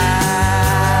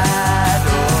hide.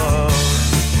 Oh,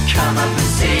 come up and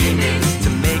see me to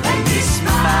make me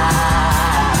smile.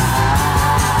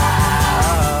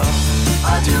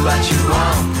 I'll do what you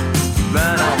want,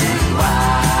 run away wild.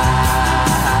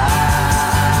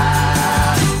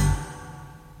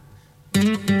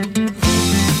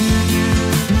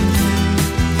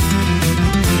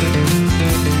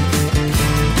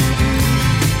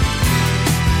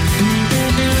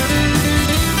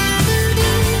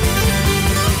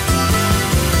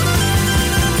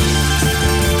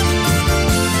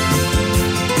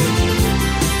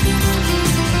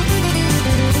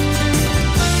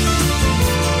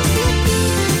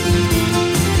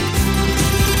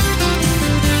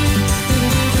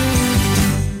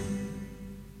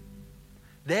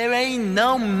 There ain't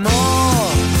no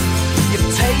more.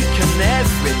 You've taken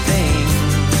everything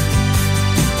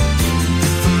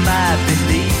from my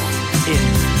belief in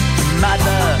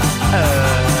Mother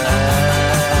Earth.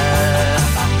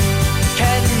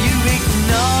 Can you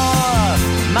ignore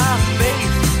my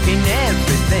faith in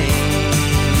everything?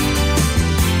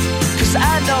 'Cause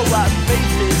I know what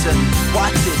faith is and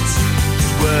what it's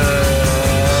worth.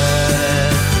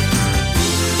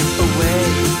 Away,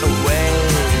 away.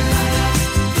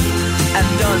 And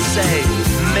don't say,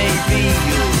 maybe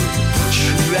you'll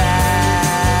try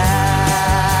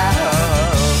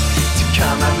to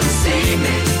come up and see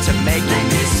me, to make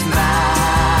me smile.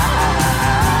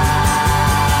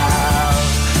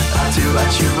 I'll do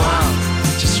what you want,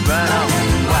 just run away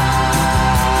wild.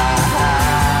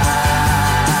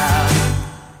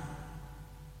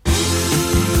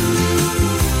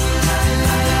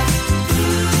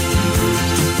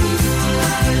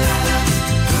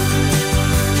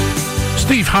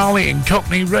 Steve Harley and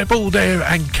Cockney Rebel there,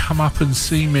 and Come Up and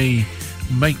See Me,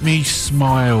 Make Me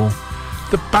Smile.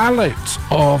 The ballad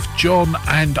of John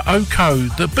and Oko,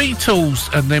 the Beatles,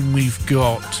 and then we've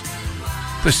got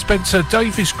the Spencer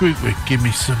Davis Group with Give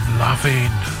Me Some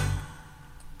Lovin'.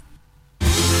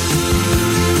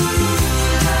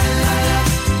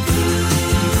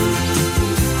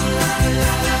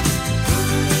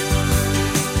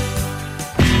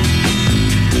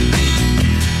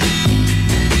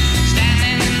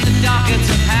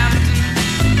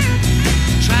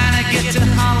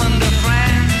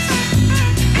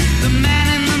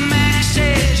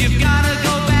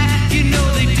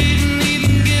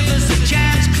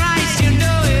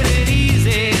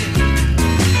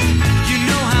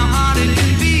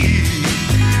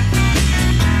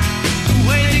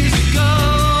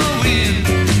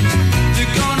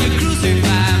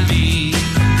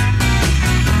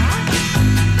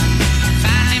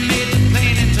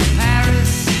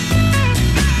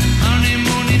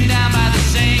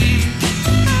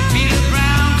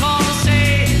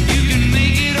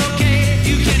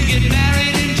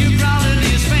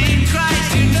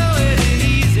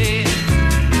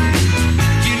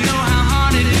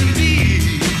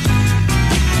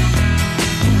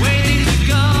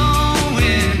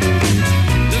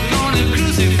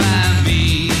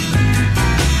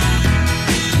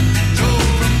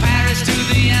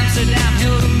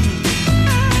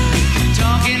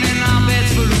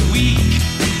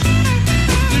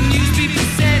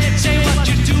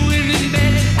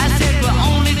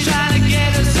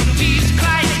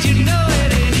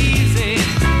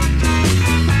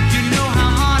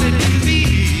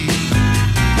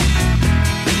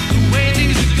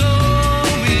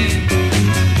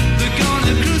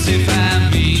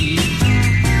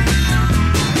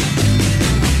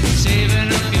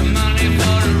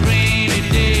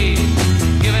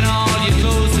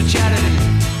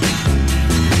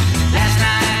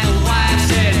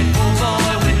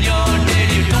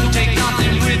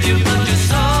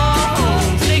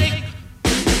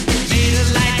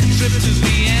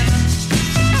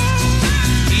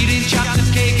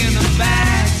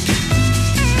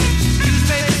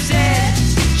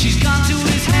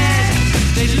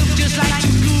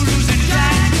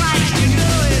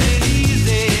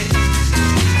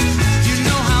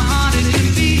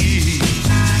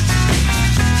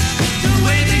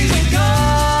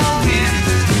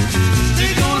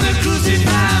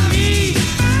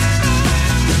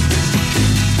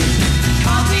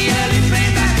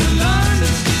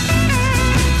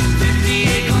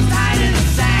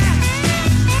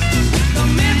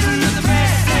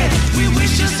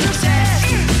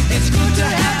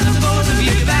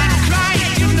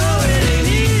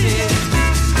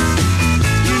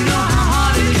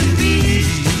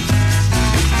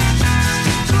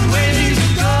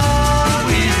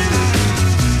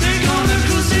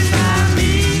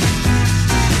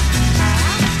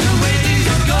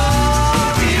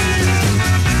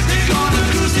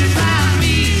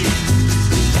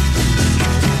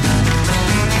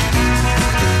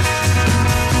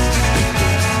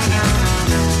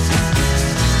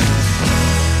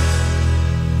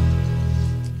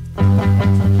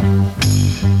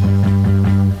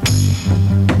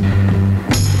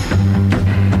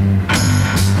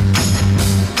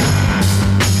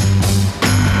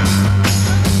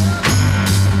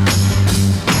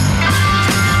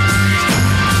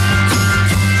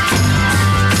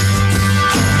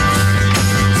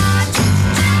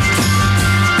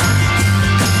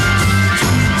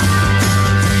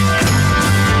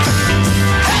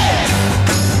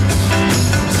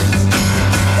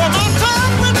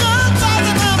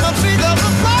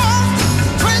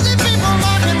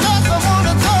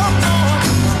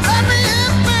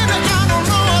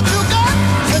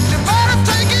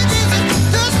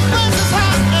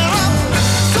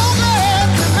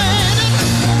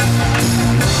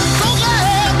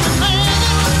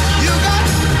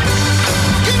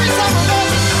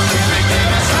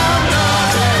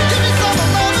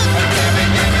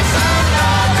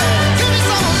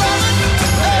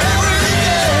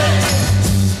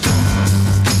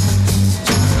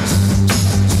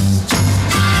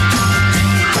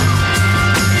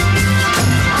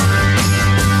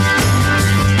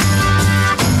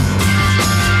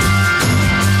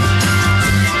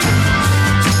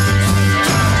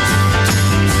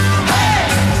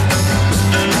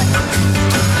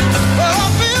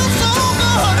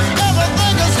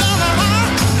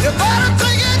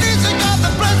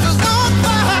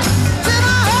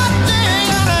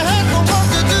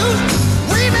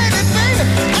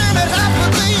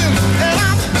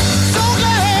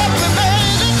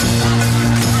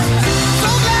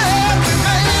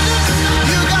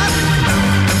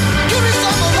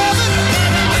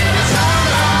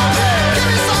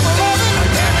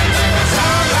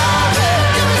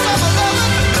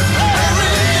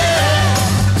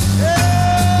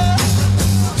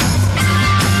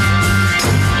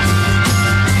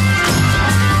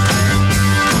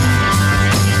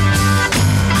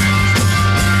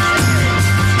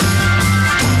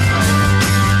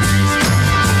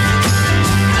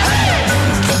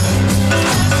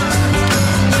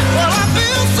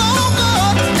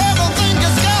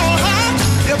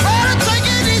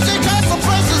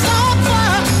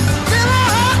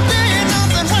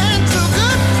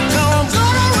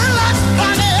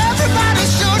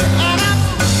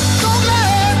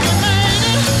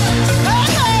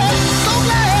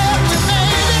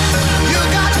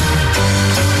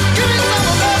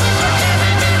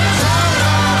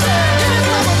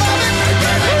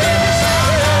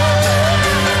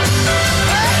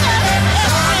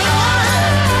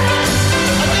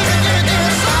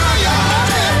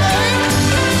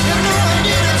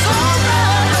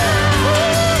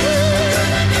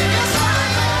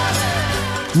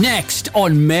 Next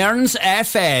on Mearns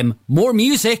FM, more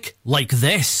music like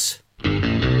this.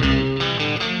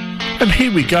 And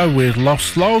here we go with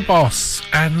Los Lobos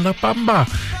and La Bamba,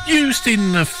 used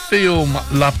in the film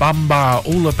La Bamba,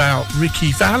 all about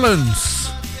Ricky Valens.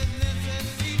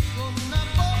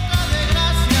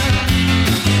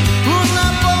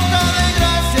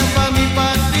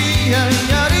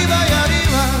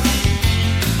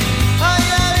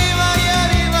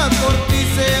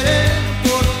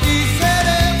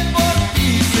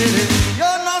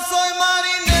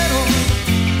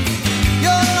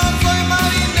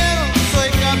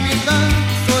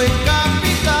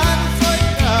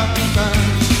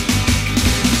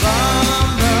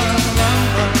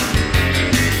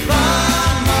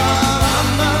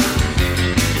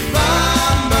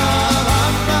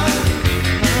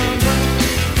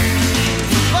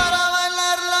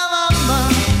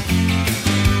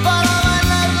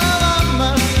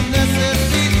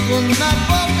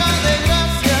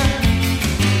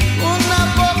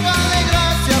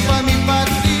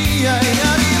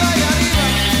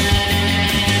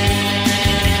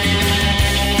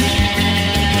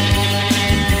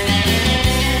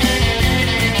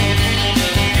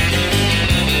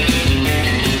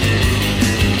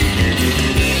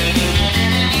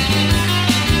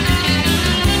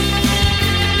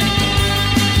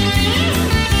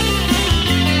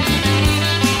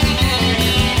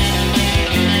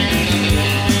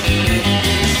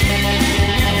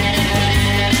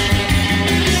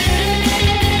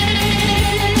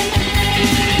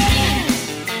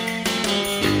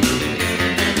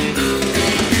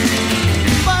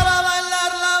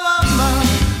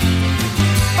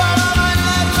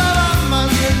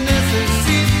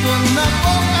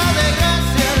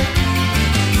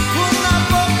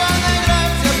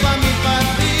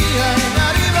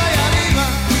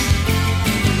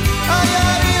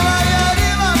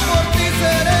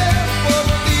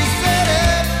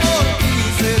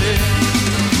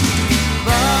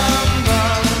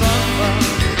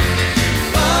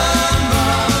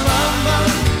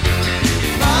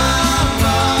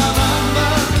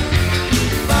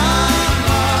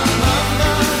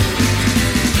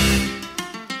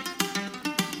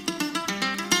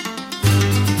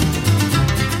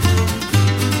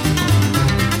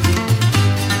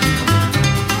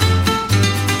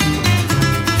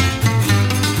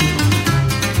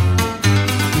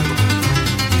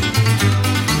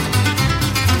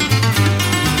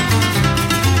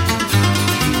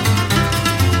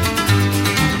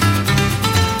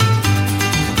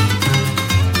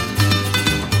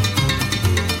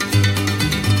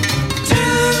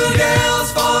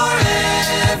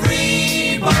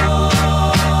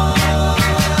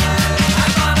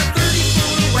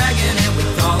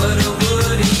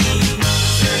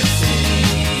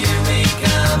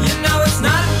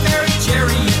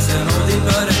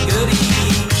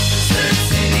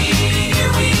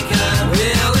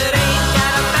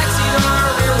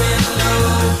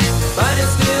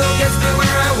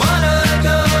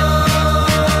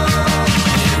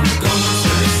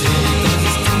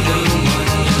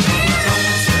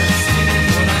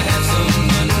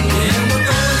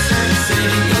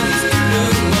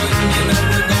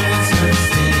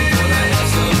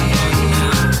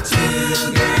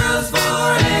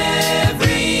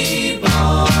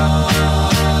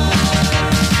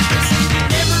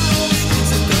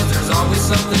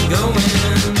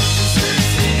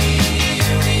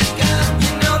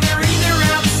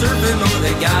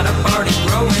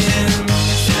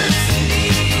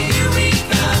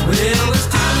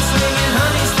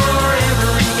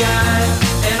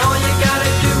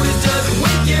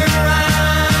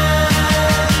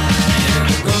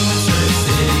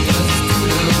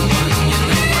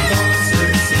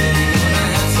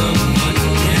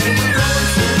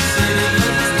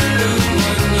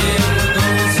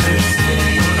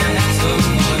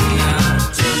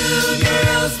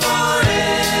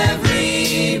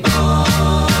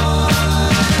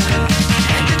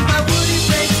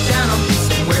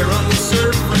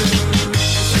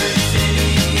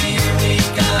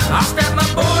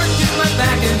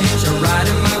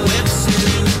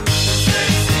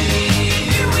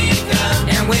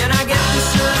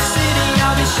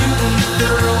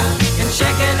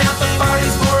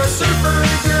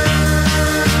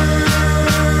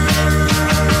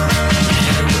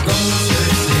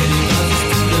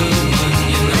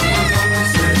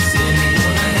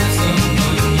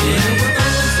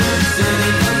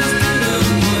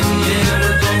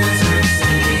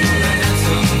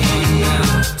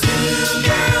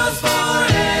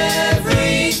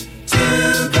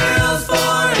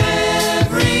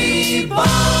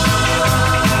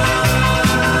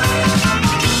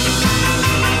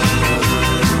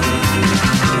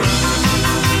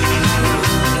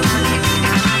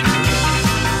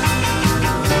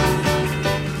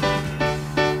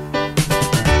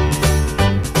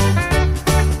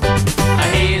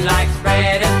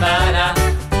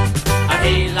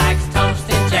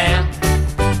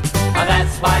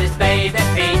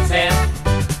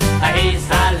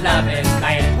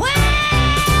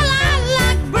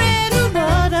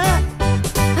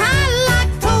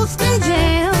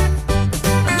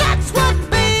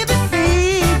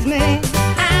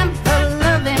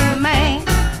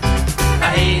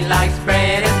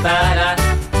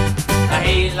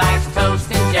 likes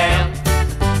toast and jam.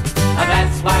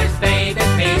 That's why his baby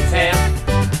feeds him.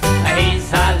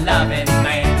 He's a loving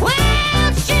man.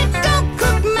 Well, she don't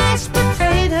cook mashed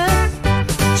potatoes.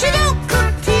 She don't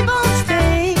cook T-bone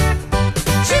steak.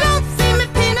 She don't feed me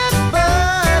peanut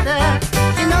butter.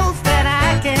 She knows that I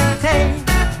can take.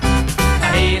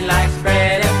 He likes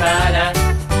bread and butter.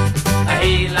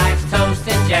 He likes toast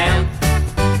and jam.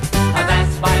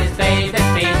 That's why his baby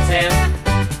feeds him.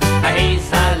 He's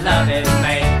a loving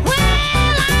man. Well, I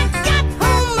got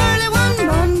home early one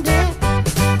Monday,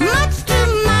 much to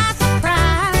my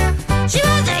surprise. She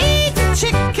was eating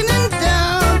chicken and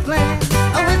dumplings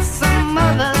with some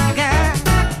other guy.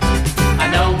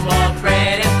 No more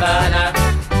bread and butter.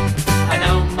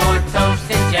 No more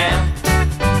toast and jam.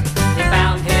 He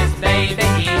found his baby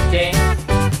eating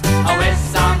with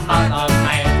some other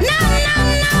man. No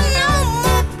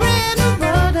more bread and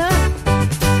butter.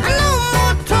 No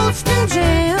more toast and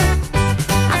jam.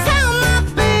 I found my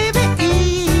baby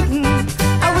eating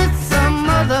with some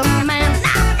other man.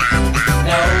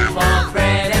 No more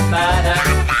bread and butter.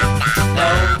 No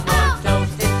more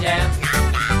toast and jam.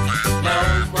 No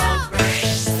more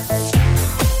bread.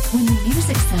 When the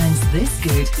music sounds this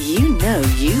good, you know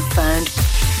you found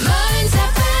Mearns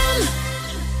FM.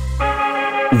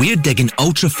 We're digging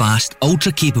ultra-fast,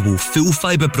 ultra-capable,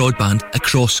 full-fibre broadband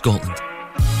across Scotland.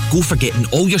 Go for getting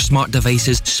all your smart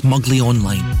devices smugly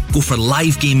online. Go for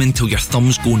live gaming till your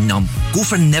thumbs go numb. Go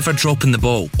for never dropping the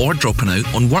ball or dropping out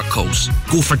on work calls.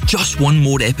 Go for just one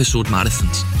more episode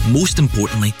marathons. Most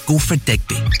importantly, go for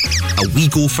Digby. A wee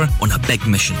gopher on a big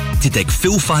mission to dig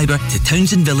full fibre to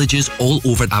towns and villages all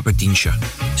over Aberdeenshire.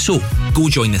 So, go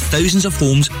join the thousands of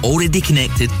homes already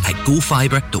connected at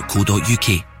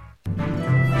gofibre.co.uk.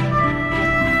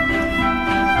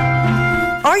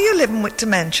 Are you living with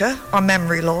dementia or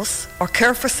memory loss or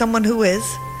care for someone who is?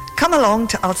 Come along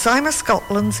to Alzheimer's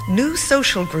Scotland's new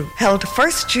social group held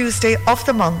first Tuesday of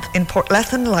the month in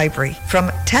Portlethen Library from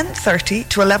 10:30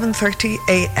 to 11:30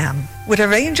 a.m. With a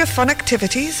range of fun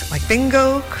activities like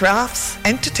bingo, crafts,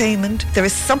 entertainment, there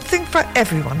is something for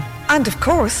everyone. And of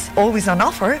course, always on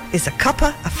offer is a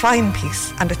cuppa, a fine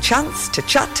piece, and a chance to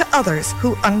chat to others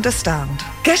who understand.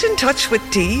 Get in touch with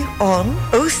Dee on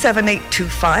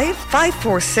 07825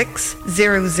 546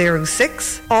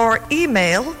 006 or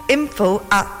email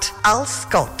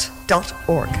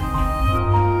info@alscott.org.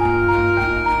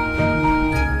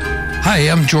 Hi,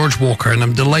 I'm George Walker and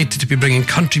I'm delighted to be bringing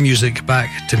country music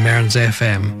back to Mearns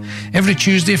FM. Every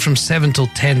Tuesday from 7 till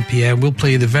 10 p.m. we'll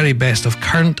play the very best of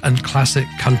current and classic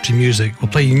country music.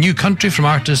 We'll play new country from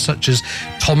artists such as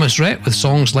Thomas Rhett with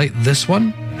songs like this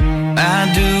one.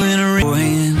 I do in a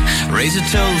rain, raise a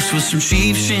toast with some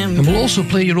sheep shim. And we'll also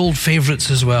play your old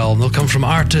favourites as well. They'll come from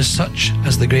artists such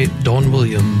as the great Don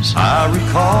Williams. I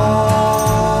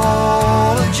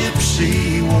recall a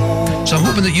gypsy war. So I'm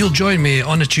hoping that you'll join me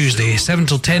on a Tuesday, 7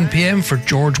 till 10 p.m. for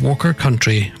George Walker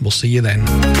Country. We'll see you then.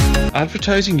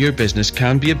 Advertising your business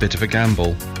can be a bit of a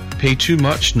gamble. Pay too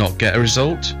much, not get a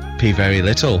result. Pay very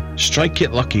little, strike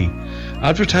it lucky.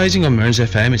 Advertising on Mearns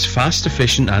FM is fast,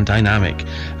 efficient and dynamic,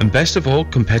 and best of all,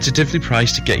 competitively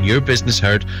priced to get your business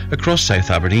heard across South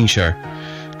Aberdeenshire.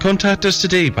 Contact us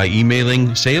today by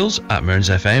emailing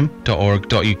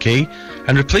sales@mearnsfm.org.uk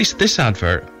and replace this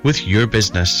advert with your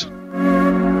business.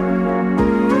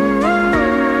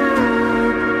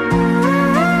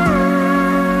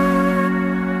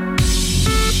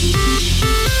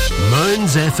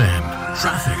 Mearns FM,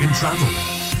 traffic and travel.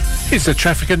 It's the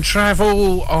traffic and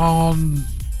travel on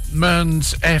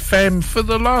Mearns FM for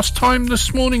the last time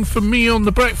this morning for me on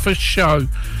the breakfast show.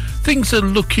 Things are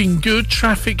looking good.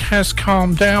 Traffic has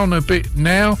calmed down a bit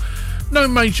now. No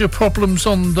major problems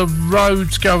on the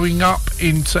roads going up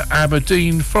into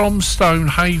Aberdeen from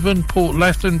Stonehaven.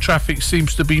 Portlethen traffic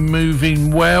seems to be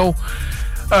moving well.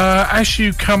 As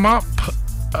you come up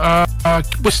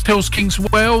West Hills, Kings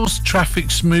Wells,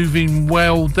 traffic's moving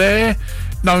well there.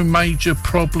 No major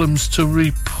problems to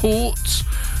report.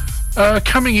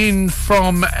 Coming in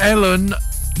from Ellen,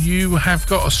 you have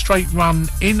got a straight run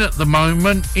in at the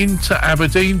moment into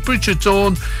Aberdeen. Bridge of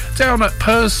Dawn down at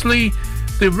Pursley.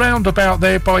 The roundabout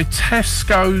there by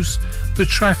Tesco's, the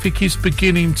traffic is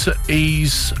beginning to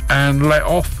ease and let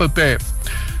off a bit.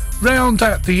 Round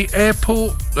at the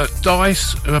airport at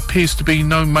Dice, there appears to be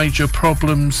no major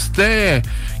problems there.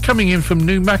 Coming in from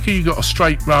Newmarket, you got a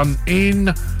straight run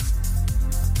in.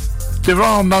 There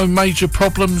are no major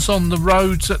problems on the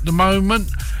roads at the moment.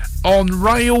 On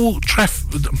rail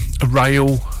traffic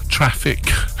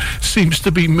seems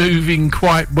to be moving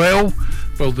quite well.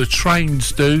 Well, the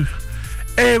trains do.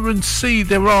 Air and sea,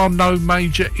 there are no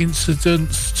major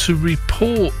incidents to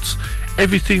report.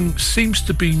 Everything seems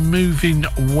to be moving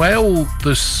well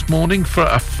this morning for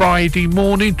a Friday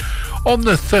morning on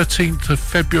the 13th of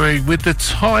February, with the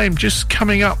time just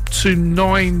coming up to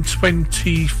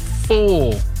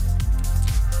 9:24.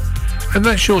 And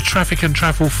that's your traffic and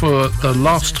travel for the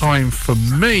last time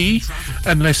from me,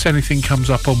 unless anything comes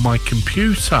up on my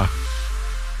computer.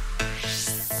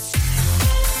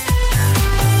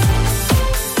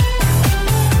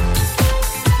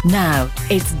 Now,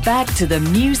 it's back to the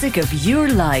music of your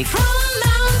life.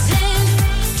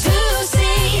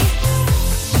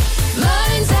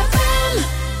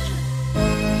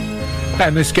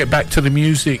 And let's get back to the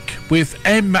music with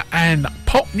M and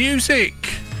Pop Music.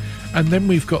 And then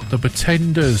we've got the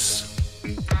Pretenders.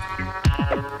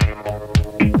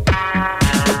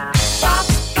 Pop,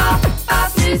 pop,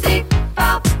 pop music.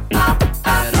 Pop, pop,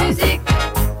 pop music.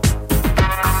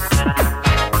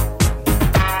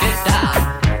 Get down.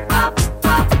 Pop,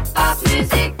 pop, pop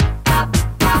music. Pop,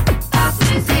 pop, pop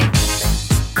music.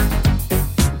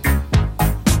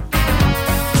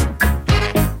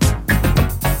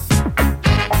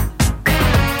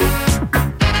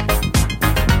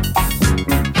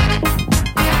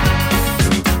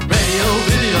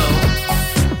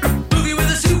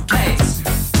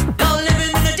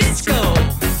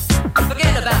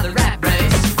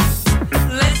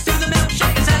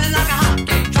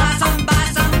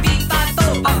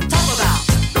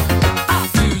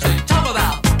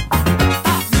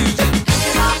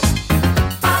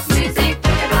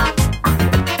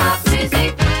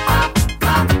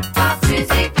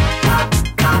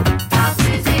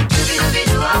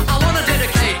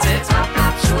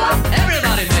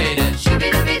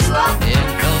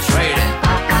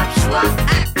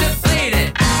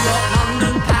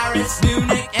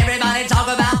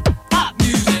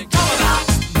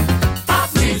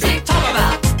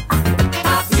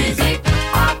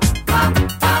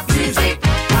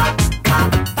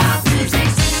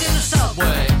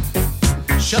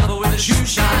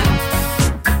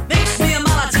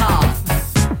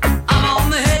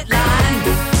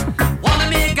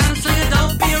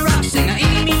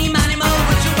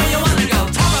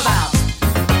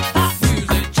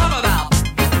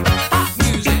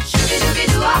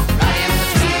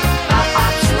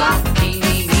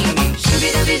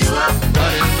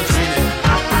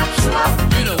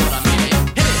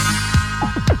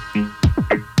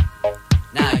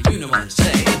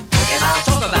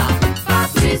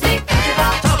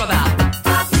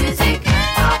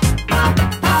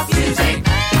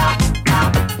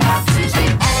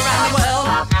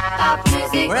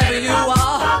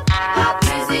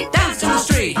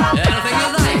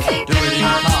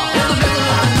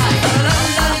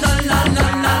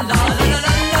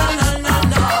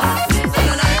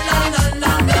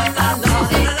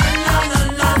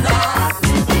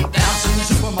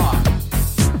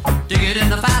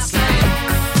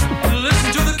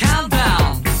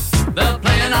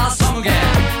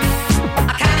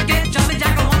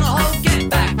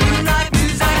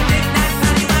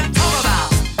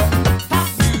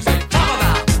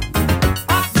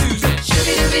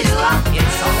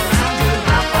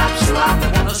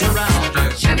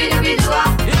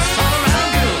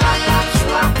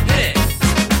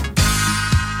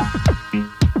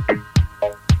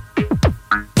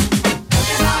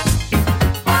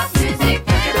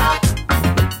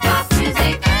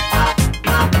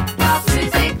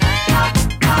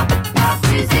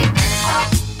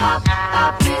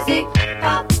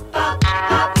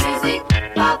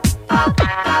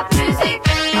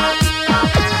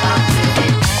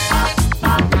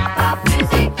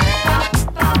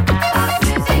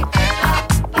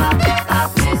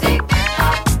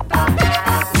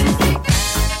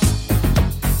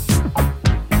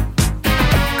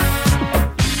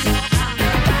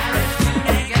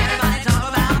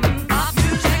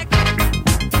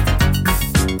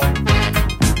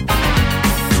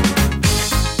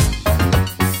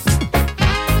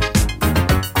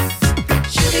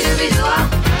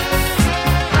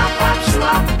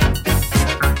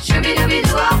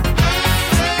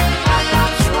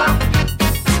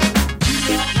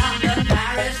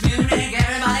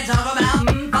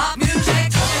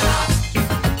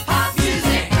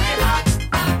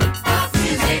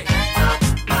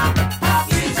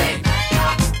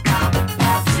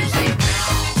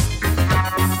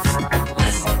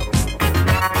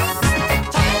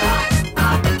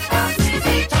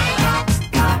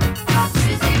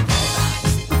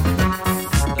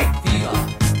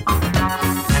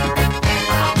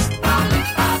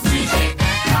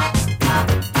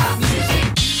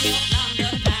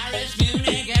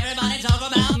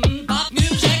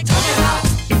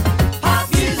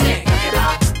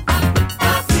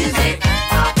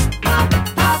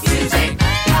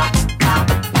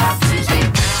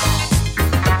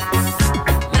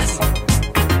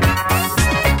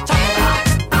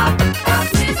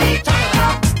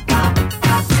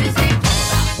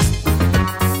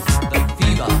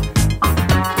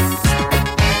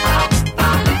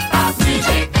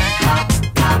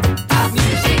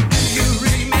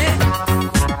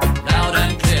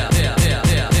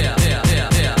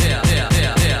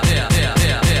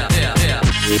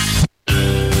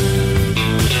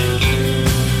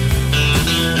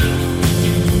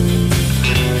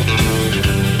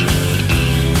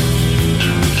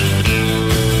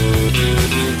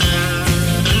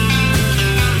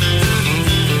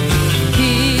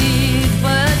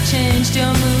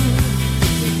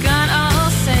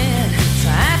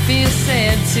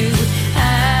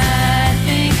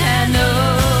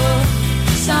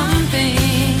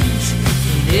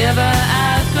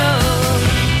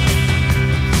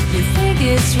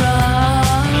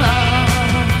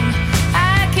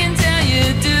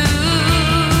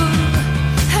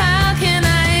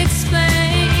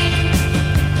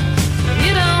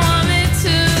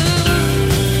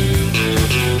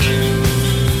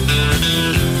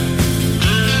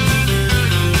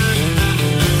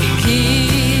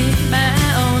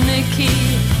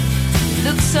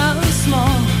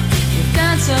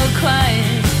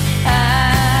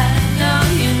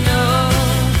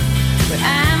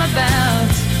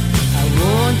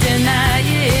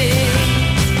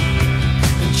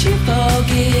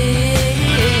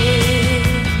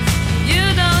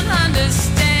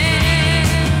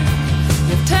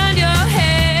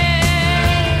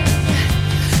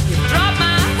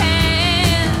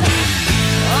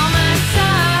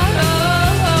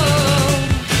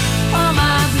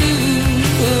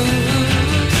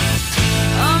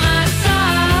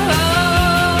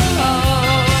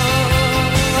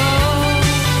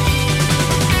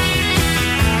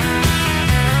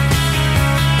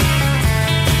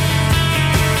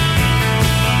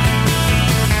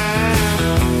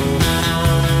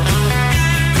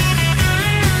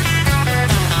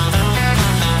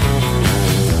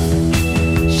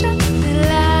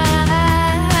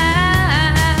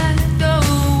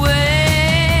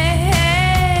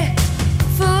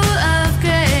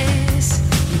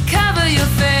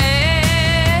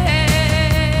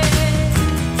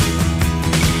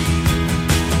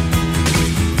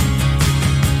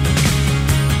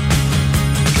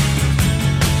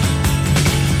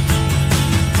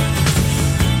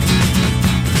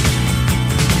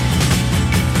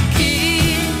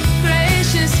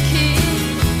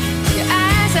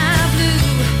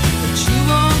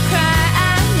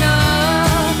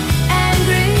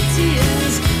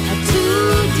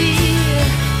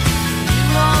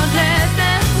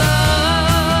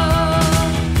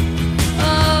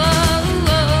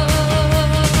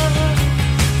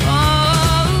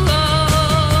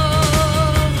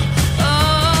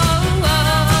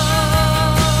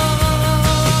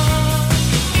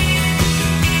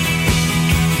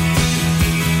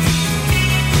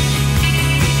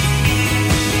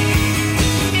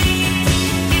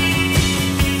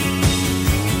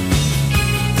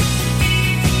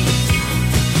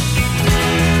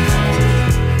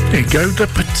 There go the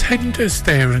Pretenders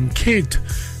there and Kid.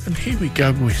 And here we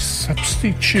go with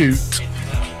Substitute.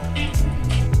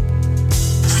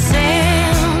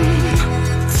 Sam,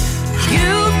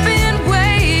 you've been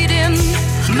waiting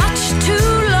much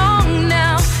too long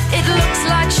now. It looks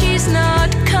like she's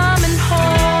not coming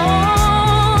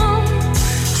home.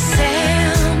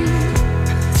 Sam,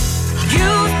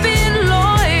 you've been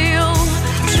loyal,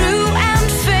 true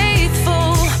and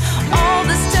faithful all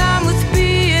this time with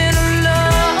being alone.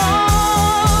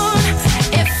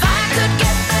 If I could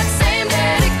get that same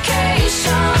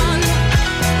dedication,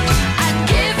 I'd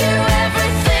give you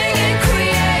everything in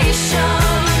creation.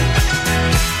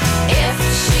 If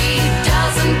she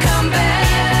doesn't come back,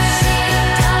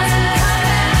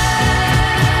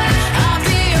 I'll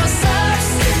be your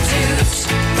substitute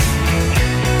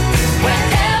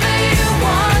whenever you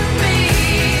want me.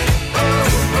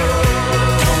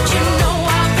 Don't you know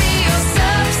I'll be your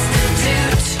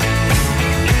substitute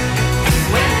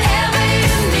whenever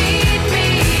you need me.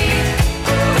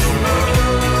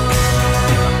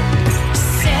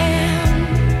 Sam,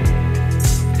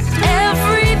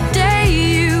 every day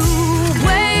you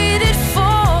waited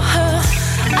for her,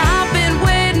 I've been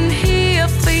waiting here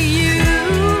for you.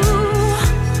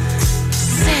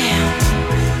 Sam,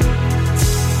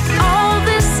 all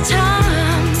this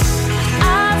time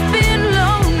I've been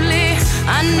lonely.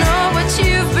 I know what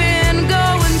you've been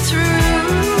going through.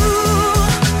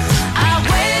 I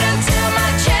wait until my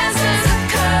chances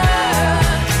occur,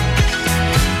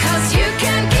 'cause you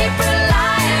can keep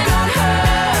relying on her.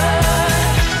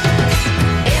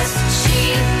 If she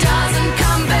doesn't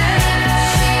come back,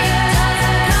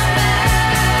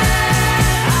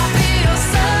 I'll be your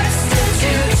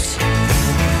substitute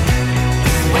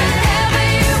whenever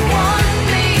you want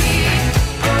me.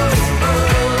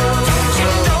 Don't you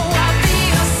know I'll be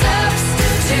your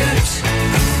substitute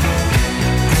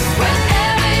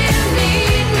whenever you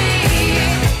need me.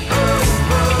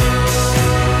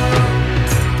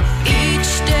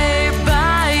 Each day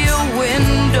by your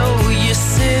window you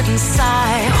sit and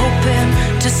sigh, hoping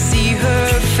to see her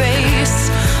face.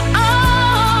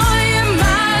 Oh, you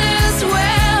might as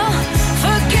well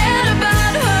forget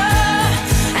about her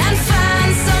and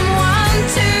find someone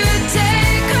to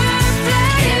take her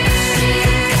place.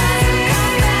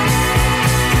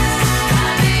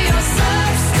 I'll be your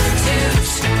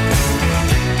substitute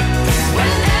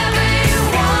whenever you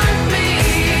want me.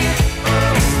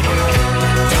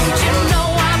 Don't you know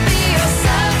I'll be your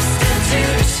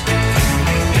substitute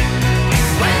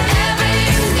whenever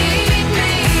you need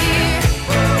me.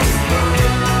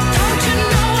 Don't you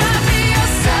know I'll be your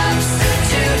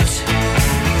substitute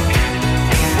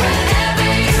whenever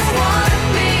you want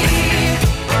me.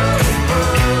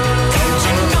 Don't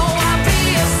you know I'll be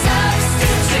your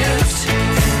substitute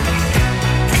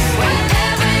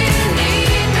whenever you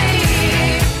need me.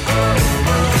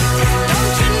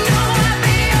 Don't you know I'll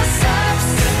be your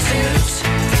substitute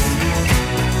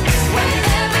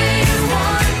whenever you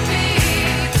want me.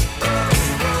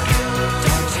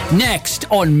 Next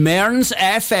on Mearns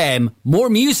FM, more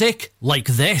music like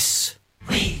this.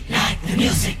 We like the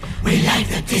music, we like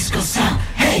the disco sound.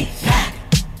 Hey, Black,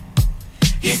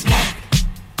 he's back.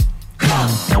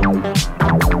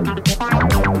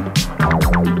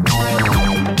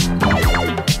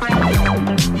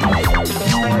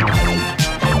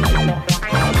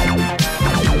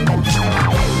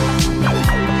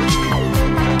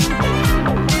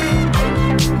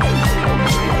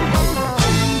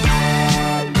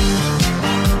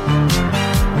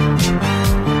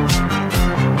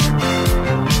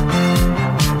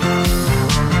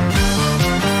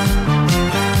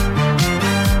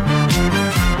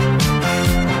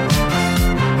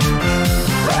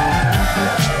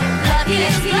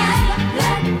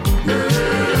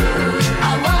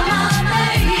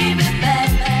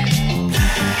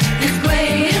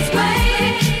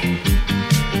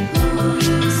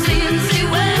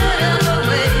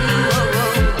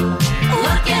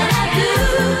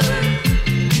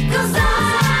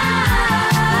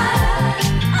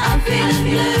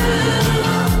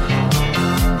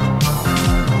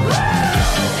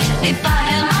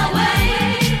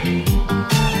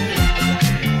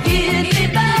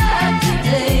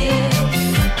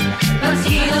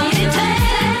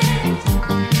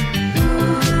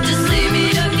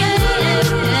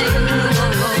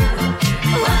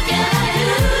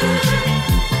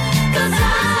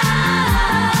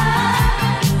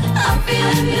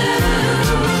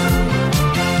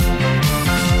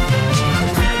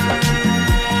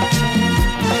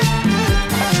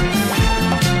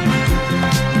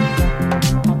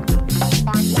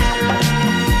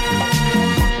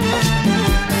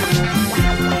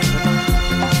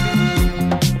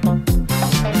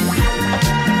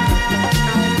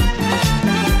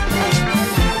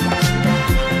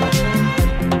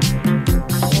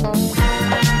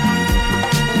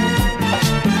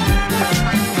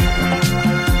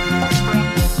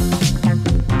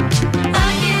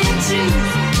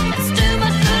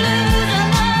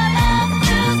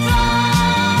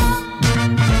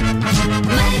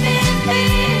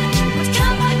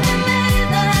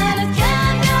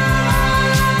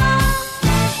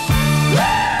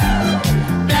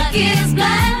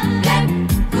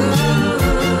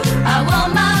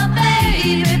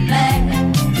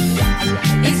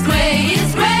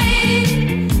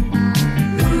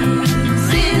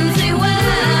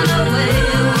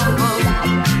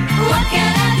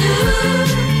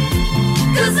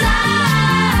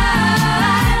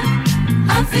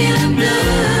 feeling blue.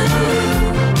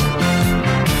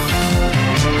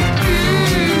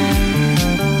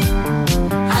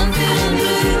 I'm feeling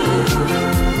blue.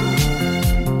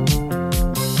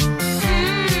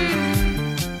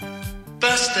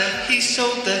 Buster, he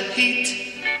sold the heat.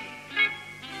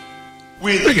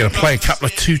 We're going to play a couple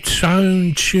of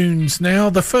two-tone tunes now.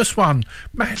 The first one,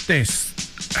 Madness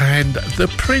and The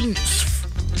Prince.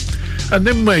 And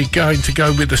then we're going to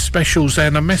go with the specials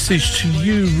and a message to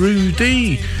you,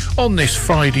 Rudy, on this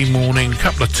Friday morning. A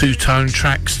couple of two-tone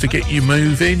tracks to get you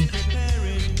moving.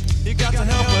 You got to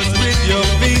help us with your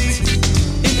feet.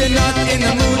 If you're not in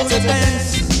the mood to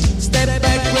dance, step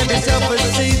back, grab yourself a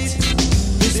seat.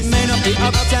 This may not be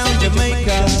uptown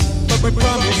Jamaica, but we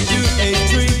promise you a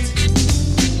treat.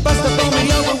 Buster, pull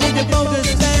me over with your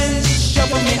bogus dance,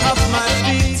 shuffle me off my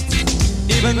feet.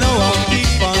 Even though I'll keep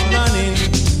on running,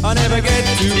 I'll never get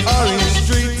to Orange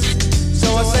Street.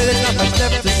 So I say there's not much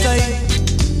left to say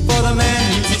for the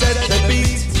man who set the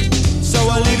beat. So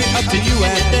I'll leave it up to you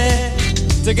out there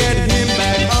to get him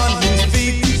back on his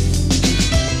feet.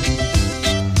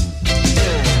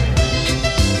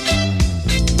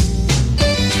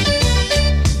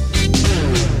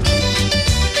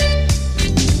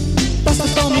 Buster,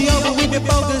 throw me over with your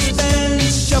bogus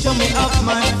dance, shuffle me off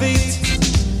my feet.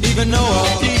 Even though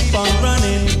I'll keep on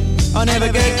running, I'll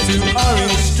never get to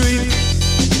Orange Street.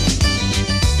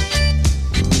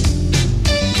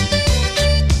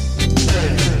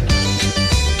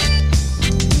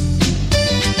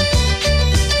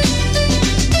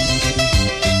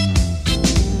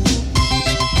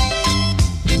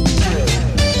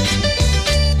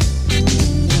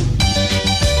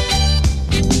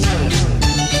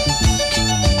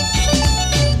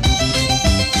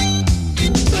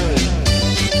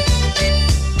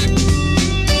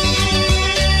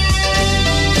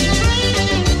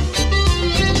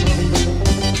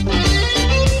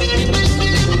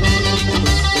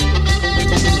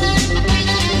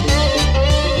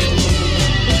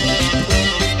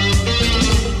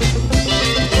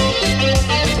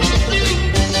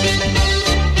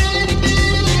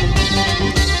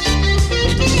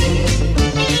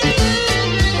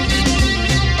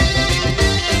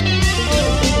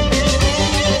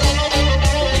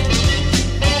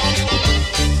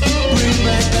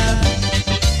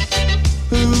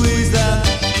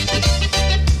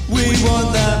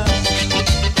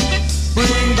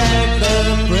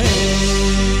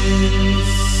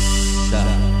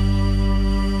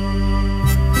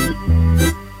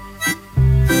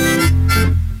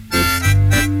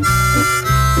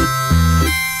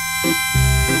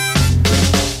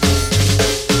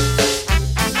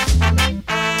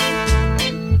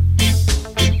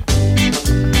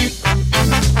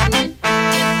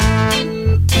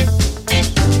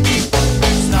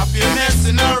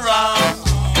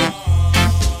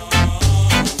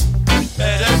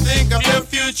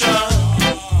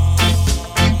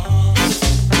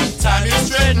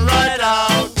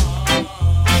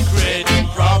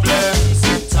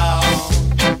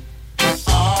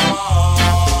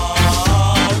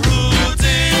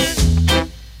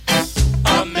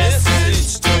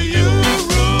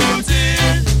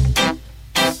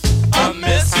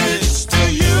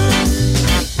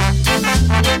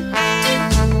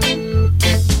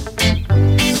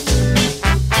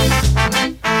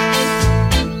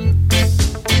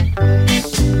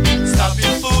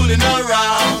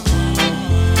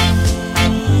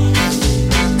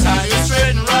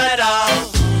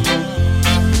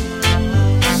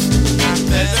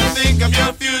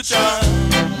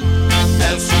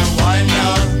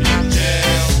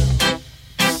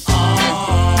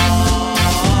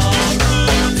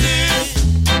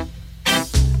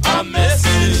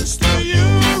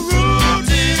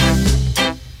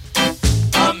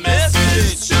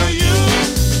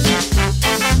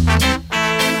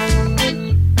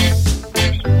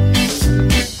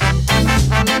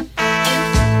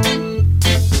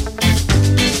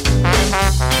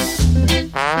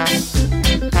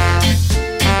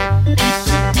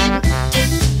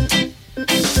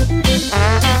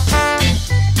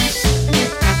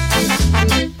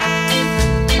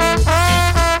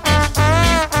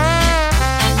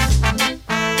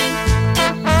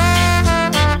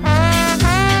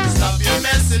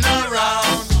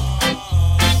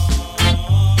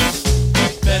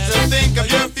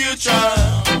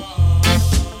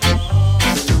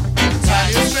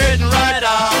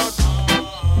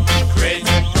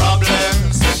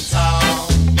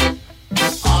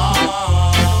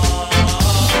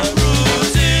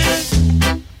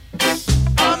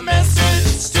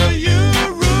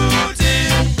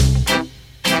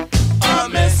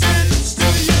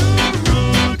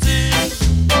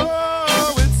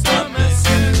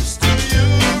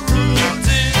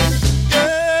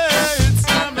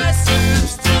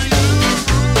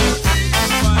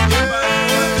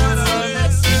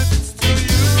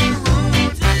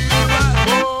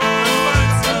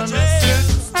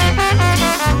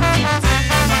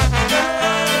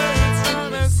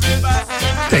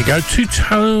 go.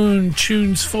 Two-tone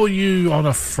tunes for you on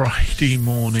a Friday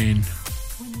morning.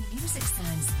 When the music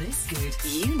sounds this good,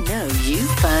 you know you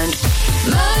found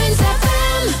Mearns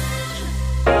FM.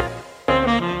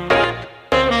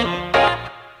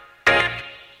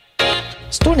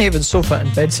 Stonehaven Sofa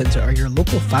and Bed Centre are your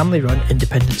local family-run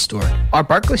independent store. Our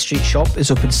Berkeley Street shop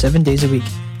is open 7 days a week,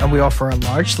 and we offer a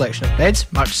large selection of beds,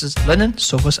 mattresses, linen,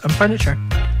 sofas and furniture.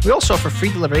 We also offer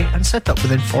free delivery and set up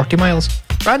within 40 miles.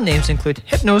 Brand names include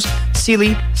Hypnose,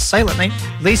 Sealy, Silent Night,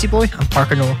 Lazy Boy and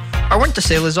Parker Knoll. Our winter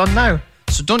sale is on now,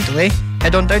 so don't delay.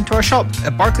 Head on down to our shop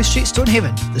at Berkeley Street,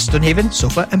 Stonehaven, the Stonehaven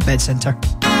Sofa and Bed Centre.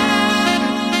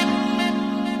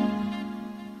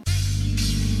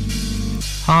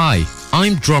 Hi,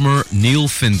 I'm drummer Neil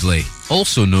Findlay,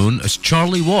 also known as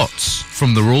Charlie Watts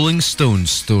from the Rolling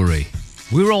Stones story.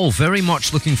 We're all very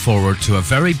much looking forward to a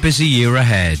very busy year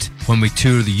ahead when we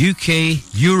tour the UK,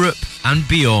 Europe and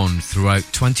beyond throughout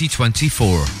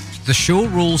 2024. The show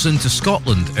rolls into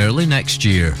Scotland early next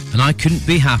year, and I couldn't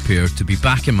be happier to be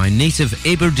back in my native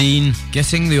Aberdeen,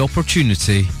 getting the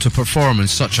opportunity to perform in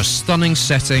such a stunning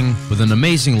setting with an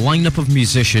amazing lineup of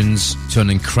musicians to an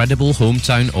incredible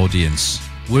hometown audience.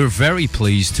 We're very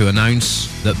pleased to announce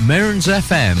that Mearns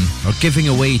FM are giving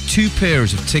away 2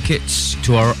 pairs of tickets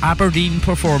to our Aberdeen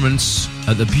performance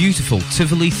at the beautiful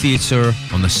Tivoli Theatre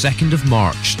on the 2nd of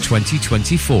March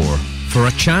 2024. For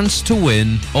a chance to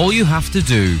win, all you have to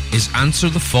do is answer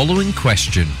the following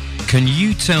question. Can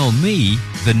you tell me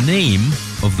the name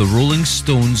of the Rolling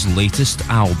Stones' latest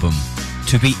album?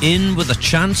 To be in with a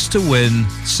chance to win,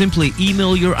 simply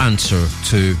email your answer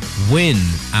to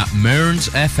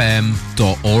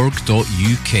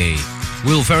win@mearnsfm.org.uk.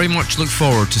 We'll very much look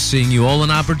forward to seeing you all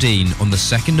in Aberdeen on the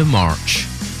 2nd of March,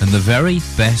 and the very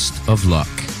best of luck.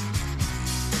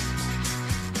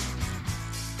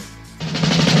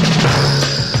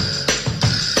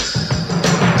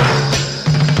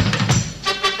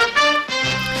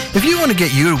 If you want to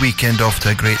get your weekend off to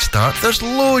a great start, there's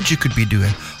loads you could be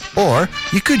doing. Or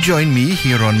you could join me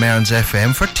here on Mearns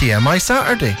FM for TMI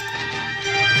Saturday.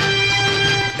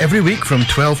 Every week from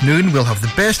 12 noon we'll have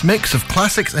the best mix of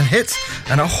classics and hits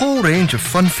and a whole range of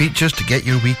fun features to get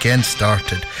your weekend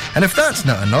started. And if that's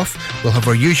not enough, we'll have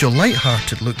our usual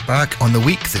light-hearted look back on the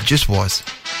week that just was.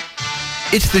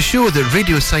 It's the show that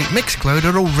radio site Mixcloud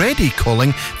are already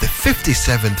calling the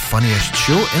 57th funniest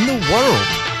show in the world.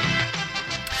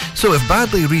 So if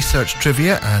badly researched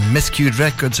trivia and miscued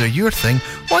records are your thing,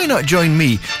 why not join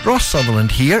me, Ross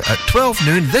Sutherland, here at 12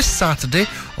 noon this Saturday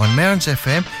on Mearns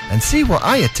FM and see what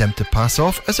I attempt to pass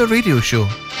off as a radio show.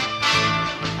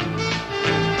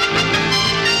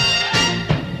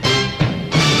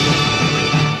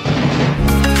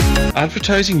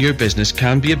 Advertising your business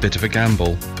can be a bit of a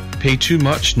gamble. Pay too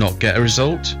much, not get a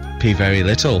result. Pay very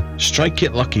little, strike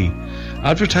it lucky.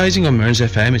 Advertising on Mearns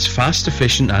FM is fast,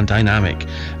 efficient and dynamic,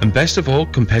 and best of all,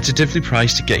 competitively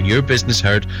priced to get your business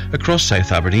heard across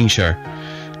South Aberdeenshire.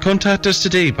 Contact us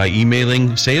today by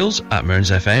emailing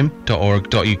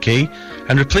sales@mearnsfm.org.uk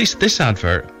and replace this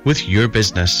advert with your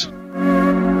business.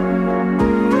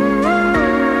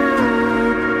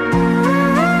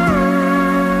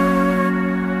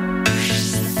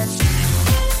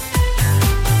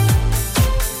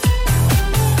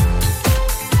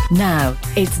 Now,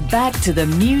 it's back to the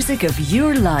music of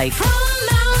your life. From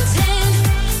mountain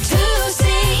to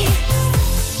sea,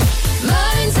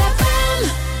 Mearns FM.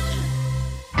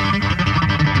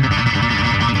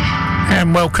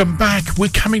 And welcome back. We're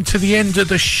coming to the end of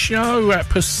the show at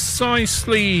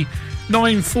precisely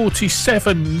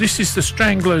 9:47. This is the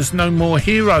Stranglers, No More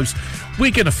Heroes.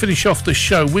 We're going to finish off the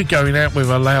show. We're going out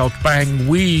with a loud bang.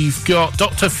 We've got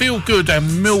Dr. Feelgood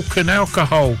and Milk and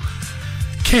Alcohol.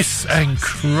 Kiss and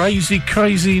Crazy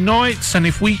Crazy Nights, and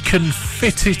if we can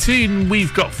fit it in,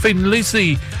 we've got Thin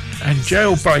Lizzy and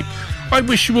Jailbreak. I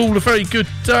wish you all a very good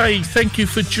day. Thank you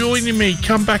for joining me.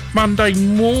 Come back Monday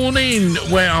morning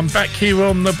where I'm back here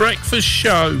on the breakfast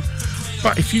show.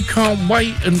 But if you can't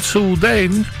wait until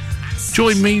then,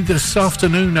 join me this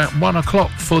afternoon at 1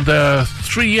 o'clock for the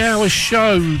 3-hour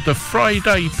show, the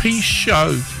Friday Peace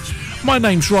Show. My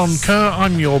name's Ron Kerr.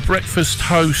 I'm your breakfast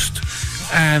host.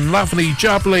 And lovely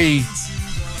jubbly,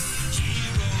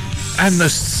 and the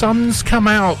sun's come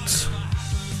out.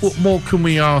 What more can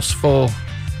we ask for?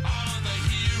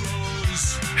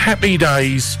 Happy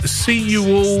days. See you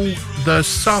all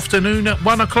this afternoon at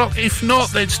 1 o'clock. If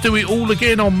not, let's do it all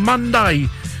again on Monday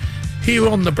here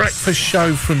on the breakfast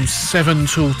show from 7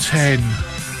 till 10.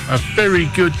 A very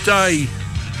good day.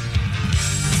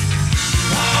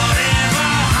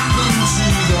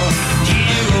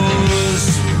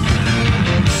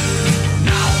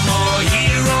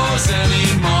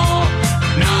 Anymore.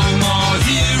 Now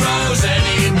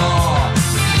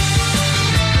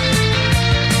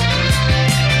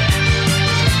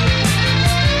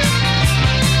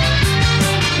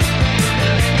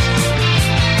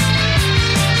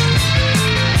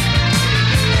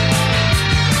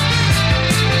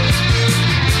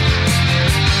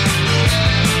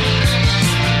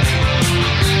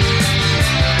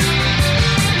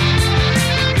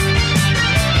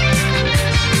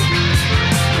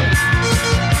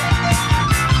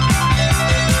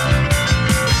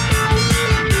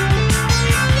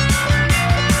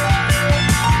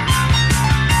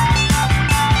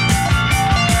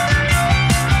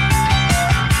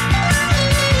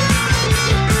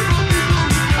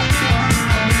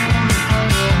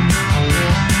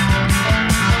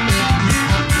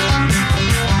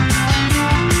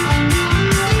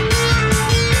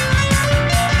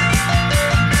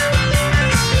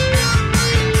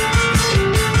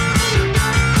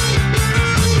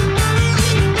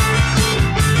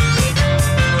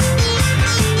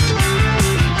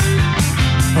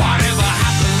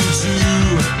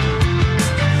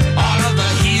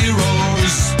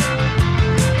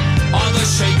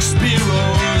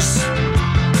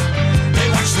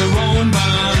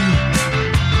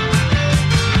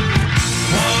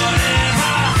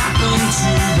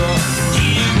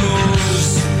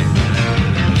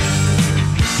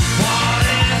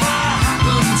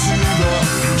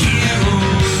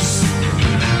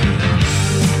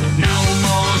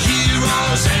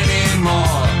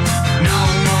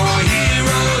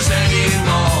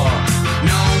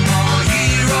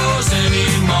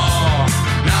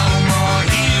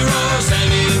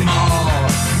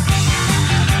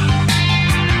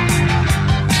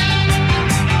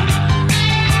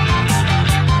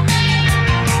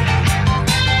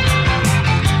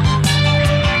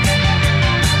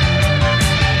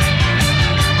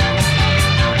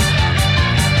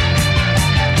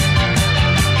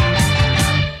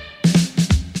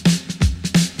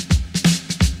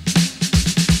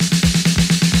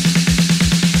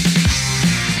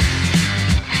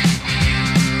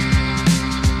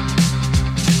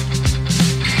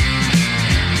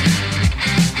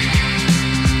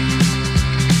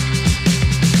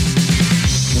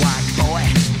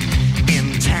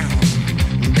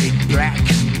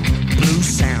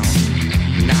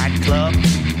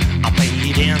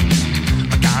pins.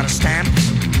 I got a stamp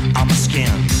on my skin.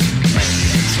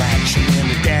 Making attraction when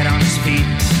the dead on his feet.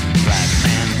 Black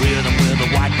man rhythm with a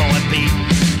white boy beat.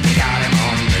 They got him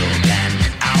on milk and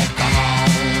alcohol.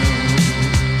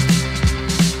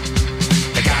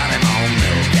 They got him on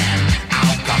milk and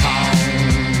alcohol.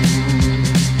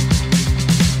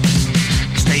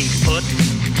 Stay put,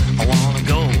 I wanna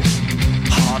go.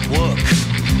 Hard work,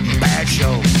 bad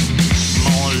show.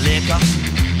 More liquor,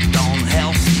 don't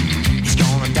help. He's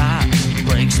gonna die,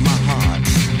 breaks my heart.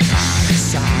 I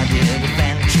decided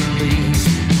eventually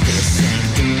this ain't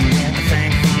doing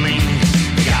anything for me.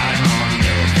 They got him on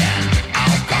milk and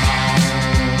alcohol.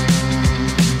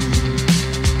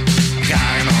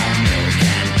 Got him on milk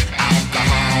and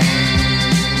alcohol.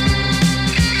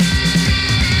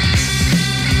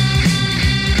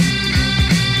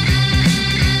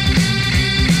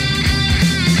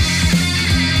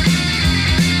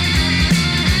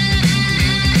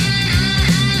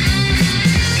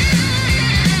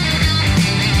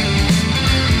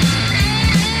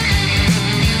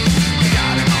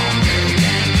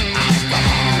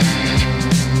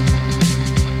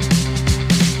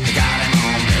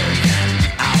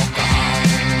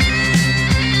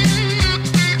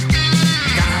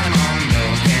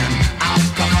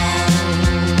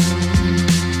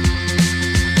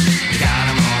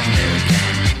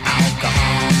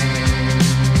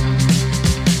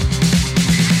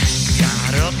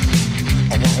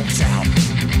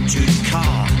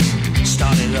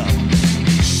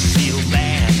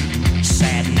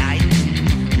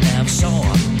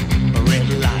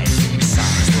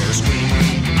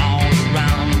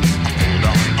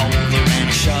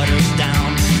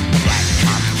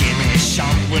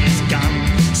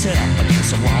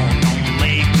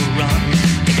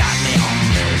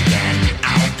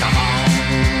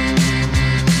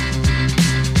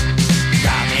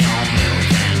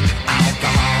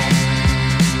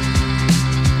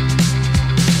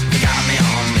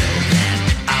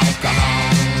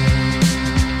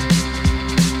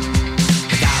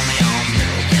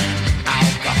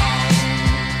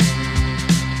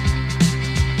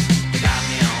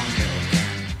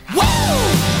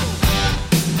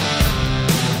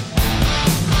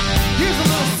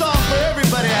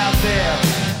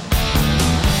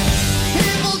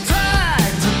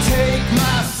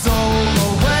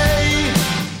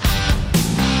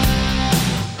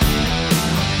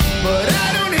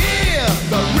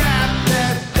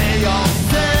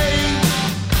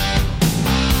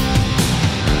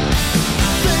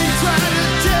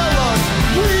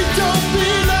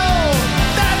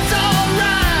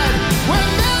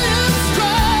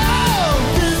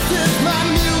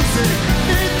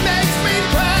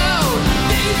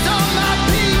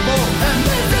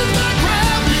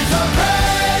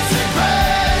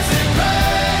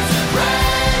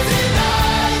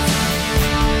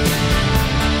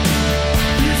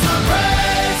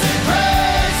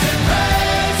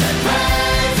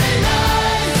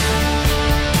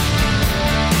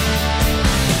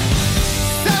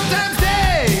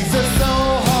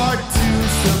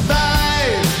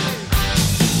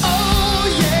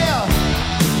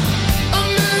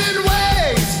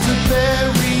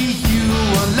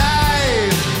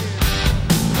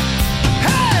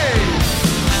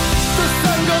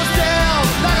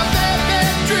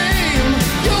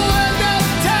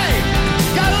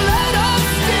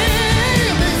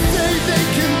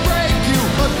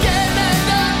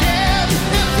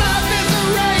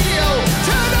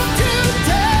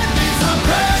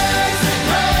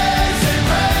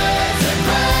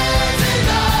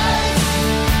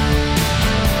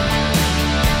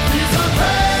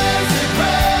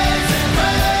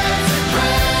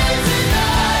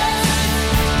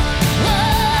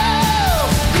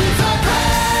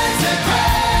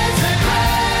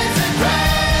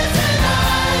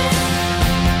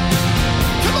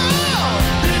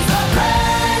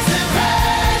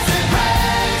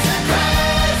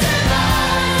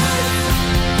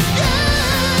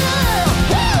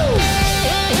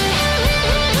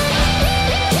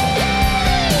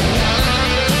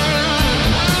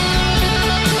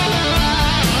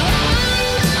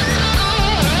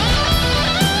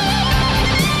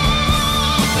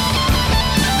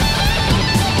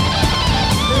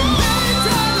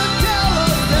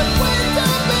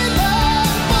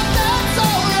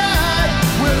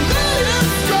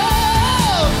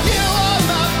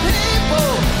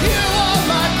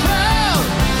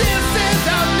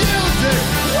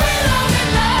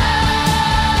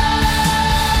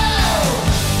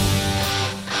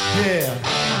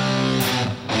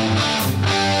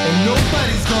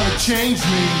 change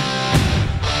me,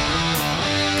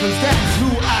 'cause that's who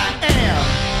I am.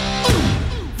 Ooh,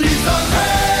 these are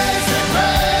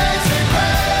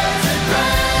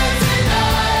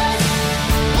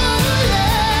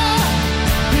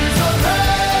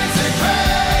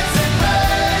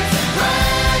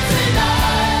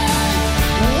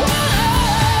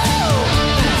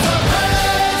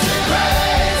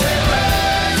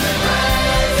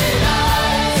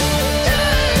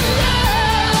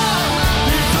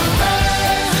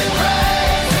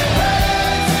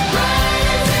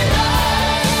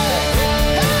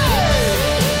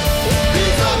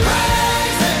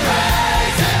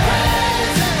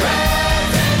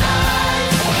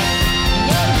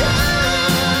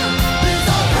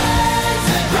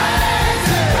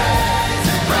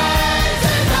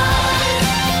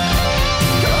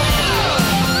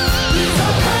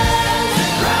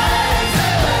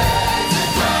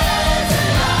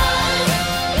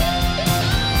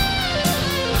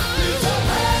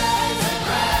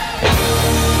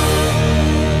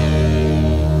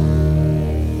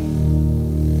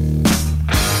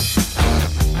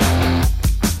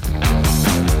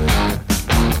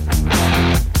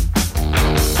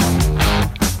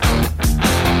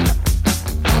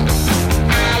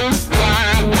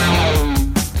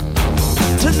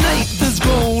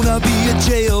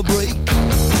jailbreak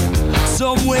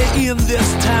somewhere in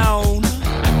this town.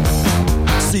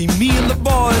 See, me and the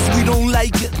boys, we don't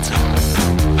like it,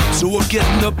 so we're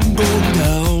getting up and going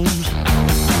down.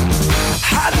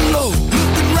 High and low,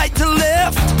 looking right to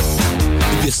left.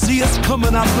 If you see us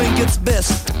coming, I think it's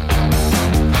best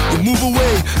you move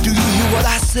away. Do you hear what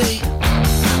I say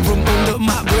from under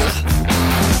my breath?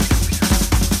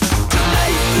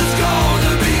 Tonight is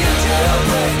gonna be a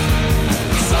jailbreak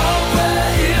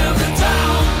somewhere in the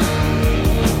town.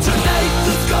 Tonight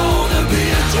is gonna be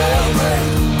a jailbreak,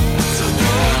 so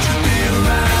don't you be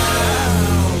around.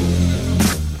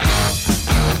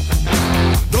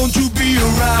 Don't you be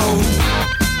around.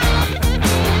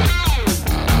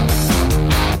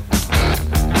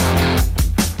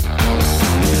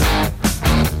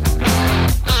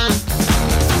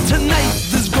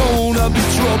 Be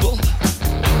trouble.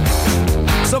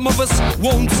 Some of us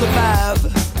won't survive.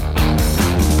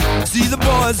 See, the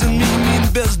boys and me mean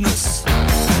business,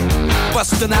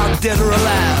 busting out dead or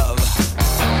alive.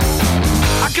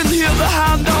 I can hear the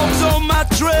hound dogs on my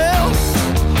trail.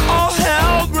 All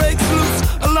hell breaks loose,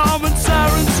 alarm and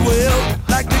sirens wail.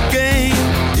 Like the game,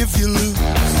 if you lose,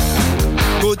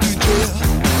 go to jail.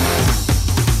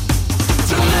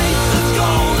 Tonight there's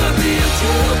gonna be a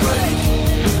jailbreak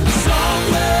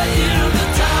somewhere in the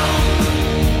town.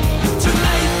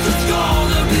 Tonight there's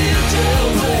gonna be a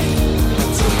jailbreak,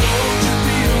 so don't you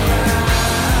be around.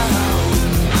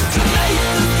 Tonight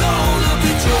there's gonna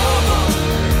be trouble,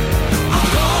 I'm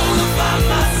gonna find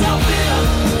myself in.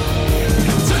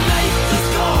 Tonight there's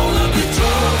gonna be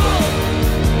trouble,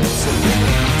 so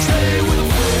stay with a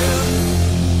friend.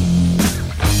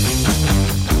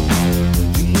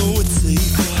 You know it's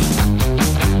safer.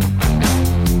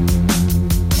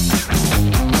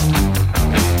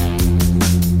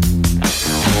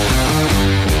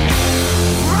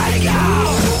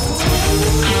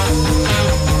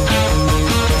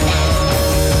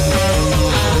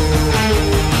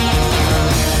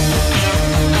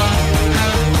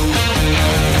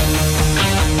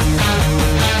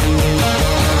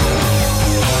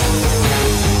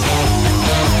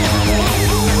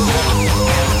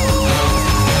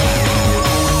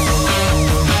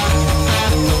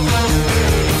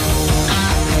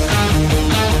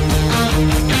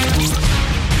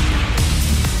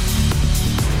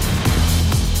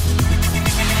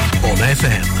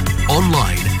 FM,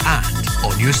 online and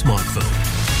on your smartphone.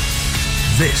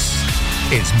 This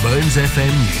is Mearns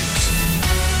FM News.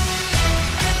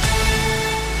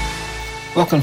 Welcome